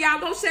was telling y'all,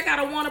 go check out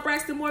Awana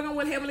Braxton Morgan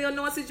with Heavenly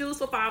Anointed Jewels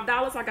for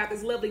 $5. I got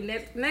this lovely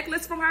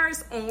necklace from her.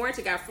 It's orange.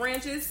 It got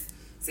fringes.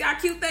 See how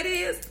cute that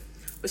is?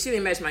 But she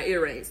didn't match my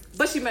earrings.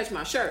 But she matched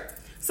my shirt.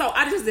 So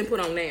I just didn't put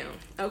on now.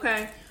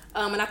 Okay?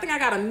 And I think I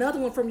got another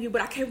one from you,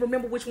 but I can't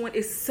remember which one.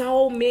 It's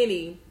so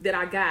many that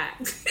I got.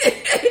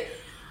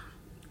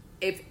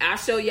 If I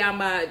show y'all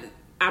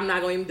I'm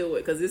not going to even do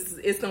it. Because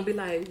it's going to be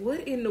like, what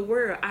in the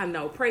world? I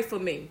know. Pray for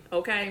me.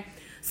 Okay?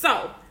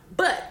 So,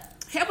 but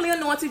Heavily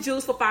Anointed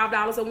Jewels for $5.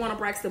 Awana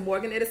Braxton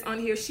Morgan, that is on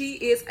here. She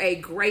is a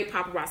great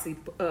paparazzi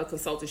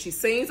consultant. She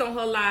sings on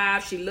her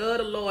live. She love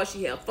the Lord.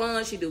 She have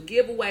fun. She do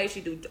giveaways.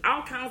 She do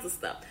all kinds of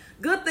stuff.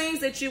 Good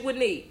things that you would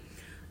need.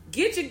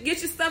 Get your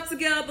stuff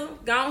together.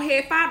 Go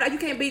ahead, $5. You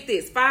can't beat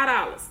this. $5.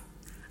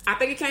 I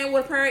think it came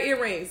with a pair of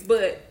earrings,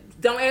 but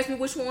don't ask me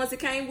which ones it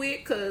came with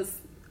because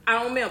I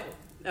don't remember.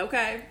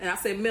 Okay? And I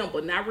said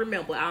member, not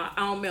remember. I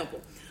don't remember.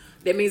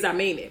 That means I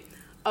mean it.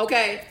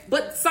 Okay?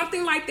 But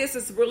something like this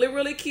is really,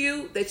 really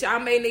cute that y'all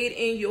may need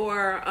in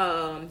your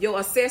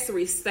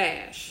accessory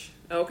stash.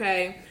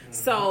 Okay?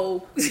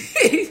 So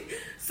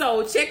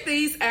check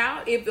these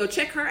out. Or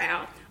check her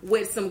out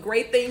with some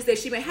great things that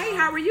she made. Hey,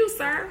 how are you,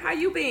 sir? How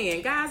you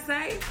been? Guys,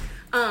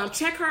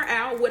 check her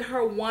out with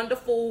her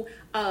wonderful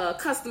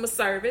customer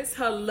service,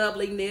 her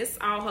loveliness,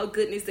 all her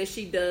goodness that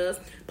she does.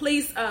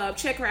 Please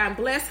check her out and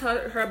bless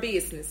her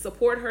business.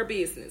 Support her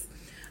business.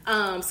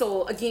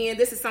 So again,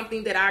 this is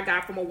something that I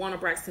got from Awana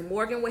Braxton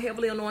Morgan with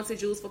Heavily Anointed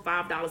Jewels for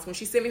 $5. When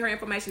she send me her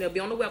information, it'll be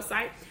on the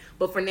website.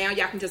 But for now,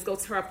 y'all can just go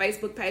to her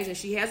Facebook page, and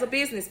she has a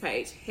business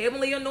page,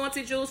 Heavily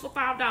Anointed Jewels for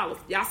 $5.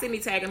 Y'all see me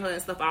tagging her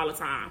and stuff all the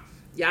time.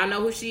 Y'all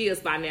know who she is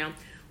by now.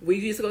 We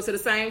used to go to the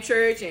same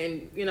church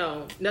and,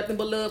 nothing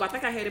but love. I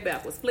think I had it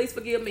backwards. Please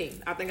forgive me.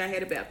 I think I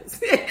had it backwards.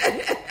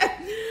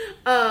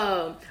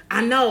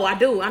 I know, I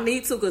do. I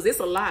need to because it's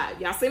a lot.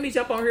 Y'all see me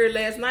jump on here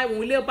last night. When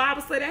we lived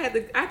Bible study, I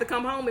had to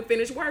come home and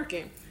finish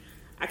working.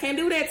 I can't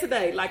do that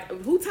today. Like,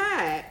 who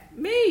tired?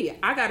 Me.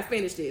 I got to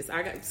finish this.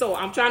 So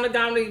I'm trying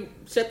to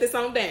shut this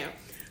on down.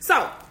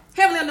 So,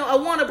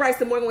 Awana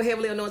Braxton Morgan with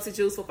Heavily Anointed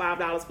Jewels for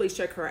 $5. Please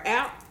check her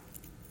out.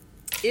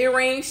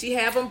 Earrings, she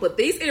have them, but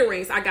these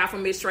earrings I got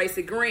from Miss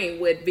Tracy Green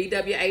with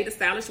VWA The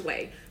Stylish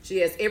Way. She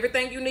has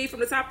everything you need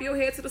from the top of your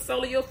head to the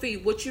sole of your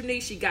feet. What you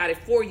need, she got it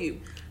for you.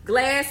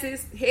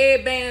 Glasses,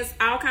 headbands,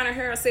 all kind of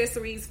hair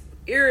accessories,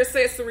 ear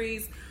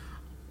accessories,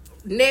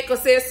 neck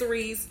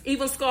accessories,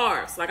 even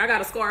scarves. Like I got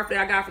a scarf that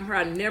I got from her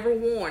I never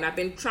worn. I've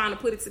been trying to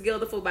put it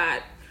together for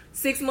about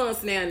 6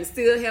 months now and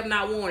still have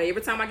not worn it.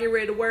 Every time I get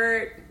ready to wear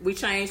it, we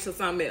change to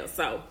something else.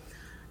 So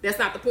that's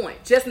not the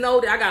point. Just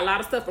know that I got a lot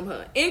of stuff from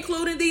her,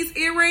 including these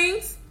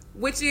earrings,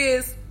 which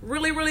is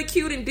really, really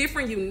cute and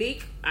different,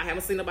 unique. I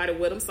haven't seen nobody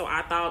with them, so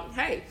I thought,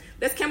 hey,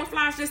 let's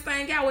camouflage this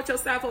thing out with your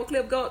South Oak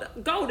Cliff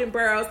Golden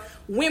Barrels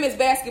women's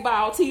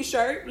basketball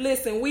t-shirt.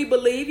 Listen, we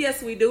believe.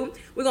 Yes, we do.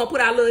 We're going to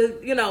put our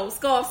little,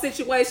 scarf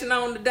situation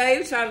on today.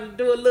 We're trying to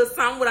do a little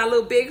something with our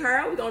little big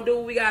hair. We're going to do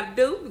what we got to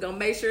do. We're going to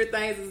make sure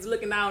things is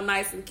looking all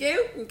nice and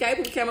cute. Okay,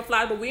 we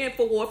camouflage, but we're in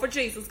for war for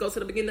Jesus. Go to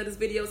the beginning of this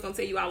video. It's going to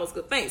tell you all those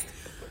good things.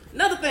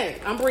 Another thing,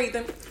 I'm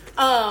breathing.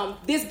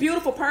 This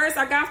beautiful purse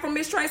I got from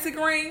Miss Tracy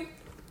Green.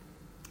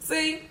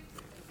 See?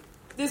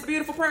 This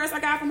beautiful purse I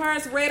got from her.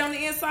 It's red on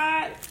the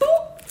inside.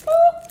 Boop,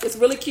 boop. It's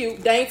really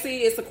cute. Dainty.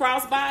 It's a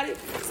crossbody.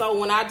 So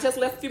when I just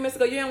left a few minutes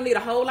ago, you don't need a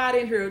whole lot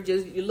in here.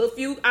 Just your little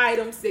few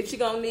items that you're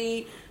going to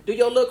need. Do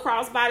your little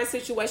crossbody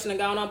situation and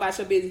go on about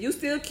your business. You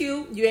still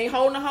cute. You ain't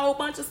holding a whole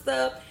bunch of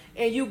stuff.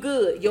 And you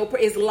good.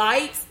 It's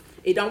light.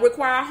 It don't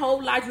require a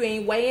whole lot. You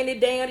ain't weighing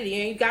it down. You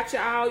ain't got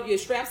your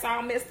straps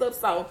all messed up.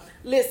 So,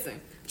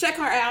 listen. Check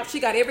her out. She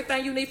got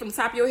everything you need from the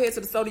top of your head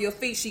to the sole of your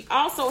feet. She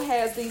also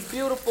has these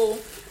beautiful,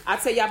 I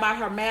tell y'all about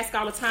her mask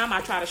all the time.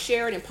 I try to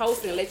share it and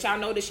post it and let y'all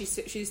know that she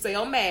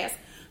sell masks.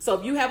 So,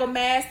 if you have a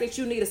mask that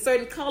you need a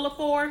certain color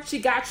for, she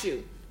got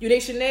you. You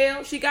need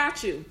Chanel? She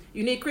got you.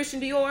 You need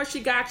Christian Dior?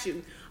 She got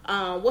you.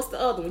 What's the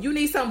other one? You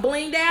need something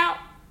blinged out?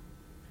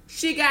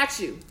 She got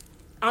you.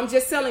 I'm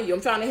just telling you,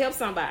 I'm trying to help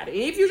somebody.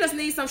 And if you just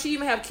need some, she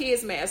even have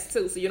kids masks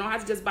too. So you don't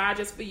have to just buy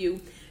just for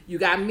you. You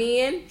got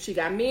men. She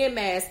got men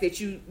masks that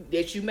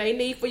you may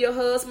need for your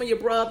husband, your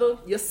brother,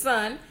 your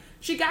son.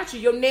 She got you,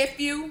 your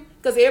nephew,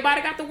 because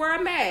everybody got to wear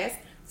a mask.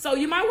 So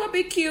you might well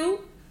be cute.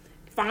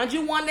 Find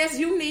you one that's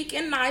unique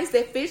and nice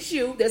that fits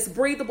you, that's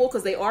breathable,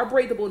 because they are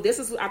breathable.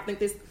 I think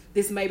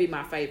this may be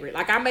my favorite.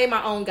 Like I made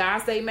my own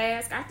God's Day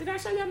mask. Did I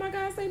show y'all my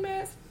God's Day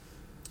mask?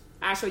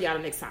 I'll show y'all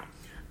the next time.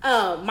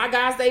 My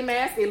God's Day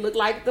mask, it looked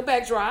like the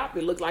backdrop.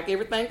 It looked like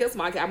everything else.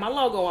 I got my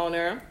logo on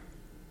there.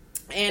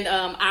 And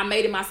I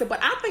made it myself. But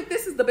I think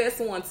this is the best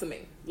one to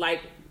me.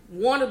 Like,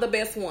 one of the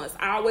best ones.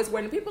 I always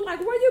wear them. People are like,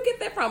 where you get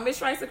that from? Miss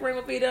Tracy Green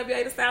with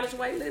VWA The Stylish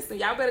Way. Listen,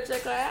 y'all better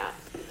check her out.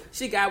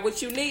 She got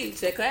what you need.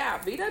 Check her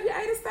out. VWA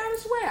The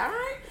Stylish Way, all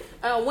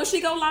right? When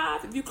she go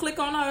live, if you click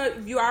on her,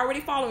 you're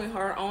already following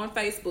her on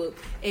Facebook.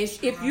 And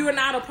if you're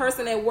not a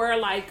person that wear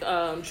like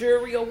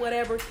jewelry or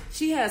whatever,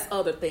 she has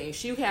other things.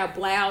 She have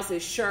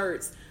blouses,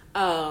 shirts,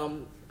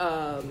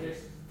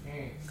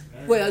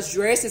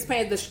 dresses,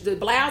 pants. The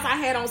blouse I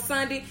had on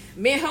Sunday,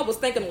 me and her was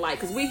thinking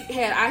alike because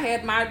I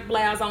had my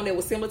blouse on that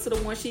was similar to the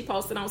one she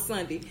posted on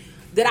Sunday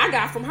that I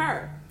got from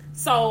her.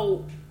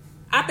 So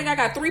I think I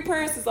got 3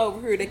 purses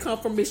over here that come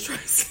from Miss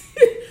Tracy.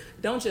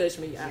 Don't judge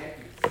me, y'all.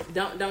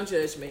 Don't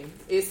judge me.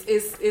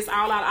 It's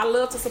all out. I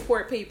love to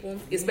support people,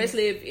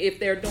 especially if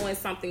they're doing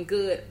something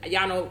good.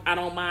 Y'all know I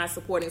don't mind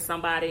supporting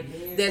somebody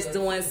that's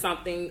doing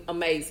something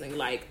amazing.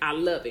 Like, I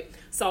love it.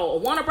 So,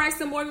 Warner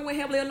Braxton Morgan with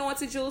Heavily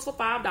Anointed Jewels for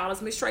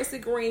 $5. Miss Tracy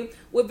Green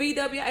with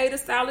VWA The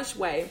Stylish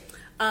Way.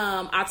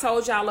 I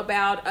told y'all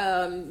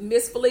about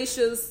Miss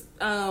Felicia's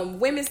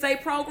Women's Day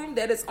program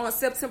that is on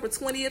September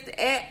 20th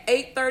at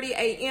 8:30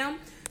 a.m.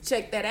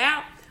 Check that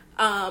out.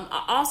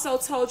 I also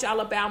told y'all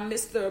about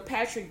Mr.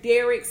 Patrick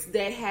Derricks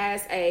that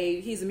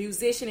he's a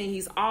musician and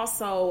he's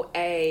also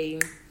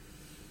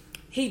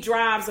he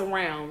drives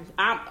around.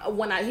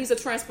 He's a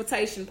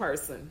transportation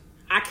person.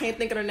 I can't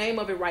think of the name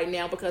of it right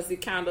now because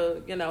it kind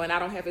of, and I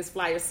don't have his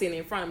flyer sitting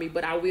in front of me,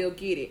 but I will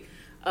get it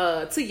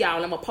to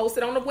y'all. I'm going to post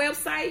it on the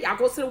website. Y'all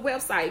go to the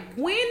website.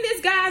 Win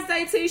this Guys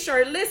Day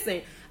t-shirt.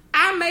 Listen,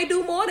 I may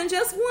do more than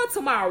just one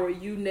tomorrow.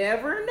 You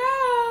never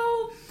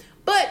know.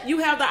 But you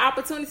have the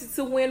opportunity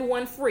to win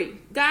one free.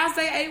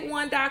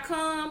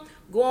 GuysDay81.com.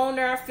 Go on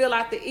there, fill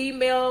out the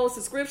email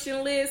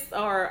subscription list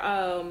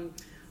or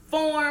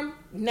form,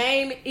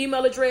 name,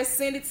 email address,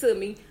 send it to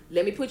me.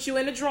 Let me put you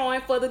in the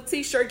drawing for the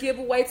t-shirt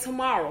giveaway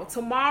tomorrow.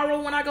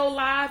 Tomorrow when I go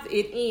live,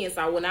 it ends.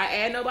 I will not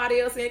add nobody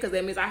else in because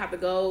that means I have to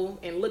go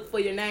and look for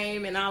your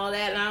name and all of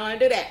that, and I don't want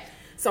to do that.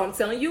 So I'm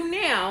telling you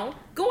now,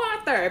 go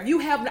out there. If you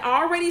haven't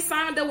already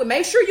signed up,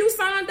 make sure you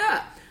signed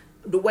up.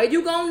 The way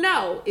you gonna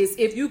know is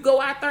if you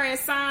go out there and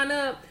sign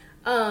up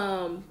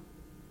to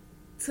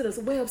this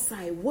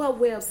website. What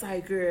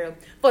website, girl?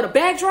 For the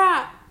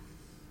backdrop.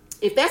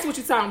 If that's what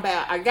you're talking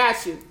about, I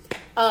got you.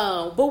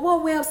 But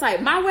what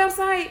website? My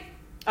website?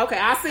 Okay,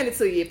 I'll send it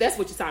to you if that's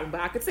what you're talking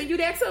about. I can tell you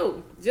that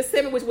too. Just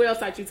tell me which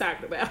website you're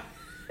talking about.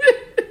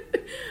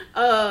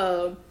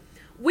 I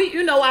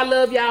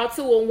love y'all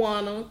too,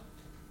 Awana.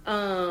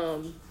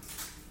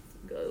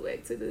 Go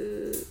back to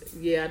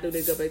I do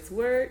need to go back to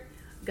work.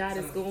 God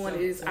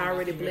is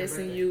already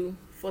blessing you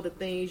for the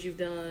things you've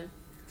done.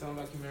 Tell them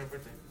about Kimara's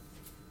birthday.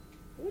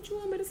 What you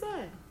want me to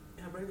say?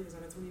 Her birthday is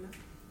on the 29th.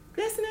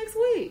 That's next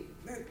week.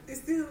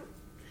 It's still...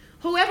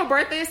 Whoever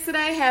birthday is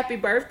today, happy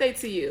birthday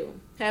to you.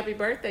 Happy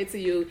birthday to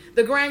you.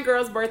 The grand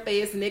girl's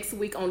birthday is next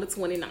week on the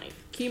 29th.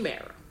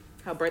 Kimara.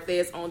 Her birthday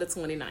is on the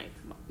 29th.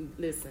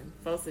 Listen,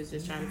 folks is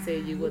just trying to tell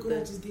you what I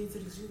just did to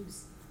the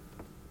juice.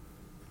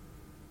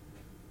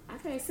 I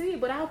can't see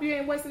it, but I hope you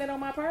ain't wasting it on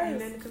my purse. Ain't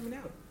nothing coming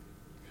out.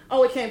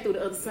 Oh, it came through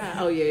the other side.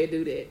 Oh, yeah, it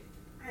do that.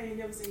 I ain't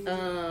never seen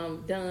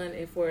done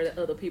and for the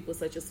other people,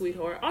 such a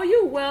sweetheart. Oh,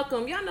 you're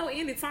welcome. Y'all know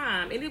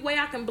anytime. Any way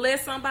I can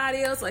bless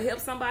somebody else or help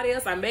somebody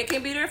else, I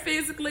can't be there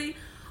physically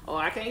or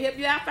I can't help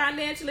you out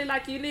financially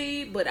like you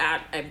need, but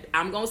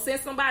I'm going to send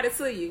somebody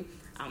to you.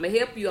 I'm going to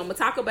help you. I'm going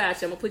to talk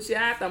about you. I'm going to put you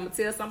out there. I'm going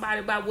to tell somebody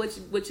about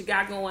what you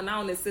got going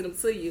on and send them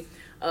to you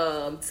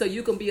so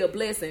you can be a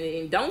blessing.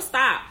 And don't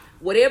stop.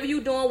 Whatever you're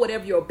doing,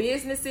 whatever your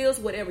business is,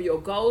 whatever your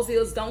goals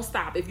is, don't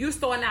stop. If you're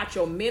starting out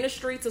your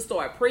ministry to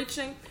start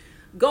preaching,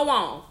 go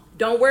on.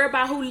 Don't worry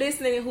about who's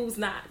listening and who's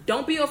not.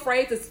 Don't be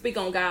afraid to speak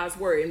on God's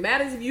word. It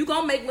matters if you're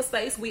going to make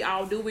mistakes. We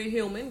all do. We're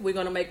human. We're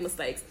going to make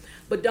mistakes.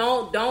 But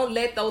don't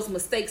let those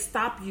mistakes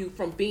stop you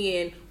from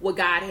being what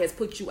God has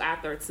put you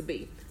out there to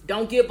be.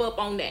 Don't give up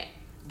on that.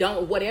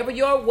 Don't whatever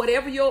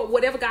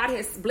God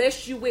has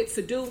blessed you with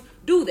to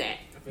do that.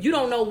 You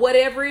don't know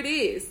whatever it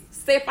is.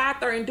 Step out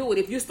there and do it.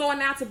 If you're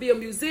starting out to be a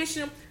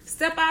musician,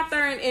 step out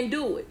there and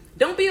do it.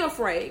 Don't be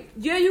afraid.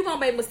 Yeah, you're going to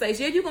make mistakes.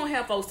 Yeah, you're going to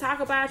have folks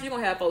talk about you. You're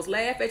going to have folks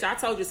laugh at you. I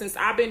told you since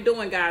I've been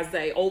doing Guys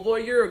Day over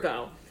a year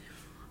ago,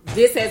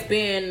 this has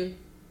been,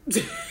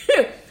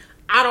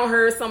 I don't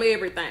heard some of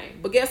everything.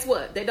 But guess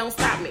what? They don't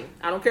stop me.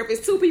 I don't care if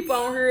it's 2 people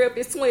on here, if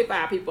it's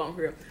 25 people on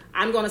here.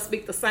 I'm going to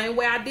speak the same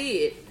way I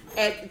did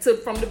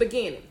from the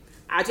beginning.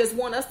 I just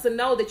want us to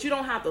know that you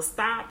don't have to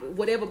stop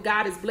whatever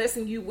God is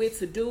blessing you with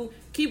to do.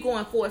 Keep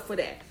going forward for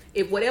that.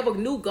 If whatever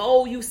new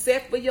goal you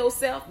set for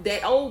yourself,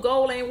 that old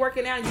goal ain't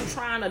working out, you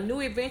trying a new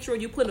adventure,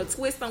 you putting a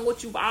twist on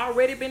what you've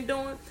already been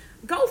doing,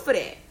 go for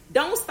that.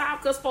 Don't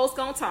stop because folks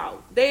gonna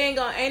talk. They ain't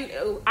gonna,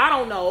 and I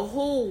don't know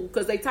who,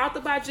 because they talked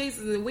about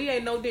Jesus and we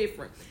ain't no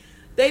different.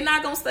 They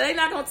not gonna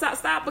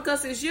stop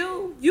because it's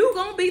you. You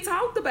gonna be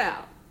talked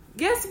about.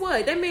 Guess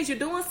what? That means you're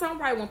doing something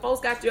right. When folks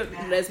got your,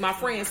 as my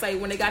friends say,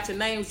 when they got your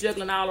names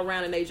juggling all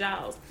around in their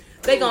jaws,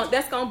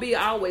 that's gonna be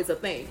always a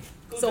thing.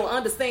 So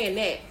understand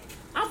that.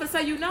 I'm gonna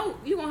say, you're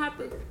gonna have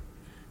to.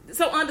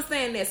 So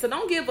understand that. So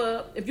don't give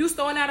up. If you're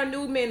starting out a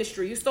new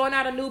ministry, you're starting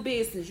out a new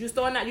business, you're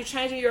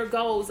changing your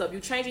goals up, you're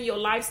changing your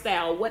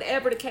lifestyle,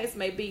 whatever the case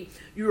may be,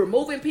 you're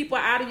removing people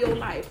out of your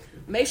life.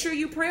 Make sure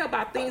you pray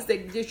about things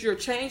that you're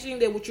changing,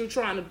 that what you're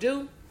trying to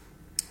do.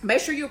 Make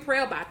sure you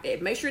pray about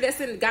that. Make sure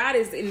God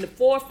is in the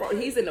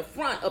forefront. He's in the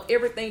front of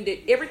everything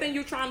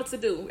you're trying to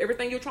do,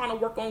 everything you're trying to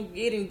work on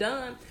getting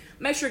done.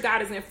 Make sure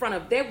God is in front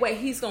of. That way,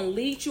 He's going to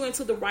lead you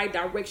into the right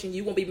direction.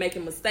 You won't be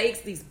making mistakes.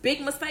 These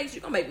big mistakes,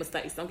 you're going to make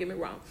mistakes. Don't get me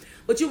wrong.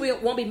 But you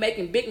won't be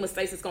making big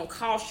mistakes. It's going to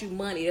cost you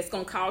money. It's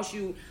going to cost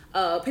you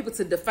people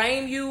to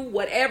defame you,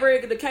 whatever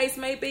the case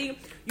may be.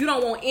 You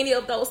don't want any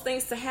of those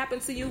things to happen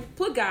to you.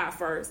 Put God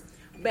first.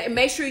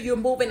 Make sure you're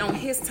moving on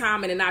his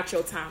timing and not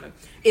your timing.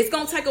 It's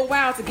going to take a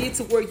while to get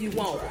to where you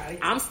want.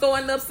 I'm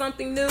starting up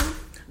something new,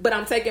 but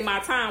I'm taking my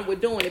time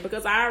with doing it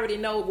because I already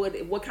know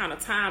what kind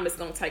of time it's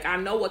going to take. I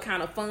know what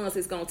kind of funds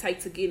it's going to take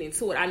to get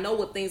into it. I know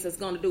what things it's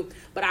going to do,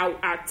 but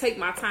I take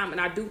my time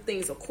and I do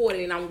things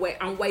accordingly, and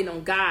I'm waiting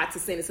on God to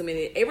send it to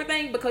me.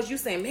 Everything because you're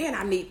saying, man,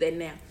 I need that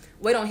now.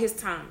 Wait on his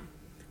time.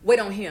 Wait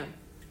on him.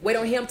 Wait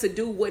on him to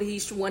do what he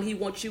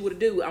wants you to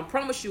do. I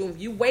promise you, if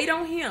you wait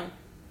on him,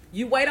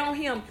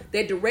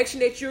 that direction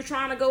that you're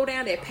trying to go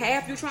down, that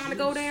path you're trying to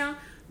go down,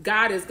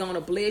 God is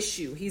gonna bless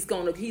you. He's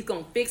gonna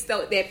fix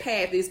that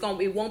path.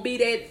 It won't be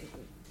that,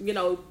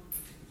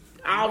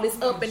 all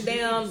this up and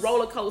down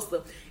roller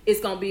coaster.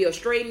 It's gonna be a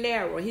straight and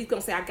narrow. He's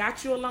gonna say, I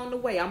got you along the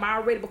way. I'm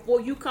already,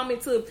 before you come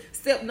into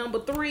step number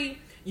 3,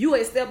 you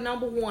at step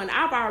number 1.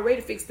 I've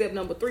already fixed step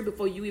number 3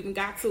 before you even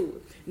got to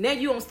it. Now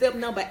you on step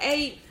number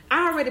 8.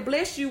 I already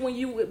blessed you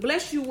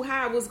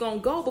how it was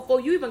gonna go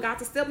before you even got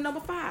to step number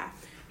 5.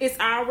 It's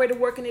already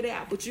working it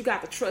out, but you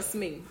got to trust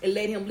me and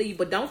let him lead.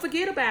 But don't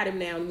forget about him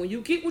now. When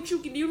you get what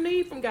you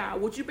need from God,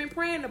 what you've been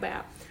praying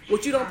about,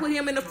 what you don't put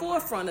him in the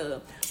forefront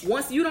of.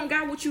 Once you don't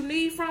got what you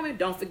need from him,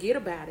 don't forget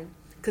about him.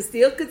 Cause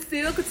still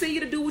continue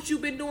to do what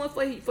you've been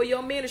doing for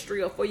your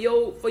ministry or for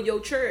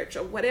your church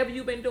or whatever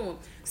you've been doing.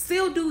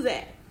 Still do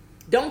that.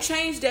 Don't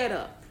change that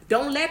up.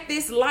 Don't let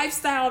this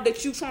lifestyle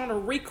that you're trying to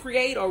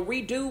recreate or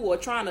redo or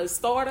trying to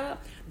start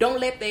up, don't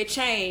let that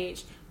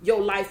change your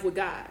life with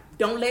God.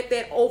 Don't let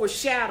that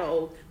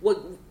overshadow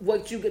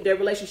the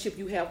relationship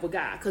you have with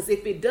God. Because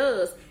if it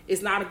does,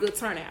 it's not a good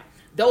turnout.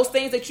 Those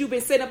things that you've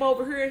been setting up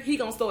over here, he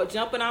going to start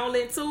jumping all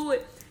into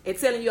it and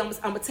telling you, I'm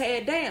going to tear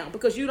it down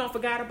because you don't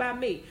forgot about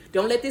me.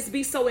 Don't let this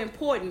be so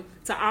important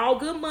to all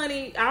good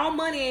money. All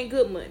money ain't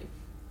good money.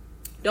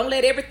 Don't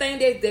let everything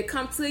that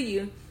come to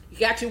you,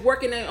 got you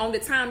working on the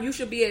time you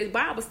should be at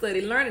Bible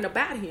study, learning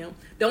about him.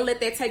 Don't let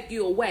that take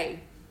you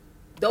away.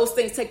 Those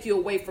things take you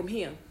away from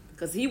him.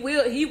 Because he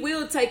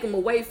will take them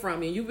away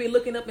from you. You'll be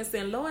looking up and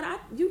saying, Lord,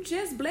 you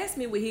just blessed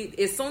me with it.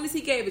 As soon as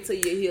he gave it to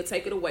you, he'll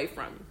take it away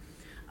from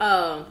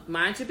you.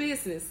 Mind your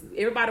business.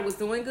 Everybody was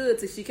doing good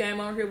till she came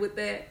on here with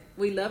that.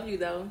 We love you,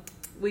 though.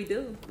 We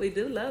do. We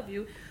do love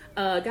you.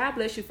 God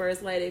bless you,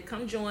 First Lady.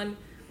 Come join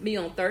me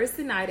on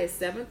Thursday night at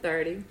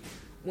 7:30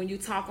 when you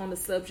talk on the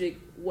subject,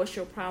 what's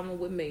your problem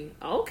with me?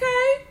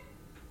 Okay.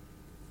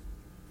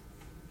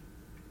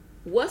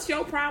 What's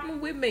your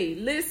problem with me?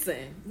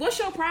 Listen, what's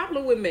your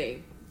problem with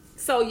me?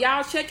 So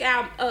y'all check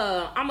out,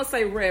 I'm going to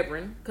say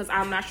Reverend, because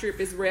I'm not sure if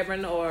it's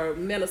Reverend or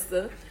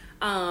Minister.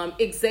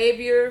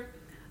 Xavier,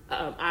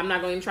 I'm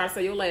not going to try to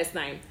say your last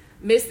name.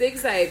 Mr.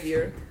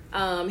 Xavier,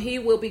 he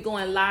will be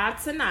going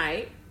live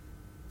tonight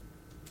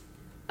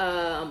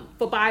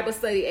for Bible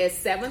study at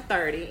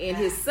 7:30. And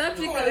his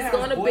subject is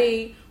going to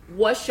be,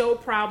 what's your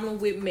problem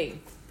with me?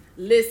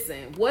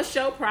 Listen, what's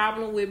your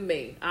problem with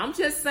me? I'm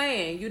just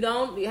saying,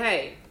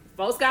 hey,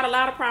 folks got a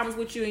lot of problems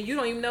with you and you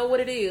don't even know what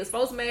it is.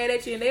 Folks mad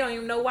at you and they don't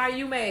even know why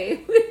you mad.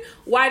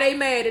 Why they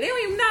mad? And they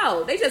don't even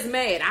know. They just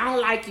mad. I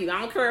don't like you. I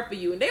don't care for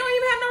you. And they don't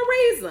even have no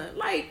reason.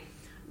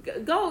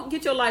 Like, go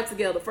get your life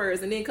together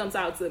first and then come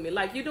talk to me.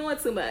 Like, you're doing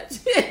too much.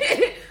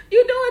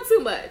 You're doing too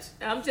much.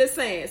 I'm just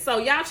saying. So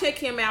y'all check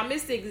him out. I'm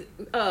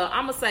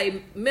going to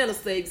say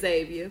Minister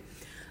Xavier.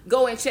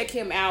 Go and check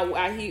him out.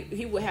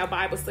 He will have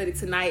Bible study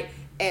tonight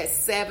at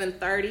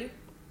 7:30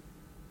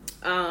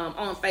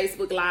 on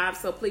Facebook Live.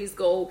 So please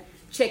go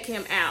check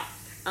him out.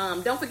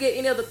 Don't forget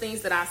any of the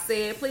things that I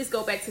said. Please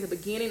go back to the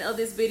beginning of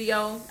this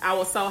video. I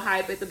was so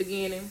hyped at the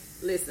beginning.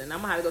 Listen, I'm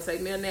going to have to go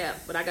take me a nap,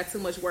 but I got too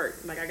much work.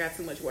 I got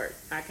too much work.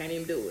 I can't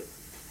even do it.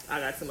 I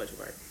got too much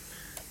work.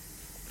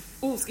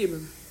 Ooh, excuse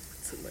me.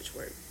 Too much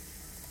work.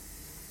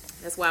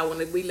 That's why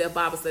when we left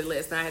Bible study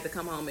last night, I had to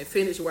come home and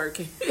finish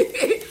working.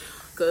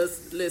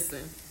 Because,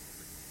 listen,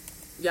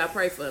 y'all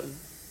pray for me.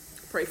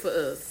 Pray for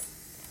us.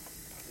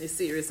 It's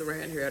serious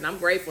around here. And I'm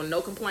grateful.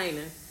 No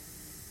complaining.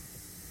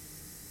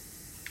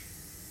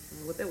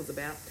 What that was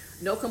about.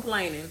 No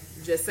complaining.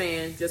 Just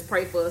saying, just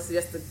pray for us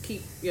just to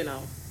keep,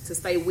 to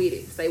stay with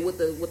it. Stay with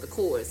the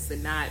course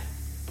and not,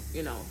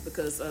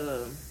 because,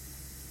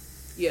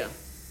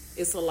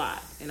 it's a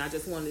lot. And I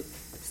just want to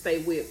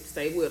stay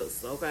with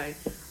us, okay?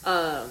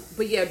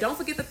 But yeah, don't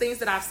forget the things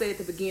that I've said at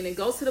the beginning.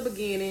 Go to the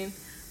beginning.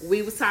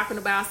 We was talking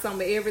about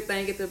some of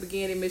everything at the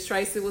beginning. Miss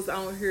Tracy was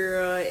on here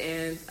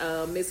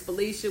and Miss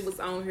Felicia was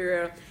on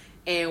here.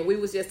 And we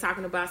was just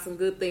talking about some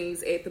good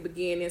things at the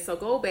beginning. So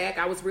go back.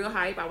 I was real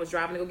hype. I was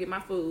driving to go get my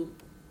food.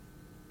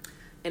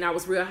 And I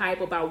was real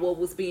hype about what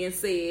was being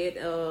said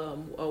or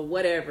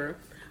whatever.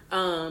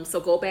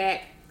 So go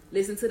back.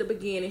 Listen to the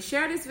beginning.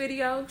 Share this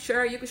video.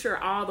 You can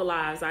share all the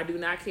lives. I do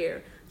not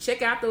care.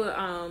 Check out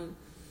the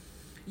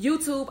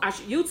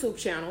YouTube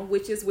channel,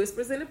 which is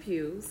Whispers in the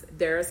Pews.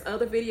 There's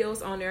other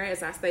videos on there,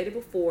 as I stated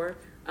before.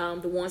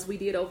 The ones we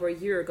did over a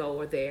year ago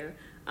are there.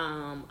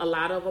 A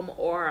lot of them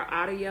are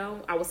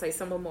audio. I would say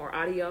some of them are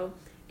audio.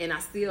 And I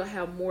still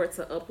have more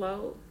to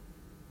upload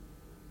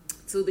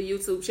to the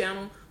YouTube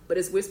channel. But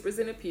it's Whispers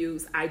in the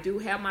Pews. I do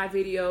have my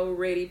video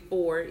ready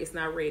it's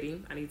not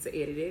ready. I need to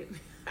edit it.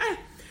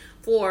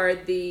 for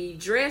the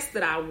dress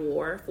that I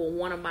wore for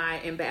one of my,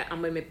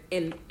 I'm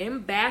an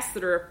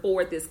ambassador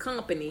for this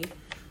company.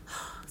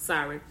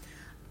 Sorry.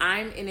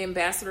 I'm an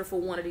ambassador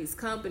for one of these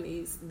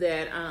companies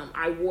that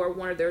I wore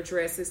one of their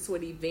dresses to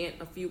an event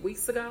a few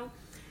weeks ago.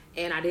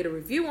 And I did a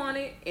review on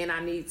it, and I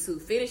need to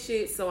finish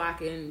it so I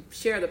can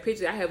share the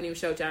pictures. I haven't even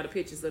showed y'all the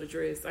pictures of the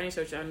dress. I ain't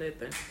showed y'all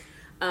nothing.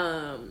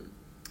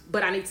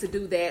 But I need to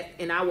do that,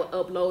 and I will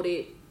upload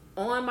it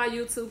on my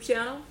YouTube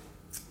channel.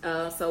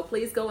 So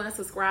please go and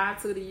subscribe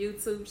to the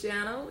YouTube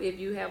channel if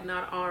you have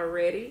not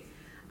already.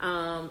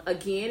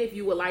 Again, if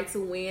you would like to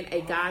win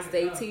a God's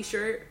Day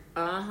t-shirt,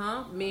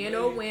 men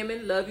or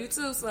women, love you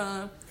too,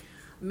 son.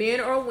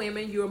 Men or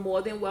women, you're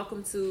more than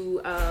welcome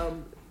to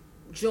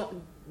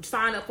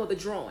sign up for the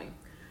drawing.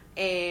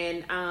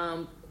 And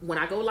when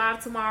I go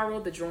live tomorrow,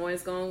 the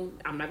drawing's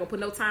I'm not gonna put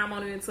no time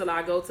on it until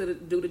I go to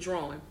do the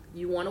drawing.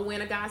 You want to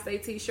win a God's Day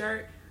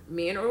t-shirt,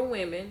 men or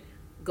women,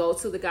 go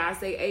to the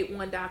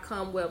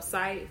godsday81.com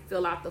website,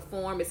 fill out the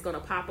form. It's going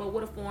to pop up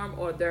with a form,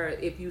 or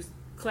if you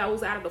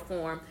close out of the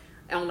form,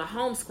 on the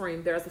home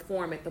screen, there's a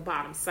form at the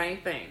bottom. Same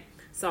thing.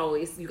 So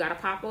you got a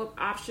pop-up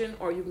option,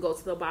 or you can go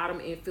to the bottom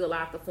and fill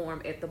out the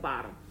form at the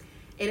bottom.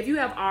 And if you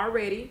have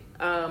already,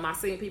 I've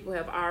seen people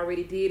have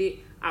already did it,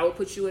 I will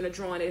put you in a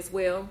drawing as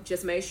well.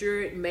 Just make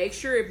sure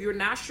if you're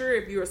not sure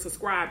if you're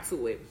subscribed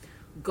to it,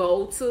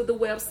 go to the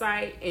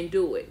website and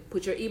do it.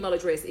 Put your email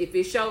address. If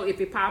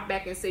it pop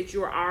back and says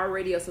you're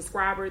already a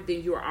subscriber,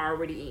 then you're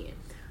already in.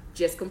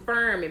 Just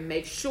confirm and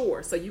make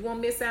sure, so you won't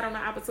miss out on the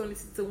opportunity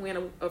to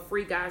win a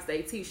free God's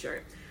Day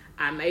t-shirt.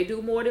 I may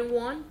do more than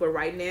one, but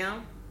right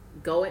now,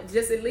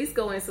 just at least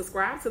go and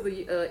subscribe to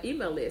the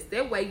email list.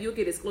 That way you'll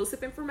get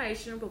exclusive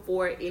information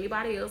before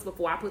anybody else,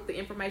 before I put the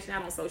information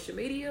out on social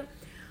media,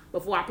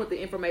 before I put the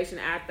information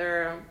out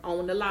there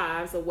on the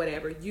lives or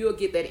whatever. You'll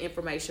get that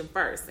information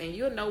first, and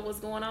you'll know what's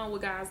going on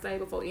with God's Day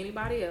before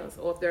anybody else.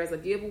 Or if there's a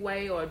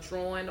giveaway or a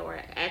drawing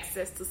or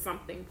access to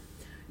something,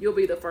 you'll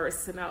be the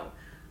first to know.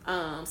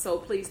 So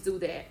please do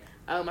that.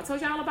 I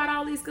told y'all about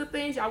all these good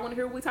things. Y'all want to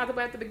hear what we talked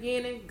about at the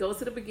beginning? Go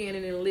to the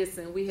beginning and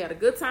listen. We had a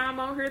good time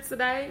on here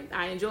today.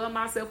 I enjoyed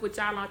myself with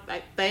y'all.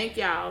 Thank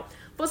y'all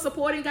for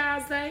supporting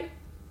God's Day.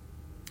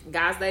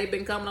 God's Day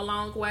been coming a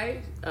long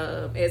way,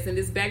 as in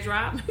this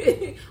backdrop.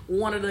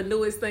 One of the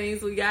newest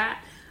things we got.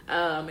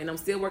 And I'm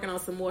still working on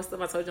some more stuff.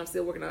 I told you I'm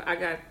still working on. I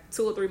got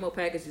 2 or 3 more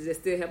packages that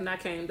still have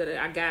not came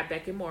that I got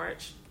back in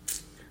March.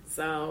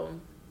 So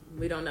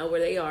we don't know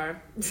where they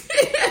are.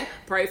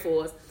 Pray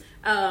for us.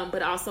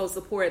 But also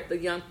support the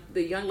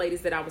young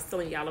ladies that I was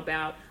telling y'all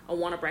about.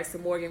 Awana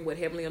Braxton Morgan with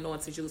Heavenly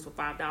Anointed Jewels for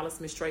 $5.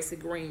 Miss Tracy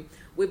Green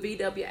with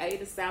VWA,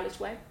 the stylish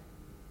way.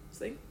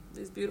 See?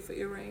 These beautiful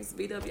earrings,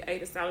 VWA,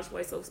 the stylish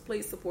way. So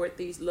please support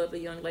these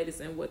lovely young ladies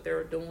and what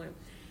they're doing.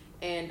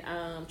 And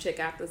check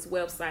out this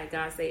website,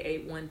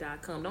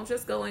 godsday81.com. Don't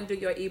just go and do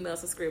your email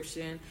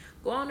subscription.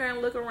 Go on there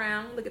and look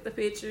around, look at the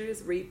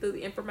pictures, read through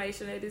the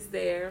information that is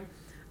there.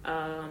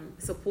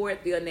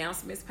 Support the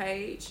announcements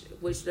page,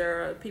 which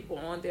there are people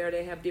on there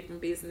that have different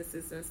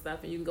businesses and stuff,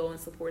 and you can go and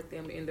support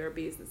them in their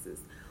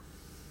businesses.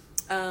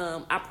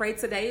 I pray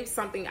today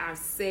something I've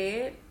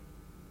said.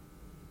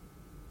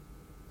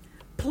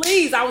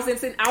 Please, I was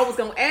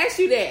going to ask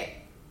you that.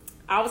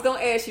 I was going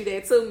to ask you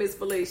that too, Miss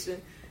Felicia.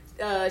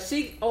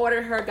 She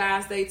ordered her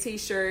God's Day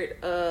t-shirt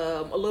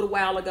a little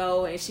while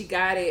ago, and she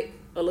got it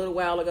a little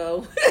while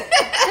ago.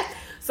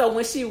 So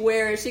when she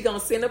wear it, she going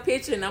to send a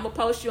picture, and I'm going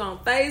to post you on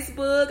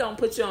Facebook. I'm going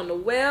to put you on the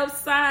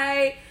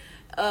website.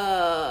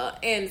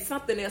 And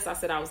something else I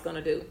said I was going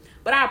to do.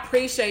 But I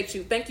appreciate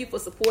you. Thank you for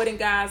supporting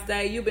God's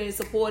Day. You've been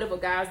supportive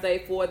of God's Day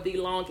for the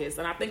longest.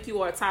 And I think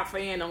you are a top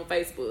fan on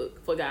Facebook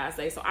for God's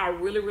Day. So I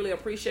really, really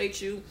appreciate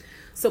you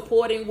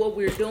supporting what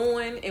we're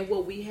doing and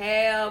what we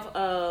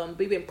have.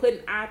 We've been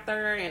putting out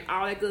there and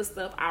all that good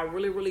stuff. I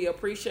really, really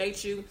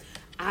appreciate you.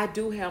 I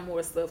do have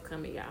more stuff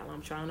coming, y'all.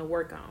 I'm trying to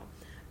work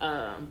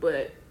on.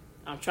 But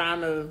I'm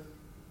trying to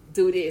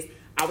do this.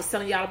 I was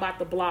telling y'all about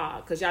the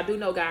blog, because y'all do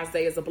know God's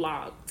Day is a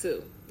blog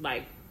too.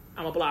 Like,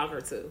 I'm a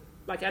blogger too.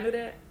 Like, y'all knew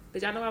that?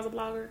 Did y'all know I was a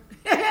blogger?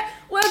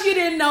 Well, if you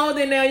didn't know,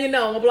 then now you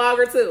know I'm a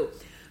blogger too.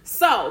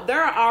 So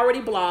there are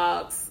already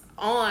blogs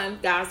on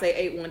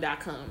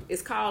godsday81.com.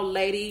 It's called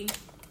Lady.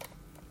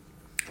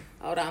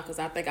 Hold on, because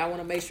I think I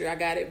want to make sure I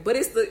got it. But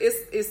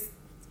it's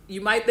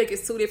you might think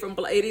it's 2 different.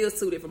 It is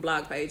 2 different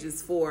blog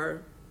pages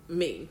for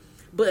me,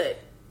 but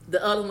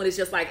the other one is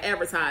just like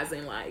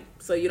advertising, like,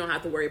 so you don't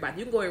have to worry about it.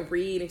 You can go and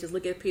read and just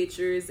look at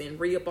pictures and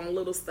read up on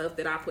little stuff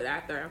that I put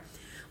out there.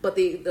 But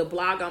the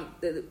blog,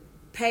 the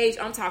page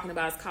I'm talking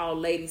about is called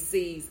Lady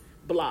C's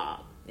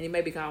blog. And it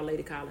may be called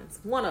Lady Collins.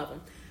 One of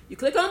them. You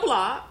click on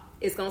blog.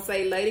 It's going to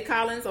say Lady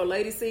Collins or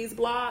Lady C's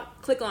blog.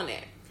 Click on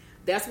that.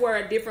 That's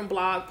where different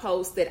blog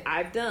posts that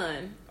I've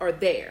done are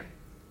there.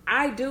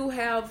 I do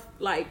have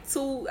like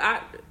 2.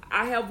 I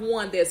have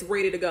one that's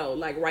ready to go,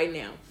 like right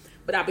now.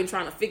 But I've been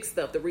trying to fix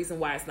stuff. The reason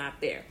why it's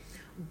not there.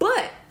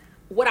 But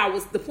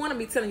the point of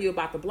me telling you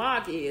about the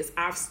blog is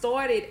I've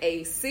started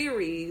a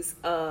series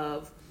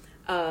of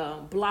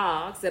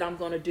blogs that I'm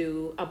going to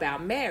do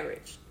about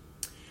marriage.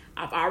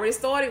 I've already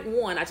started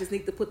one. I just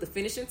need to put the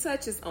finishing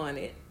touches on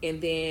it,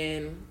 and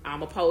then I'm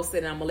going to post it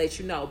and I'm going to let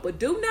you know. But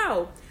do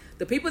know,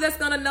 the people that's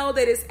going to know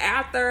that it's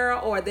out there,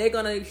 or they're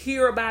going to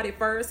hear about it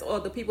first, or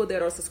the people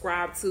that are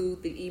subscribed to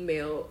the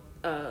email,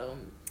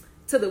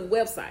 to the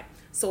website.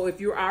 So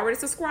if you're already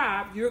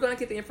subscribed, you're going to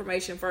get the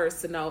information first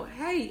to know,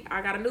 hey,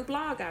 I got a new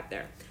blog out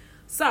there.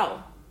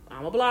 So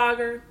I'm a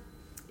blogger.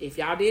 If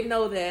y'all didn't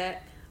know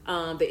that,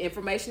 the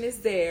information is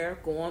there.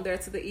 Go on there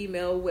to the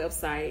email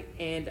website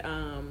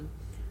and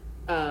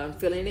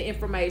fill in the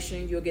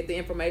information. You'll get the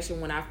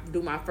information when I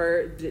do my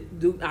first. I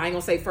ain't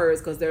gonna say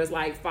first because there's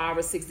like 5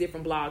 or 6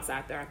 different blogs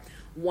out there.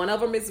 One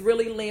of them is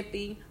really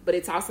lengthy, but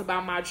it talks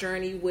about my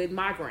journey with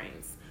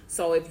migraines.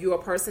 So if you're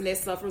a person that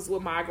suffers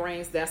with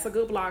migraines, that's a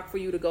good blog for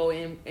you to go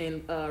in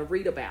and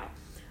read about.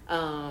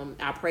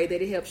 I pray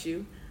that it helps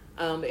you,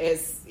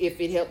 as if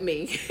it helped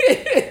me.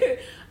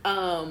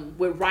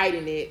 With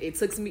writing it, it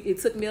took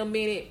me a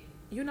minute.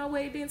 You know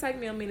what? It didn't take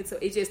me a minute.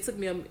 It just took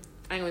me I ain't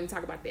gonna even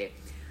talk about that.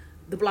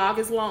 The blog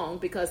is long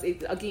because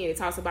it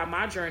talks about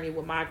my journey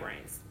with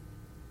migraines.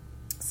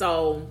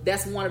 So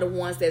that's one of the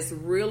ones that's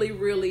really,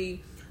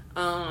 really,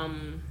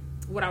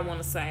 what I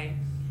want to say,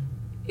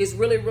 it's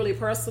really, really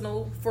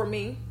personal for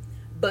me.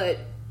 But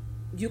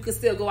you can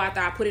still go out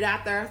there. I put it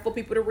out there for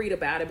people to read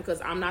about it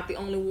because I'm not the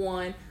only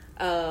one.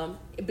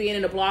 Being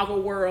in the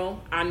blogger world,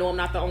 I know I'm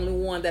not the only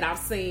one that I've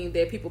seen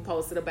that people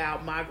posted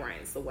about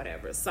migraines or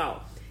whatever.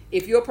 So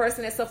if you're a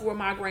person that suffers with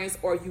migraines,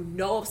 or you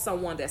know of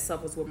someone that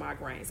suffers with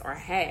migraines or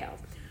have,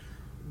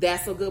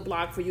 that's a good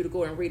blog for you to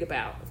go and read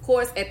about. Of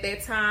course, at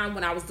that time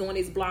when I was doing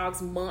these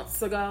blogs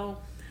months ago,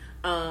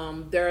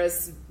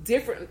 there's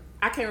different,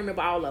 I can't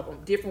remember all of them,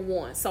 different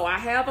ones. So I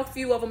have a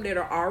few of them that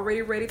are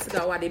already ready to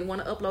go. I didn't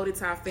want to upload it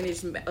till I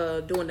finished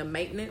doing the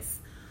maintenance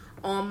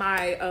on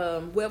my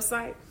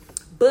website.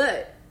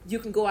 But you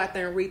can go out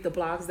there and read the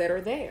blogs that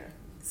are there.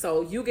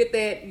 So you get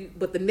that.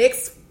 But the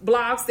next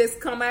blogs that's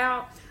come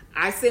out,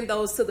 I send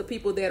those to the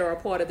people that are a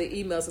part of the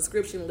email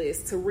subscription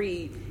list to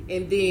read.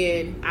 And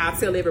then I'll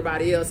tell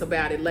everybody else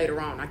about it later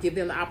on. I give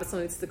them the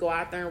opportunity to go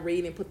out there and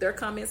read and put their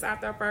comments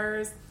out there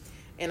first.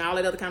 And all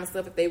that other kind of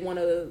stuff. If they want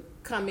to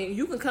come in,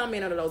 you can come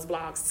in under those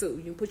blogs too.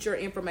 You can put your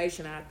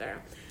information out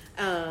there.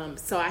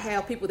 So I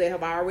have people that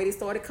have already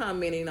started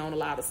commenting on a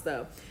lot of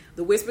stuff.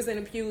 The Whispers in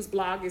the Pews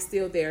blog is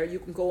still there. You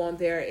can go on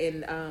there,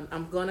 and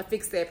I'm going to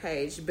fix that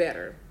page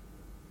better.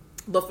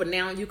 But for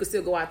now, you can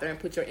still go out there and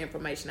put your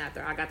information out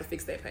there. I got to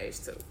fix that page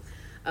too.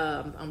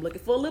 I'm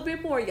looking for a little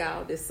bit more,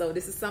 y'all. This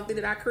is something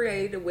that I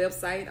created, a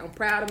website. I'm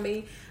proud of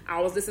me.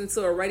 I was listening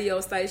to a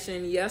radio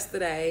station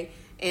yesterday,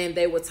 and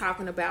they were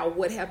talking about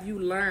what have you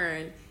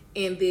learned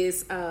in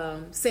this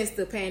since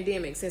the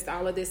pandemic, since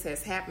all of this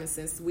has happened,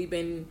 since we've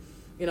been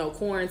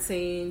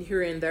quarantine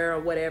here and there or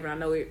whatever. I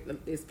know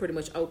it's pretty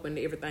much open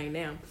to everything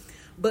now.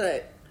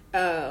 But,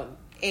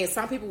 and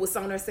some people were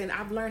on there saying,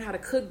 I've learned how to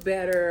cook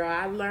better, or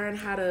I've learned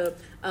how to,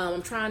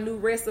 I'm trying new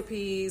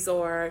recipes,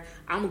 or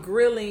I'm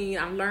grilling,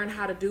 I've learned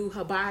how to do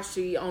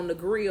hibachi on the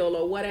grill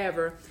or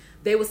whatever.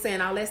 They were saying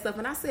all that stuff.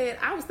 And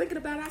I was thinking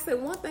about it. I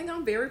said, one thing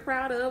I'm very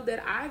proud of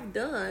that I've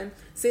done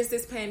since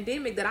this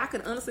pandemic that I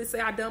can honestly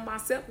say I've done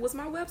myself was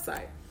my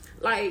website.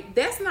 Like,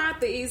 that's not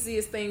the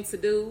easiest thing to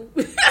do.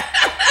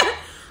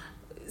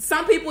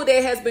 Some people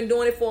that has been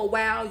doing it for a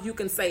while, you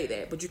can say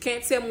that. But you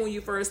can't tell me when you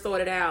first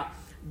started out,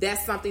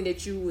 that's something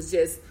that you was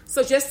just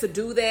to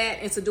do that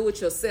and to do it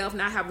yourself,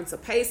 not having to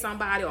pay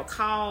somebody or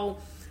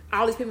call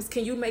all these people,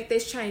 can you make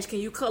this change? Can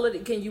you color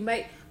it? Can you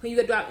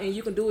go out and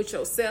you can do it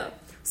yourself?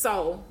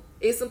 So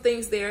it's some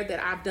things there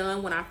that I've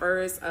done when I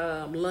first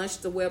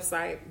launched the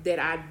website that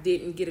I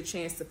didn't get a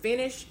chance to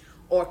finish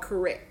or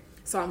correct.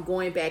 So I'm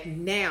going back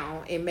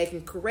now and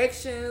making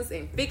corrections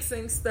and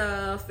fixing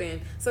stuff.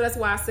 And so that's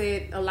why I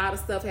said a lot of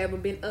stuff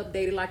haven't been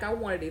updated like I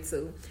wanted it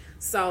to.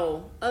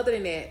 So other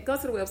than that, go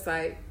to the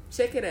website,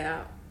 check it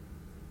out.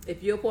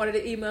 If you're a part of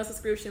the email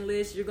subscription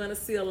list, you're going to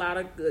see a lot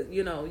of good,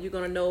 you're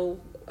going to know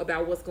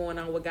about what's going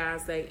on with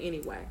God's Day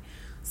anyway.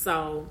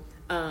 So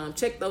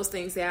check those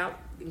things out.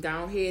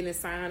 Go ahead and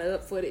sign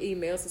up for the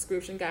email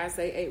subscription,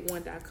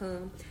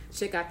 GodsDay81.com.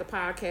 Check out the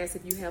podcast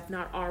if you have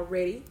not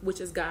already,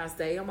 which is God's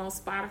Day. I'm on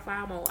Spotify.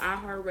 I'm on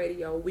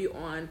iHeartRadio. We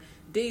on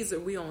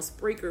Deezer. We on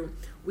Spreaker.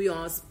 We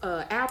on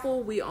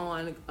Apple. We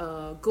on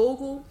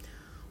Google.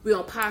 We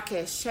on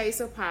Podcast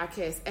Chaser,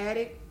 Podcast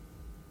Addict.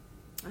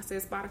 I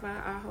said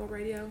Spotify,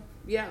 iHeartRadio.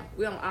 Yeah,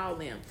 we on all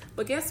them.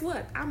 But guess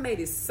what? I made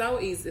it so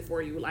easy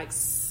for you, like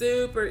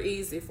super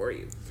easy for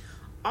you.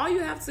 All you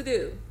have to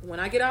do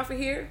when I get off of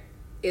here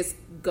is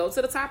go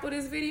to the top of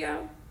this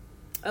video,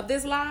 of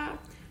this live,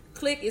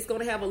 click. It's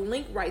going to have a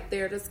link right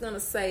there that's going to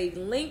say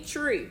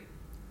Linktree.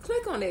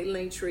 Click on that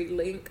Linktree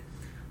link.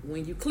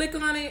 When you click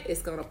on it,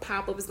 it's going to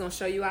pop up. It's going to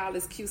show you all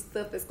this cute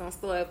stuff that's going to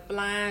start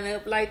flying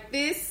up like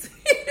this.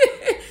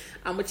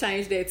 I'm going to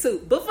change that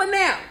too. But for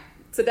now,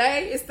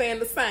 today it's staying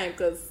the same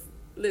because,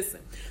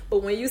 listen,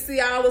 but when you see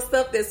all the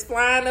stuff that's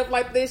flying up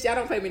like this, y'all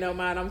don't pay me no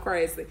mind. I'm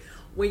crazy.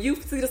 When you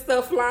see the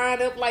stuff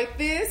flying up like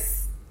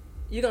this,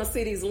 you're going to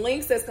see these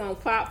links that's going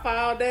to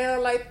fall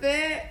down like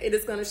that. And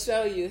it's going to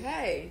show you,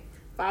 hey,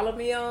 Follow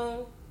me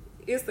on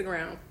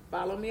Instagram.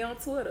 Follow me on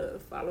Twitter.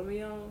 Follow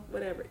me on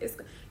whatever.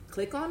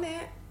 Click on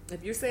that.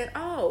 If you're saying,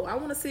 oh, I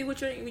want to see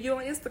what you're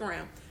on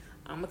Instagram,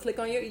 I'm going to click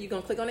on you're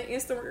going to click on the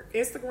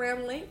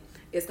Instagram link.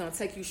 It's going to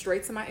take you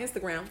straight to my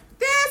Instagram.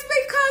 That's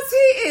because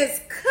he is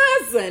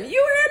cousin.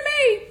 You hear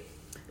me?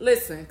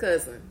 Listen,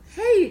 cousin.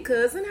 Hey,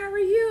 cousin, how are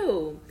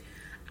you?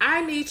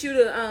 I need you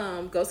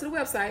to go to the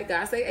website,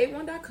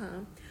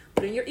 godsday81.com,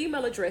 put in your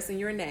email address and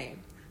your name.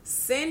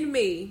 Send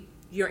me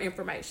your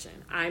information.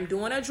 I'm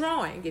doing a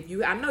drawing.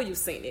 I know you've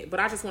seen it, but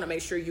I just want to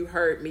make sure you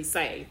heard me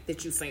say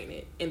that you've seen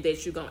it and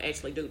that you're going to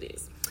actually do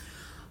this.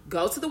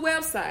 Go to the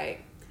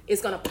website.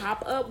 It's going to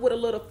pop up with a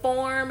little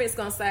form. It's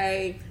going to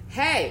say,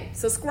 hey,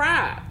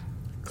 subscribe.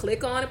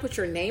 Click on it. Put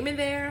your name in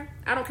there.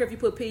 I don't care if you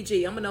put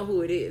PG. I'm going to know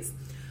who it is.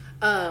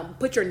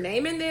 Put your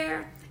name in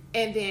there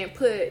and then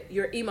put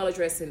your email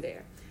address in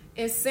there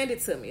and send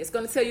it to me. It's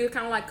going to tell you,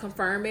 kind of like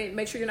confirm it.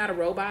 Make sure you're not a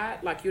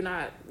robot. Like you're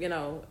not,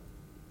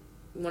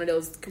 one of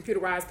those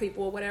computerized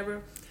people or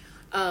whatever.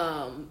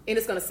 And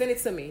it's going to send it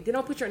to me. Then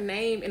I'll put your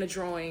name in a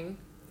drawing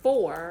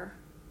for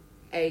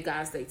a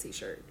God's Day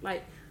t-shirt.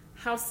 Like,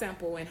 how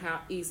simple and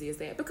how easy is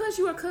that? Because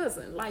you're a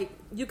cousin. Like,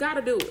 you got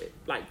to do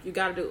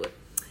it.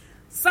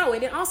 So,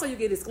 and then also you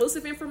get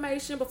exclusive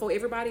information before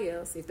everybody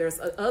else. If there's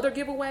other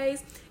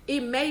giveaways,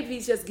 it may be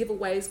just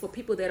giveaways for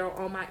people that are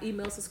on my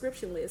email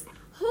subscription list.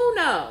 Who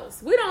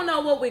knows? We don't know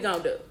what we're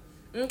going to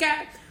do.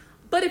 Okay?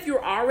 But if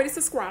you're already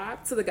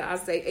subscribed to the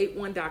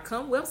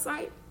godsday81.com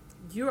website,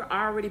 you'll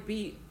already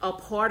be a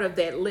part of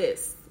that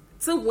list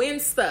to win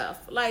stuff.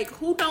 Like,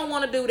 who don't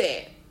want to do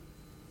that?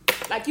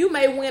 Like, you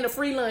may win a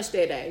free lunch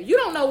that day. You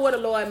don't know where the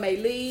Lord may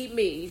lead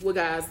me with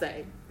God's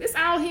Day. It's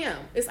all Him.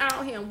 It's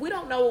all Him. We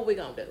don't know what we're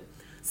going to do.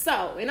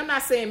 So, and I'm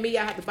not saying me,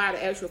 I have to buy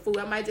the actual food.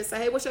 I might just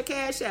say, hey, what's your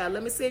cash out?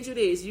 Let me send you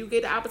this. You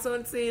get the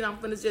opportunity, and I'm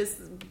going to just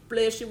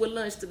bless you with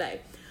lunch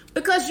today.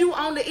 Because you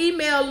on the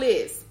email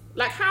list.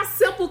 Like, how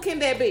simple can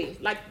that be?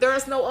 Like,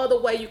 there's no other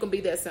way you can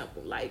be that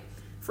simple. Like,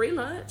 free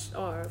lunch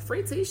or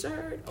free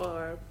t-shirt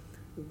or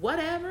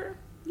whatever.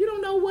 You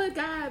don't know what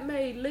God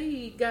may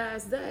lead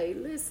God's Day.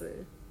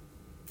 Listen.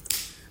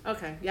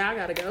 Okay, yeah, I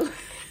gotta go.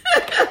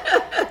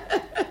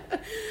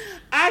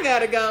 I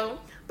gotta go.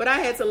 But I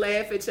had to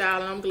laugh at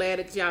y'all, and I'm glad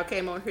that y'all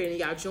came on here and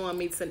y'all joined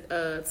me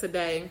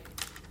today.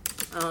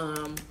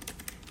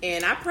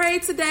 And I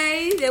prayed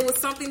today there was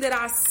something that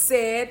I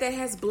said that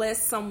has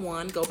blessed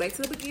someone. Go back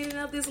to the beginning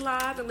of this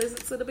live and listen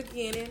to the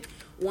beginning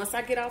once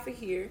I get off of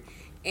here.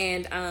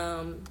 And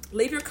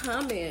leave your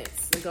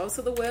comments and go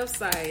to the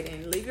website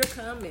and leave your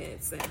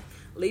comments and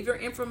leave your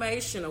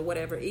information or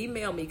whatever.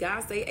 Email me,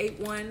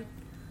 godsday81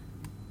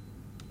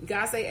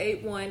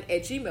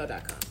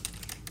 @gmail.com.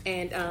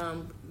 And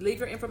leave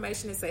your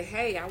information and say,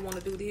 hey, I want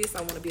to do this. I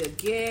want to be a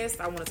guest.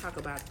 I want to talk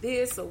about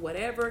this or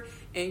whatever.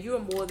 And you're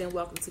more than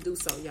welcome to do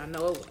so. Y'all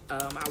know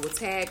I will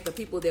tag the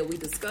people that we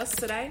discussed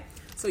today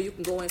so you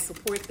can go and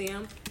support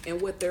them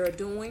and what they're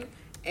doing.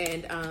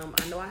 And I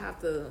know I'm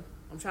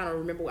trying to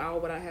remember all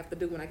what I have to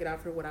do when I get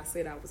out here, what I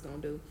said I was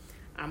going to do.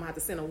 I'm going to have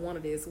to send her one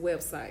of this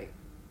website.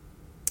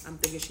 I'm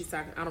thinking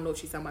I don't know if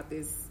she's talking about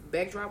this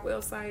backdrop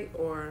website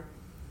or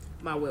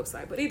my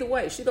website, but either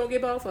way, she gonna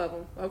get both of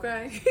them.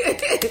 Okay,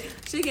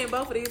 she getting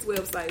both of these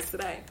websites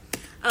today.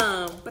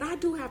 But I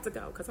do have to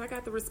go because I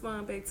got to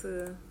respond back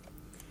to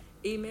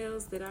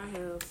emails that I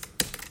have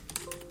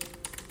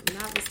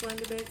not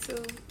responded back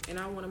to, and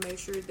I want to make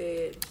sure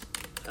that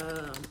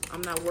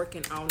I'm not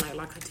working all night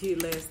like I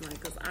did last night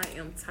because I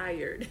am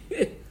tired.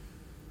 Okay,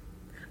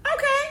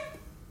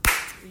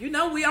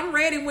 I'm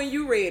ready when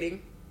you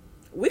ready.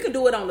 We can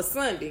do it on a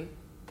Sunday.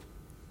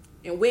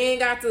 And we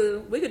can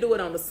do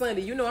it on the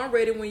Sunday. I'm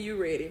ready when you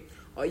ready.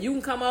 Or you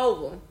can come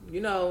over,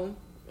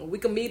 we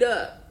can meet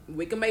up.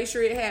 We can make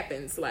sure it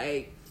happens.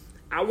 Like,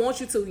 I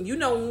want you to.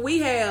 When we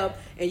have,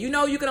 and you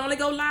can only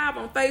go live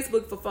on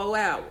Facebook for 4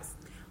 hours.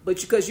 But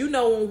because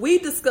when we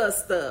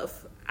discuss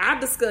stuff, our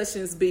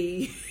discussions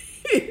be,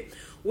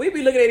 we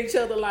be looking at each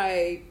other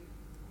like,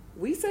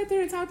 we sat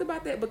there and talked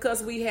about that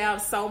because we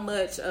have so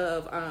much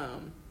of,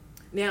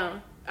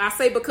 now, I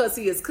say because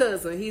he is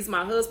cousin. He's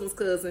my husband's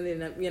cousin,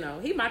 and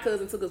he my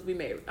cousin too because we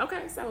married.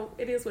 Okay, so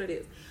it is what it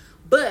is.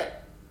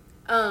 But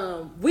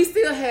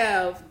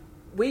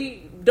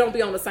we don't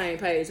be on the same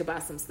page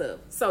about some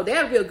stuff. So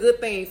that'll be a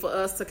good thing for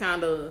us to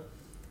kind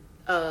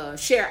of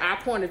share our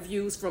point of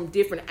views from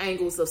different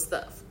angles of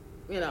stuff.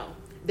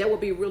 That would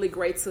be really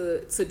great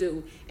to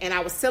do. And I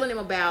was telling him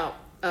about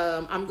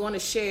I'm going to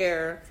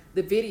share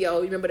the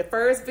video. Remember the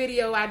first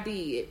video I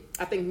did?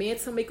 I think me and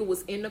Tamika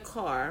was in the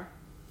car.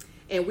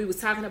 And we was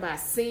talking about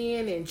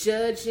sin and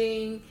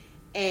judging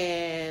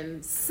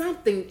and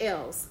something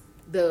else.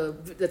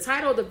 The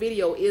title of the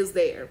video is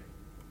there.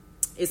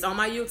 It's on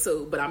my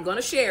YouTube, but I'm going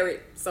to share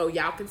it so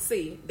y'all can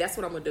see. That's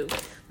what I'm going to do.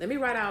 Let me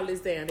write all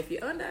this down. If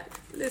you're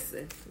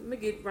listen, let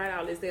me write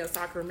all this down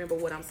so I can remember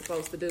what I'm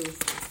supposed to do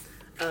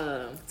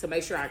to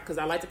make sure because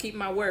I like to keep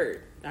my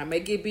word. I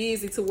may get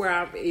busy to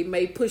where it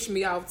may push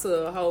me off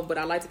to a hole, but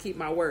I like to keep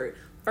my word.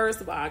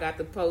 First of all, I got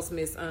to post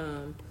Miss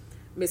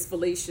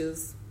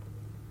Felicia's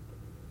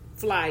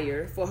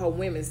flyer for her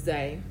Women's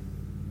Day.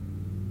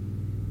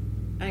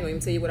 I ain't gonna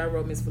even tell you what I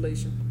wrote, Miss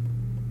Felicia.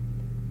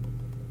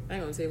 I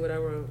ain't gonna tell you what I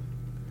wrote.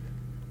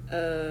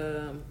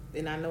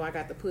 And I know I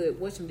got to put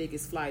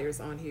whatchamadiggis flyers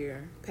on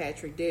here.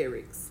 Patrick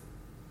Derricks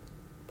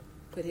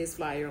put his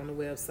flyer on the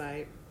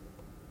website.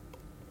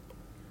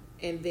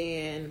 And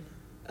then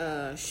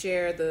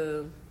share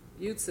the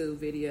YouTube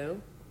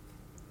video.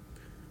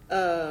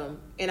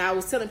 And I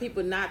was telling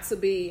people not to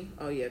be,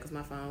 oh yeah, because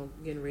my phone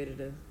getting ready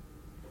to,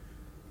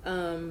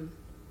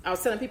 I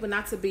was telling people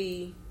not to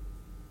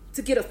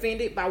get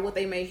offended by what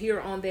they may hear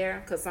on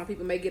there, because some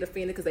people may get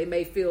offended because they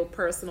may feel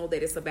personal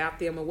that it's about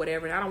them or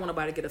whatever, and I don't want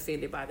nobody to get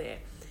offended by that.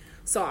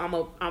 So I'm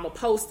a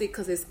post it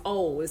because it's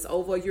old. It's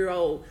over a year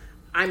old.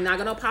 I'm not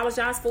going to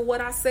apologize for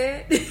what I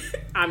said.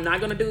 I'm not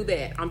going to do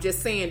that. I'm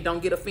just saying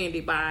don't get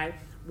offended by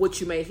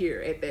what you may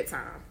hear at that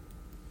time.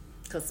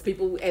 Because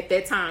people at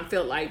that time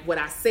felt like what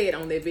I said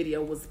on that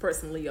video was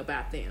personally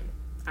about them.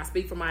 I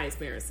speak from my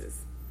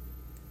experiences.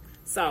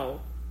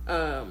 So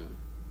I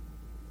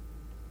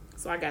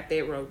got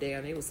that wrote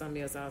down. It was something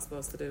else I was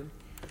supposed to do.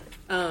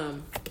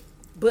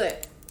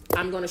 But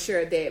I'm going to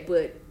share that.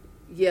 But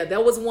yeah,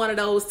 that was one of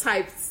those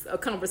types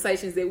of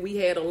conversations that we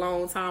had a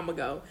long time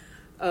ago.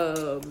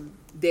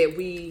 There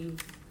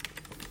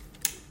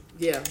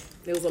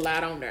was a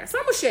lot on there. So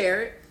I'm going to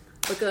share it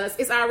because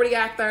it's already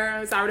out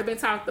there. It's already been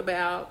talked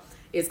about.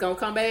 It's going to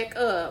come back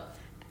up.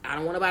 I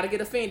don't want nobody to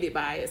get offended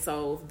by it.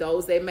 So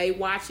those that may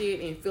watch it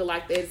and feel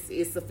like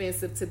it's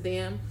offensive to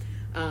them,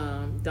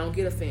 don't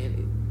get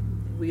offended.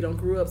 We don't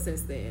grew up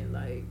since then.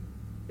 Like,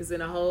 it's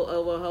been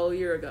over a whole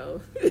year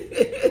ago.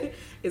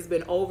 It's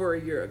been over a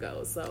year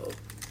ago. So,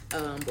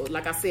 but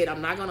like I said,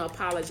 I'm not going to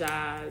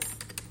apologize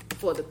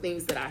for the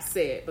things that I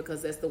said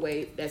because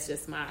that's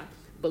just my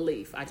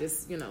belief. I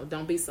just,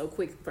 don't be so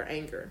quick for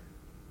anger.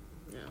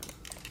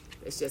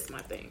 It's just my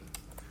thing.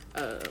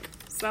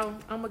 So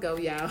I'm gonna go,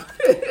 y'all.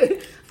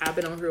 I've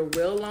been on here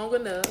real long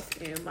enough,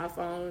 and my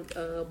phone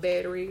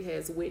battery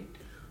has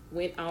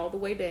went all the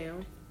way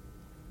down,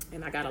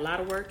 and I got a lot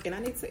of work, and I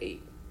need to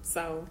eat.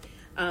 So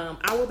I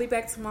will be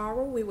back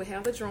tomorrow. We will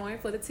have a drawing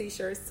for the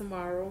t-shirts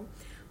tomorrow.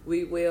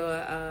 We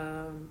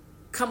will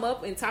come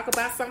up and talk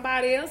about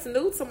somebody else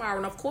new tomorrow,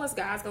 and of course,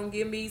 God's gonna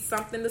give me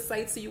something to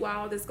say to you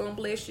all that's gonna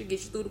bless you, get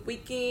you through the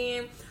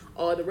weekend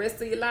or the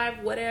rest of your life,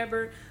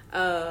 whatever.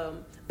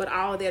 But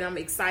all of that, I'm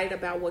excited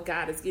about what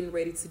God is getting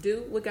ready to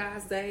do with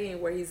God's Day and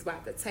where he's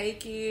about to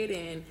take it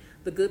and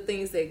the good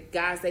things that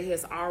God's Day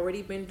has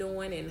already been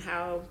doing and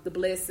how the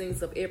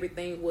blessings of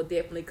everything will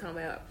definitely come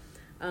out.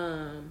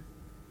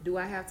 Do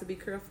I have to be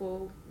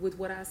careful with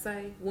what I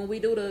say when we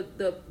do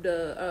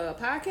the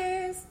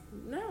podcast?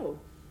 No.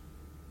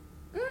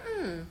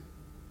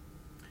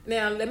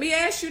 Now, let me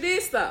ask you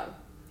this, though.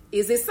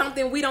 Is it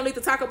something we don't need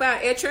to talk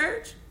about at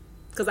church?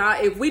 Because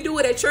if we do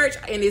it at church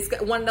and it's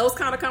one of those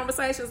kind of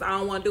conversations, I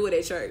don't want to do it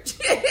at church.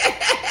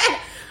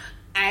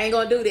 I ain't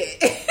going to do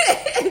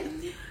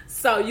that.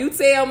 So you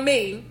tell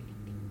me,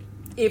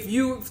 if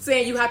you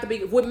saying you have to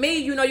be, with me,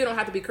 you don't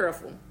have to be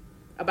careful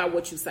about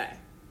what you say.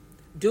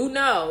 Do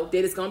know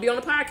that it's going to be on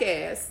the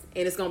podcast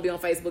and it's going to be on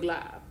Facebook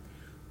Live.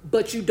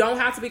 But you don't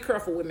have to be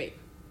careful with me.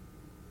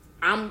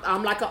 I'm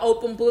like an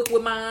open book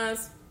with mine.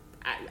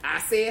 I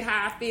said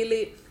how I feel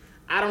it.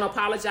 I don't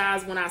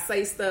apologize when I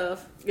say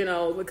stuff,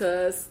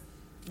 because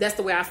that's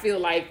the way I feel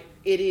like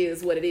it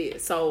is what it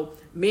is. So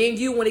me and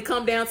you, when it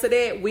come down to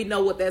that, we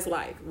know what that's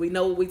like. We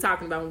know what we're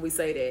talking about when we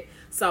say that.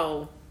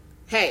 So,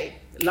 hey,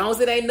 as long as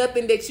it ain't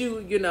nothing that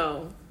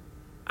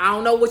I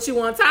don't know what you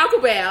want to talk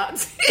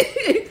about,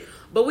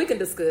 but we can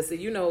discuss it.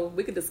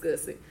 We can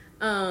discuss it.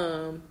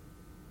 I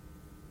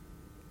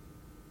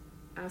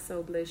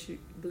so bless you.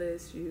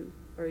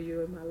 Or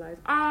you in my life.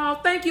 Oh,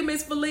 thank you,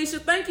 Miss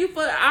Felicia.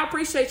 I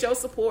appreciate your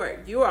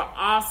support. You are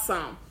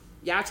awesome.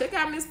 Y'all check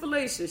out Miss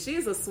Felicia.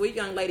 She's a sweet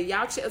young lady.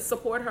 Y'all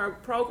support her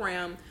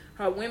program,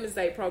 her Women's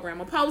Day program.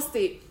 I'll post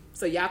it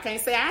so y'all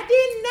can't say I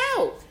didn't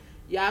know.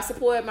 Y'all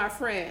support my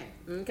friend.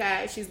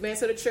 Okay, she's been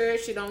to the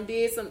church.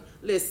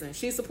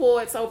 She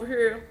supports over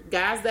here.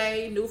 Guys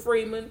Day, New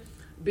Freeman,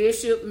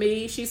 Bishop,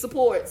 me. She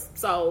supports.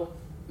 So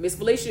Miss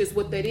Felicia is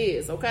what that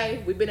is.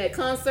 Okay, we've been at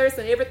concerts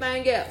and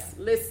everything else.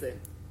 Listen.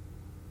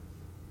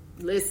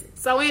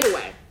 So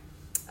anyway,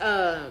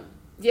 Brown,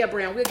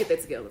 we'll get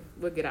that together.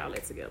 We'll get all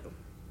that together.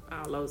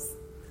 All those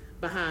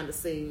behind the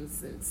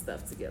scenes and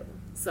stuff together.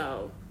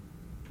 So,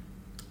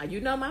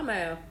 my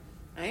mouth.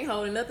 I ain't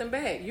holding nothing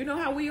back. You know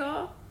how we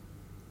are?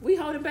 We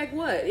holding back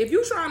what? If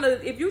you trying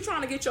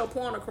to get your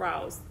point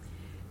across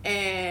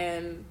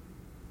and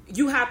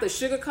you have to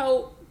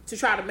sugarcoat to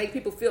try to make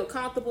people feel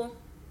comfortable,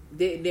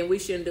 then we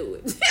shouldn't do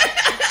it.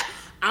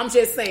 I'm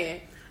just saying.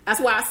 That's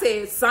why I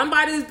said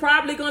somebody's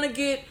probably going to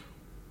get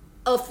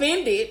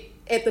offended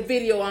at the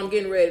video I'm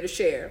getting ready to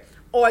share,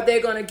 or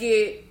they're gonna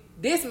get,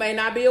 this may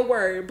not be a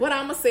word, but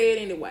I'm gonna say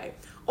it anyway,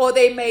 or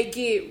they may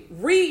get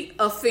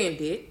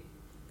re-offended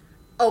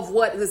of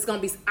what is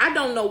gonna be. I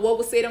don't know what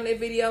was said on that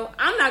video.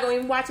 I'm not gonna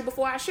even watch it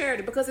before I share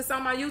it because it's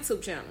on my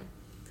YouTube channel.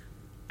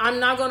 I'm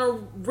not going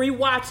to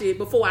rewatch it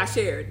before I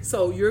share it.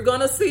 So you're going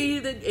to see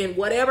that, and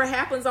whatever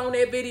happens on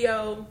that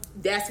video,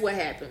 that's what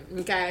happened,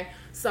 okay?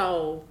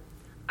 So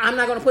I'm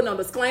not going to put no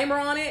disclaimer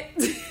on it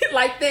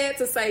like that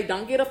to say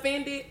don't get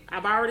offended.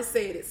 I've already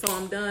said it, so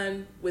I'm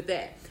done with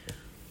that.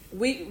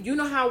 You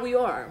know how we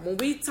are. When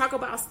we talk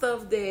about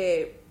stuff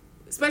that,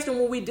 especially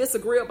when we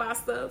disagree about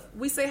stuff,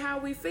 we say how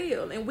we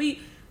feel. And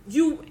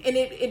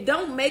it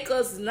don't make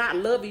us not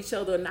love each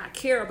other or not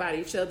care about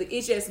each other.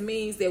 It just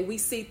means that we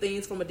see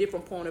things from a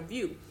different point of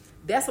view.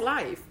 That's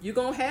life. You're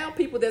going to have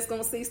people that's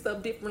going to see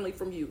stuff differently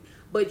from you.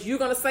 But you're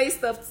going to say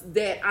stuff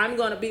that I'm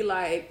going to be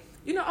like,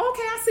 okay,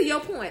 I see your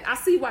point. I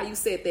see why you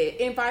said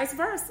that. And vice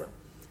versa.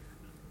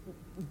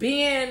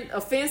 Being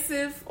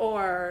offensive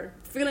or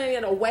feeling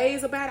in a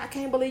ways about it, I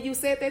can't believe you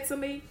said that to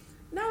me.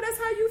 No, that's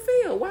how you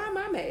feel. Why am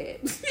I mad?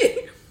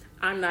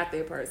 I'm not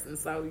that person,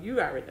 so you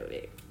already know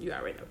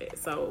that.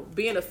 So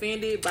being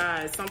offended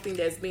by something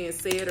that's being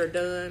said or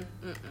done,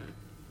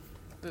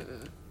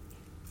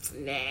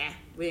 nah,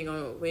 we ain't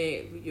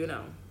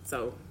gonna,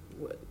 so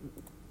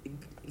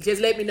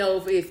just let me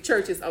know if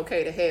church is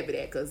okay to have it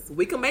at, because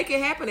we can make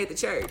it happen at the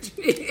church,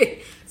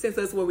 since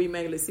that's where we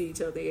mainly see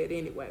each other at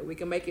anyway. We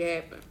can make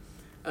it happen.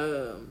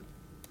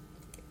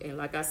 And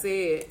like I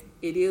said,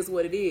 it is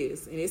what it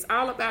is. And it's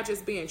all about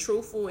just being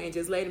truthful and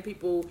just letting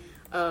people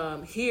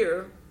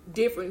hear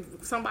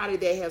somebody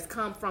that has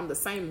come from the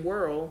same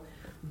world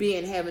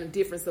having a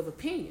difference of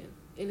opinion.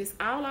 And it's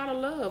all out of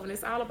love, and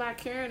it's all about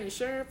caring and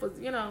sharing for,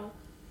 yeah,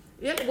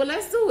 well,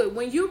 let's do it.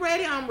 When you're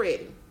ready, I'm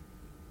ready.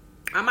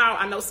 I'm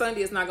out. I know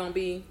Sunday is not going to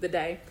be the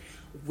day.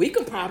 We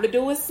can probably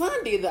do it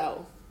Sunday,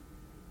 though.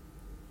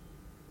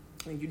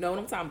 And you know what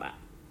I'm talking about.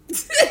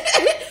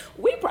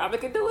 We probably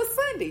could do it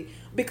Sunday,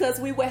 because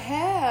we would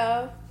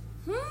have,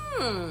 we're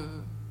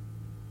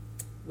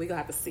going to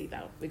have to see,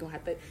 though. We're going to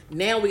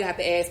have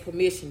to ask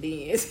permission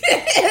then.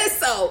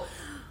 So,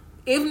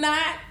 if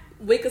not,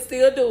 we could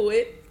still do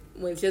it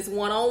with just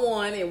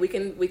one-on-one, and we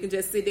can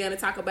just sit down and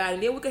talk about it.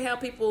 And then we can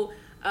have people,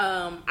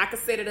 I could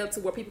set it up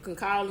to where people can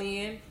call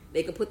in.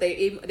 They can put their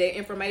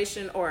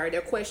information or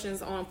their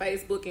questions on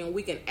Facebook, and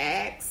we can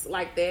ask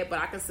like that. But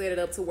I can set it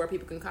up to where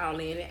people can call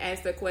in and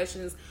ask their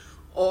questions,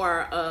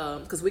 or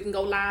because we can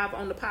go live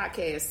on the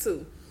podcast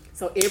too.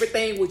 So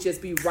everything will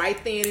just be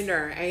right then and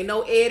there. Ain't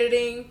no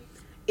editing.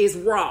 It's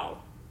raw.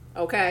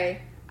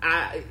 Okay?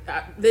 I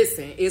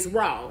listen, it's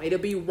raw. It'll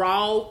be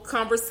raw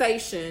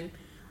conversation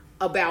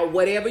about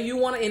whatever you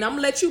want to, and I'm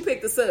going to let you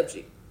pick the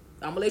subject.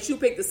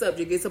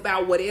 It's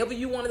about whatever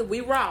you want to.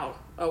 We raw.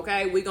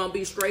 Okay? We're going to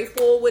be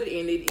straightforward,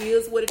 and it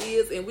is what it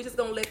is, and we're just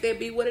going to let that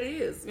be what it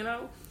is,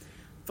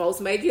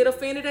 Folks may get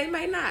offended, they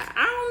may not.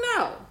 I don't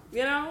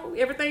know.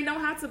 Everything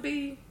don't have to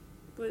be,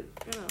 but,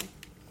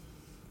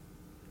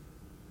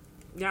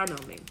 y'all know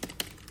me.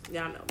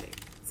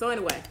 So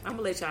anyway, I'm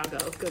going to let y'all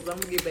go, because I'm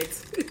going to get back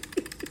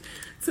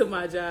to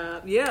my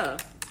job. Yeah,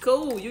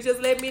 cool. You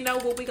just let me know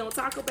what we're going to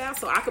talk about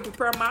so I can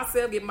prepare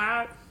myself, get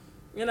my,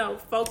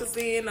 focus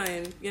in,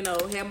 and,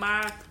 have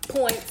my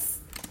points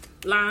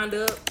lined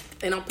up.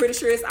 And I'm pretty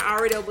sure it's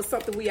already over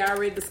something we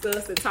already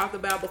discussed and talked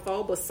about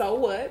before, but so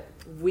what?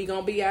 We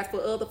going to be out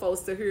for other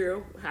folks to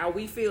hear how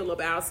we feel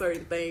about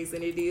certain things,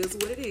 and it is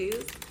what it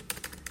is.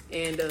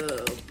 And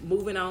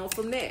moving on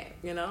from that,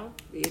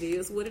 it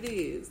is what it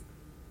is.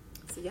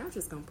 So y'all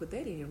just going to put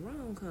that in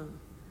wrong, huh?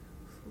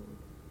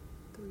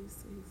 4, 3,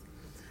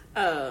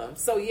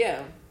 6. So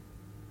yeah.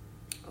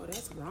 Oh,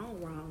 that's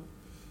wrong.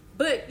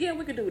 But yeah,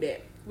 we can do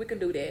that.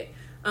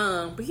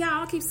 But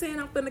y'all keep saying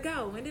I'm finna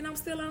go, and then I'm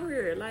still on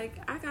here. Like,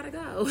 I gotta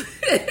go.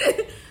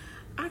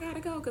 I gotta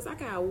go because I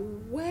got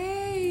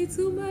way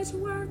too much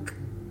work.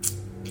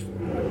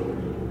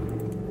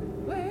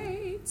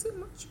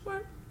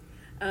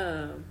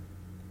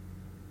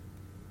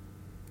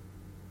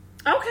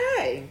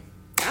 Okay.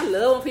 I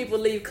love when people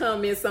leave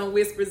comments on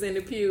Whispers in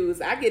the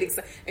Pews. I get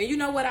excited. And you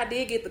know what? I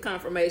did get the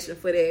confirmation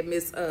for that,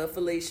 Miss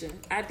Felicia.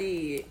 I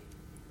did.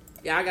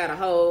 Yeah, I got a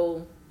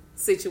whole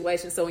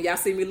situation. So when y'all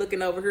see me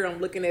looking over here, I'm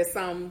looking at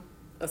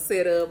a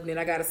setup, and then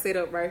I got a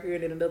setup right here,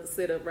 and then another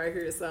setup right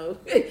here. So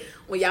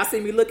when y'all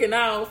see me looking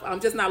off, I'm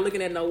just not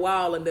looking at no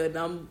wall, and then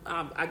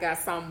I got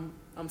some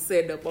I'm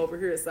setting up over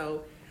here.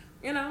 So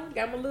got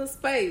my little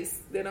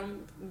space that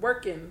I'm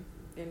working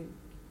and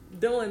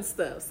doing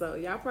stuff. So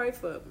y'all pray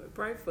for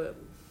me.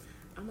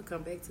 I'm gonna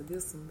come back to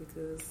this one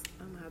because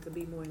I'm gonna have to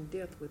be more in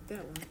depth with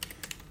that one,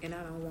 and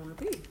I don't want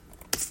to be.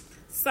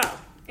 So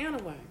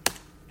anyway,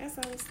 as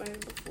I was saying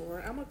before,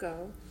 I'm gonna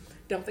go.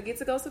 Don't forget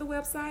to go to the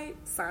website,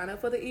 sign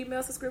up for the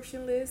email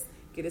subscription list,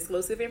 get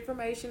exclusive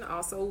information.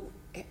 Also,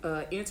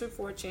 enter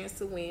for a chance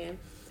to win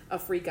a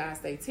free God's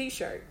Day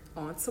t-shirt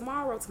on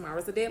tomorrow.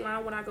 Tomorrow's the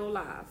deadline when I go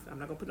live. I'm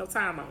not gonna put no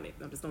time on it.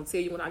 I'm just gonna tell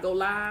you when I go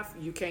live,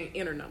 you can't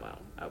enter no more.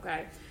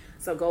 Okay,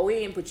 so go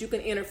in, but you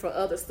can enter for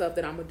other stuff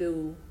that I'm gonna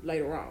do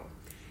later on,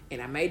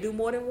 and I may do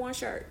more than one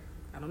shirt.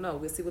 I don't know.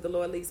 We'll see what the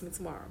Lord leads me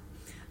tomorrow.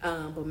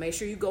 But make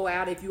sure you go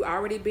out. If you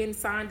already been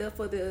signed up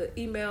for the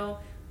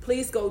email,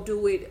 please go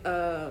do it.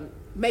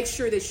 Make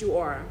sure that you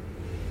are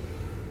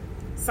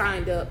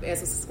signed up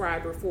as a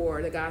subscriber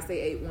for the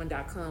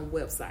GodSday81.com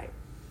website.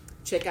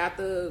 Check out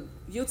the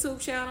YouTube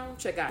channel.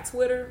 Check out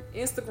Twitter,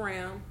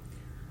 Instagram,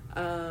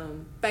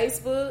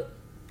 Facebook,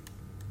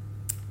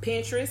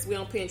 Pinterest. We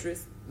on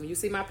Pinterest. When you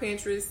see my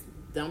Pinterest,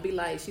 don't be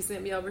like, she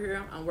sent me over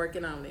here. I'm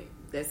working on it.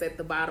 That's at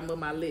the bottom of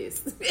my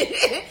list.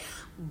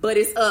 But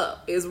it's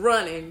up. It's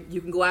running.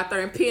 You can go out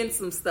there and pin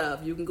some stuff.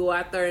 You can go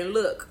out there and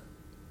look.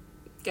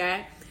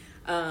 Okay?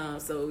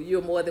 So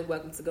you're more than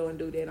welcome to go and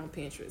do that on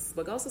Pinterest.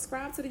 But go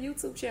subscribe to the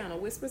YouTube channel,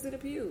 Whispers in the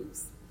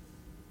Pews.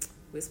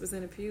 Whispers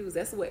in the Pews.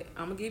 That's what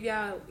I'm going to give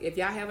y'all. If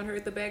y'all haven't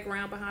heard the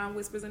background behind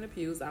Whispers in the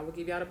Pews, I will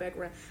give y'all the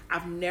background.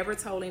 I've never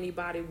told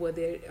anybody where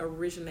they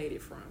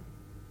originated from.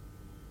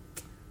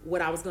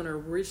 What I was going to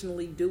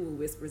originally do with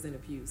Whispers in the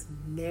Pews.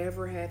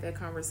 Never had that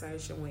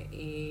conversation with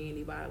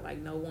anybody. Like,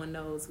 no one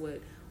knows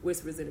what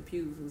Whispers in the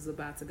Pews was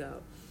about to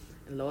go.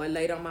 And Lord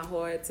laid on my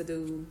heart to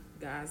do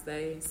God's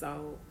Day.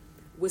 So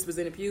Whispers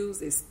in the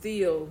Pews is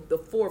still the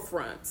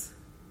forefront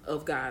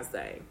of God's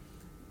Day.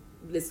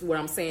 This is what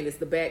I'm saying. It's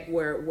the back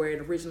where it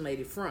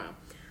originated from.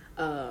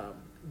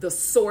 The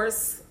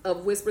source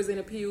of Whispers in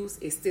the Pews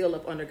is still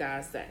up under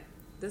God's Day.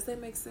 Does that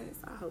make sense?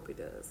 I hope it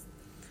does.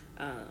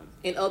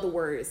 In other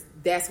words,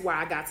 that's why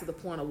I got to the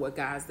point of what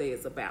God's Day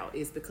is about.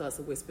 It's because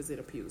of Whispers in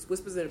the Pews.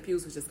 Whispers in the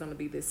Pews was just going to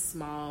be this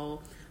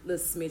small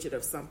little smidget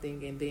of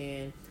something, and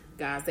then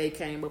God's Day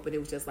came up, and it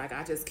was just like,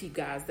 I just keep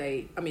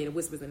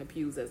Whispers in the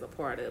Pews as a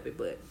part of it.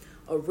 But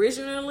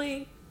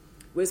originally,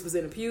 Whispers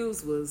in the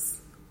Pews was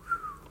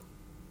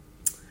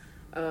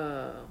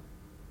okay.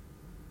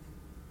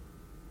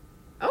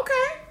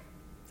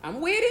 I'm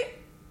with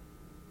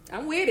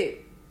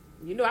it.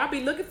 You know, I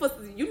be looking for,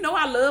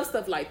 I love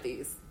stuff like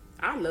this.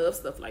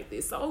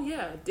 So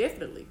yeah,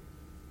 definitely.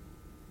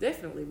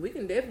 We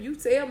can you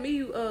tell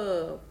me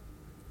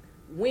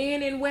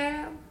when and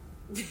where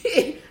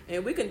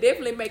and we can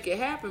definitely make it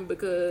happen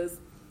because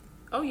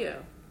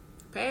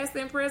past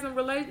and present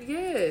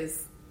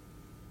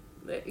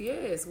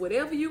yes,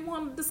 whatever you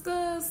want to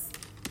discuss,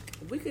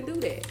 we can do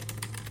that.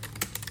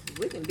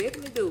 We can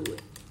definitely do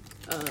it.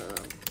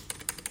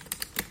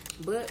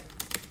 But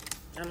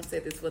I'm gonna say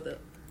this for the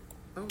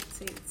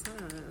umpteenth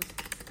time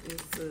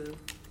is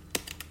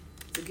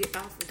to get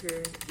off of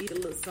here, eat a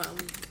little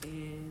something,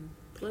 and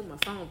plug my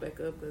phone back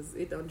up because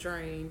it done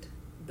drained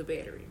the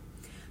battery.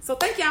 So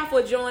thank y'all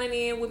for joining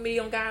in with me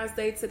on God's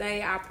Day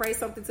today. I pray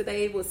something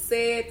today was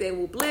said that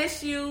will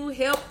bless you,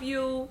 help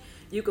you.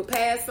 You can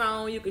pass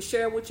on, you can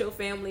share with your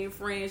family and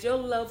friends, your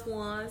loved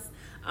ones.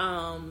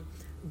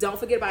 Don't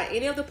forget about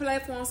any of the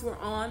platforms we're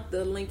on.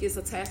 The link is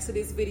attached to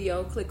this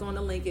video. Click on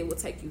the link. It will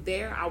take you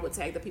there. I will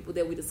tag the people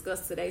that we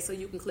discussed today so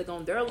you can click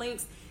on their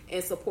links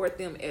and support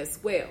them as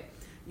well.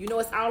 You know,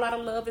 it's all out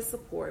of love and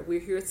support. We're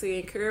here to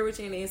encourage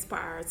and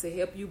inspire, to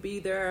help you be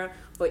there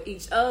for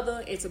each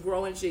other and to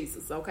grow in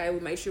Jesus, okay? We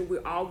make sure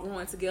we're all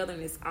growing together,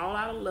 and it's all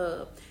out of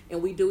love.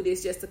 And we do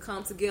this just to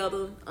come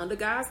together under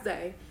God's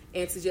Day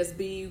and to just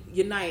be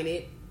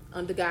united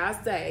under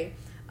God's Day.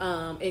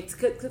 And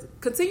to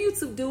continue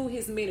to do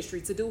his ministry,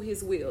 to do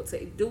his will,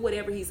 to do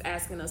whatever he's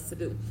asking us to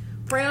do.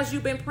 Prayers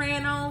you've been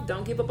praying on,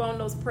 don't give up on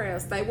those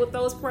prayers. Stay with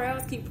those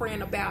prayers. Keep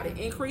praying about it.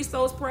 Increase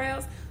those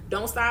prayers.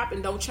 Don't stop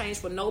and don't change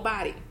for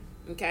nobody.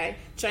 Okay?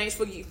 Change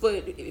for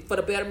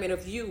the betterment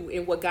of you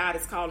and what God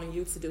is calling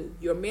you to do.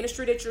 Your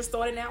ministry that you're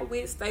starting out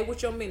with, stay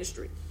with your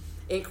ministry.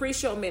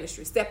 Increase your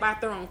ministry. Step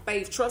out there on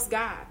faith. Trust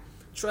God.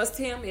 Trust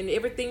him in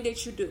everything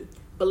that you do.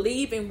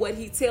 Believe in what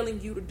he's telling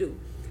you to do.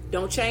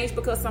 Don't change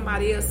because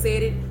somebody else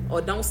said it, or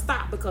don't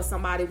stop because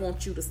somebody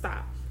wants you to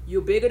stop.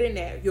 You're bigger than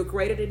that. You're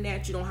greater than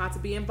that. You don't have to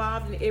be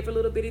involved in every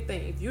little bitty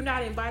thing. If you're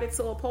not invited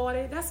to a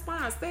party, that's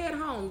fine. Stay at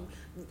home.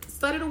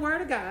 Study the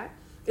Word of God.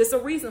 It's a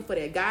reason for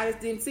that. God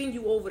didn't send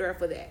you over there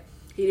for that.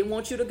 He didn't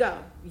want you to go.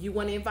 You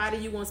weren't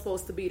invited. You weren't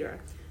supposed to be there.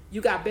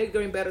 You got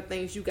bigger and better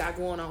things you got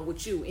going on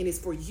with you, and it's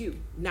for you,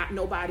 not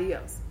nobody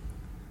else.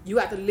 You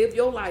have to live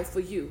your life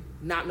for you,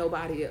 not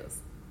nobody else.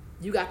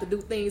 You got to do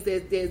things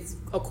that's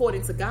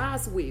according to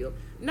God's will,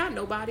 not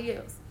nobody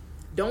else.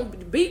 Do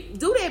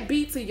that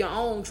beat to your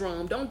own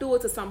drum. Don't do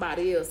it to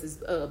somebody else's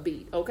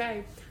beat,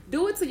 okay?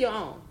 Do it to your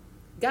own.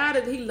 God,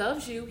 he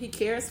loves you. He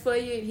cares for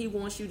you, and he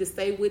wants you to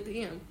stay with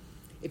him.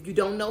 If you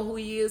don't know who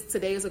he is,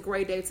 today is a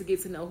great day to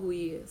get to know who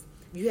he is.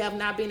 You have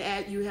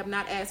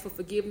not asked for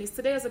forgiveness.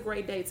 Today is a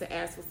great day to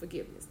ask for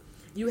forgiveness.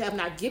 You have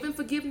not given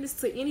forgiveness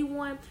to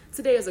anyone.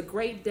 Today is a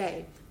great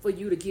day for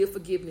you to give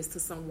forgiveness to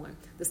someone.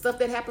 The stuff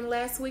that happened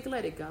last week,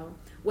 let it go.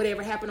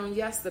 Whatever happened on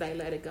yesterday,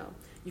 let it go.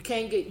 You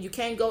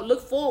can't go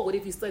look forward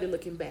if you study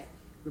looking back.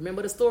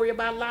 Remember the story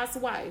about Lot's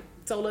wife.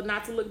 Told her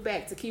not to look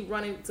back, to keep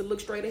running, to look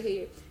straight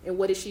ahead. And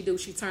what did she do?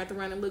 She turned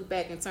around and looked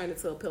back and turned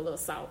into a pillar of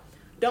salt.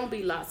 Don't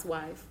be Lot's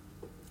wife.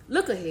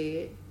 Look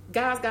ahead.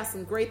 God's got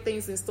some great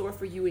things in store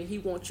for you, and he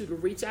wants you to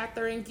reach out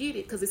there and get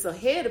it because it's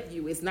ahead of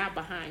you. It's not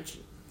behind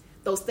you.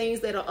 Those things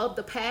that are of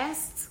the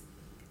past,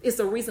 it's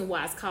the reason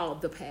why it's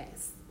called the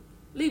past.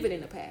 Leave it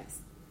in the past.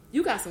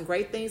 You got some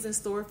great things in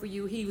store for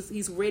you.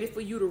 He's ready for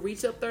you to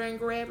reach up there and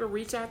grab it,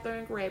 reach out there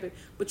and grab it.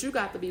 But you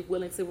got to be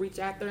willing to reach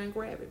out there and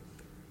grab it.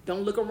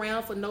 Don't look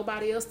around for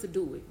nobody else to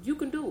do it. You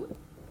can do it.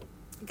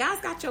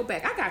 God's got your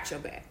back. I got your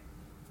back.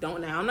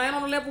 I'm not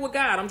on the level with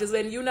God. I'm just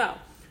letting you know.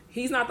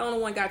 He's not the only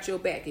one got your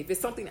back. If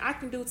it's something I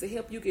can do to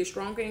help you get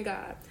stronger in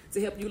God,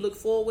 to help you look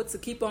forward, to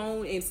keep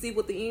on and see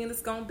what the end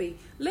is going to be,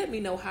 let me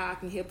know how I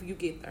can help you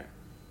get there.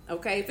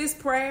 Okay? If it's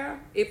prayer,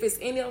 if it's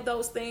any of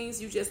those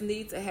things, you just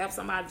need to have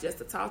somebody just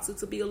to talk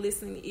to be a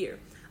listening ear.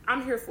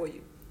 I'm here for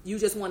you. You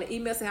just want to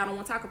email, say, I don't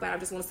want to talk about it. I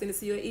just want to send it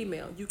to your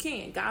email. You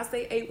can.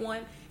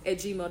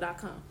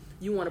 GodSay81@gmail.com.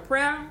 You want a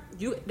prayer?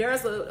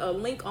 There's a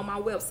link on my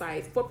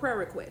website for prayer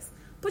requests.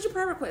 Put your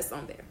prayer requests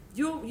on there.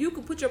 You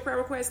can put your prayer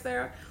requests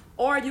there,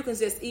 or you can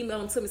just email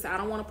them to me and say, I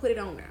don't want to put it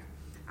on there.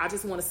 I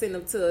just want to send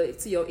them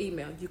to your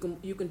email. You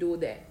can do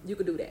that. You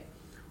can do that.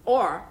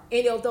 Or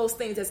any of those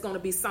things that's going to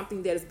be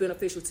something that is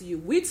beneficial to you.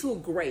 We too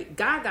great.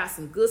 God got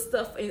some good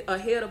stuff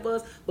ahead of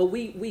us, but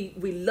we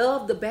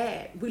love the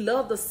bad. We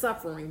love the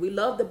suffering. We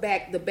love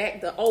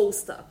the old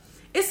stuff.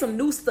 It's some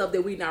new stuff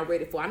that we're not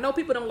ready for. I know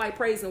people don't like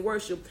praise and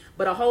worship,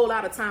 but a whole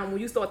lot of time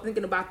when you start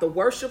thinking about the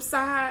worship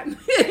side,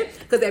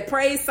 because that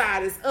praise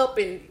side is up,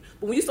 but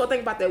when you start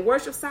thinking about that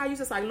worship side, you're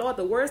just like, Lord,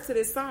 the words to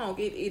this song,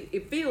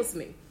 it fills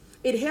me.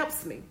 It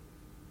helps me.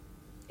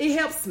 It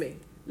helps me.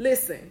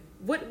 Listen,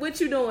 what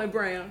you doing,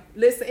 Brown?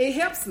 Listen, it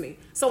helps me.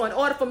 So in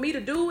order for me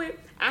to do it,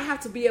 I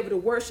have to be able to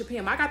worship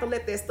him. I got to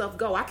let that stuff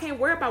go. I can't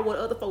worry about what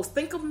other folks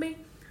think of me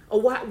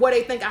or where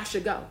they think I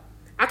should go.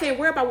 I can't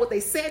worry about what they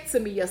said to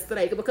me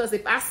yesterday, because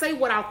if I say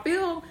what I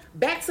feel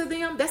back to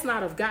them, that's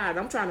not of God.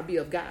 I'm trying to be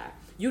of God.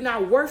 You're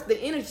not worth the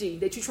energy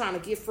that you're trying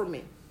to get from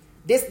me.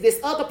 This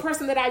other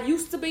person that I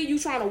used to be, you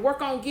trying to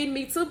work on getting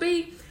me to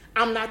be,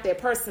 I'm not that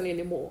person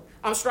anymore.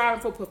 I'm striving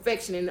for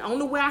perfection. And the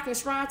only way I can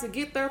strive to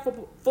get there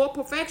for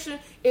perfection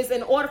is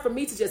in order for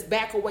me to just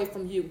back away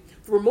from you,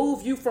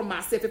 remove you from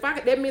myself.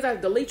 That means I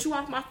delete you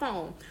off my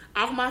phone,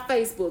 off my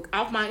Facebook,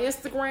 off my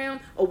Instagram,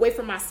 away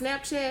from my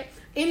Snapchat,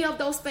 any of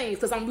those things,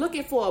 because I'm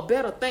looking for a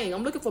better thing.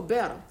 I'm looking for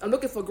better. I'm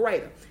looking for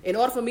greater. In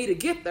order for me to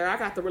get there, I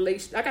got to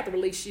release you.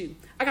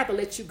 I got to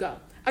let you go.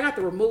 I got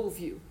to remove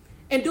you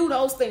and do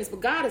those things.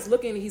 But God is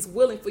looking and he's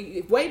willing for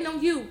you, waiting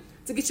on you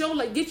to get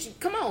you.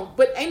 Come on,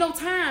 but ain't no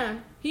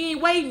time. He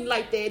ain't waiting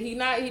like that. He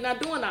not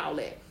doing all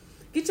that.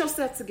 Get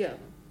yourself together.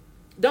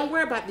 Don't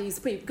worry about these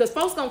people, because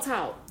folks gonna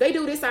talk. They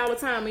do this all the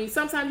time. I mean,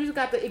 sometimes you just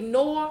got to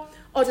ignore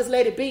or just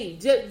let it be.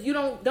 You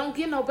don't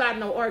get nobody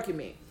no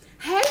argument.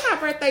 Hey, my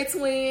birthday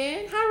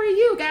twin, how are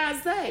you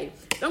guys say?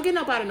 Don't get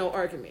nobody no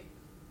argument.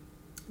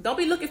 Don't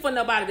be looking for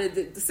nobody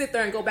to sit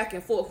there and go back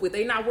and forth with.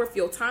 They not worth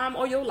your time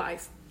or your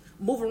life.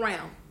 Move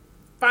around.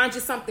 Find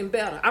you something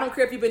better. I don't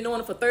care if you've been doing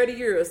it for 30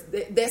 years.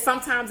 That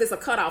sometimes it's a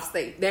cutoff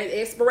state. That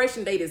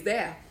expiration date is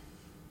there.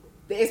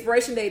 The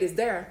expiration date is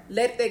there.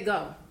 Let that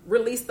go.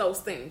 Release those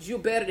things. You're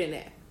better than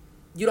that.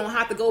 You don't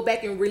have to go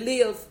back and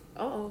relive.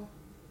 Uh-oh.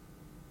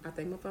 I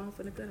think my phone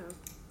finna cut off.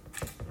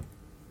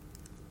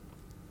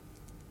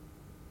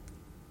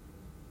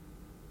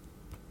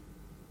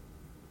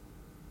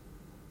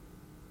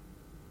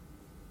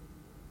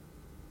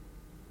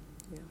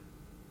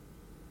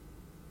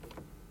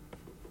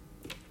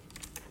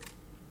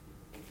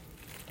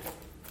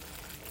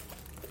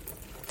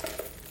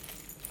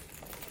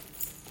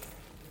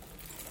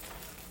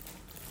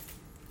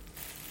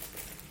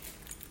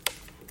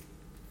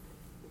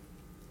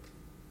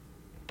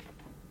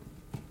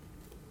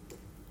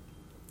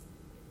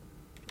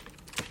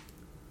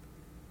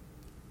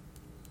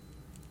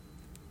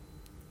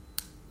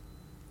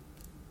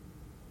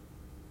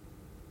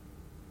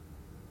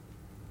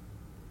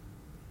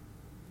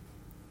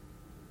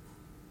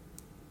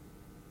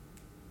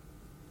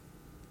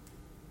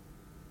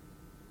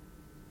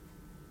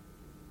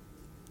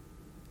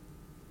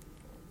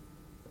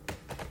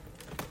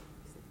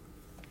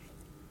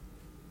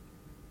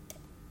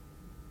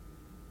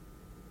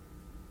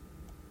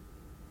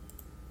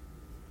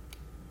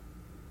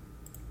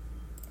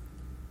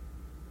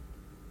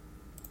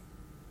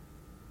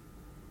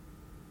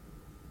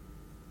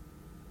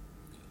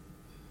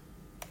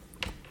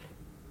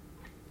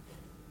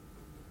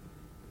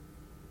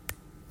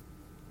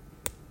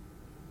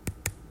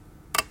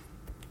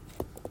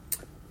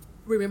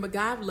 Remember,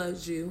 God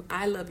loves you.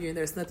 I love you, and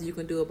there's nothing you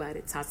can do about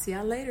it. Talk to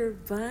y'all later.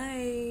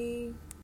 Bye.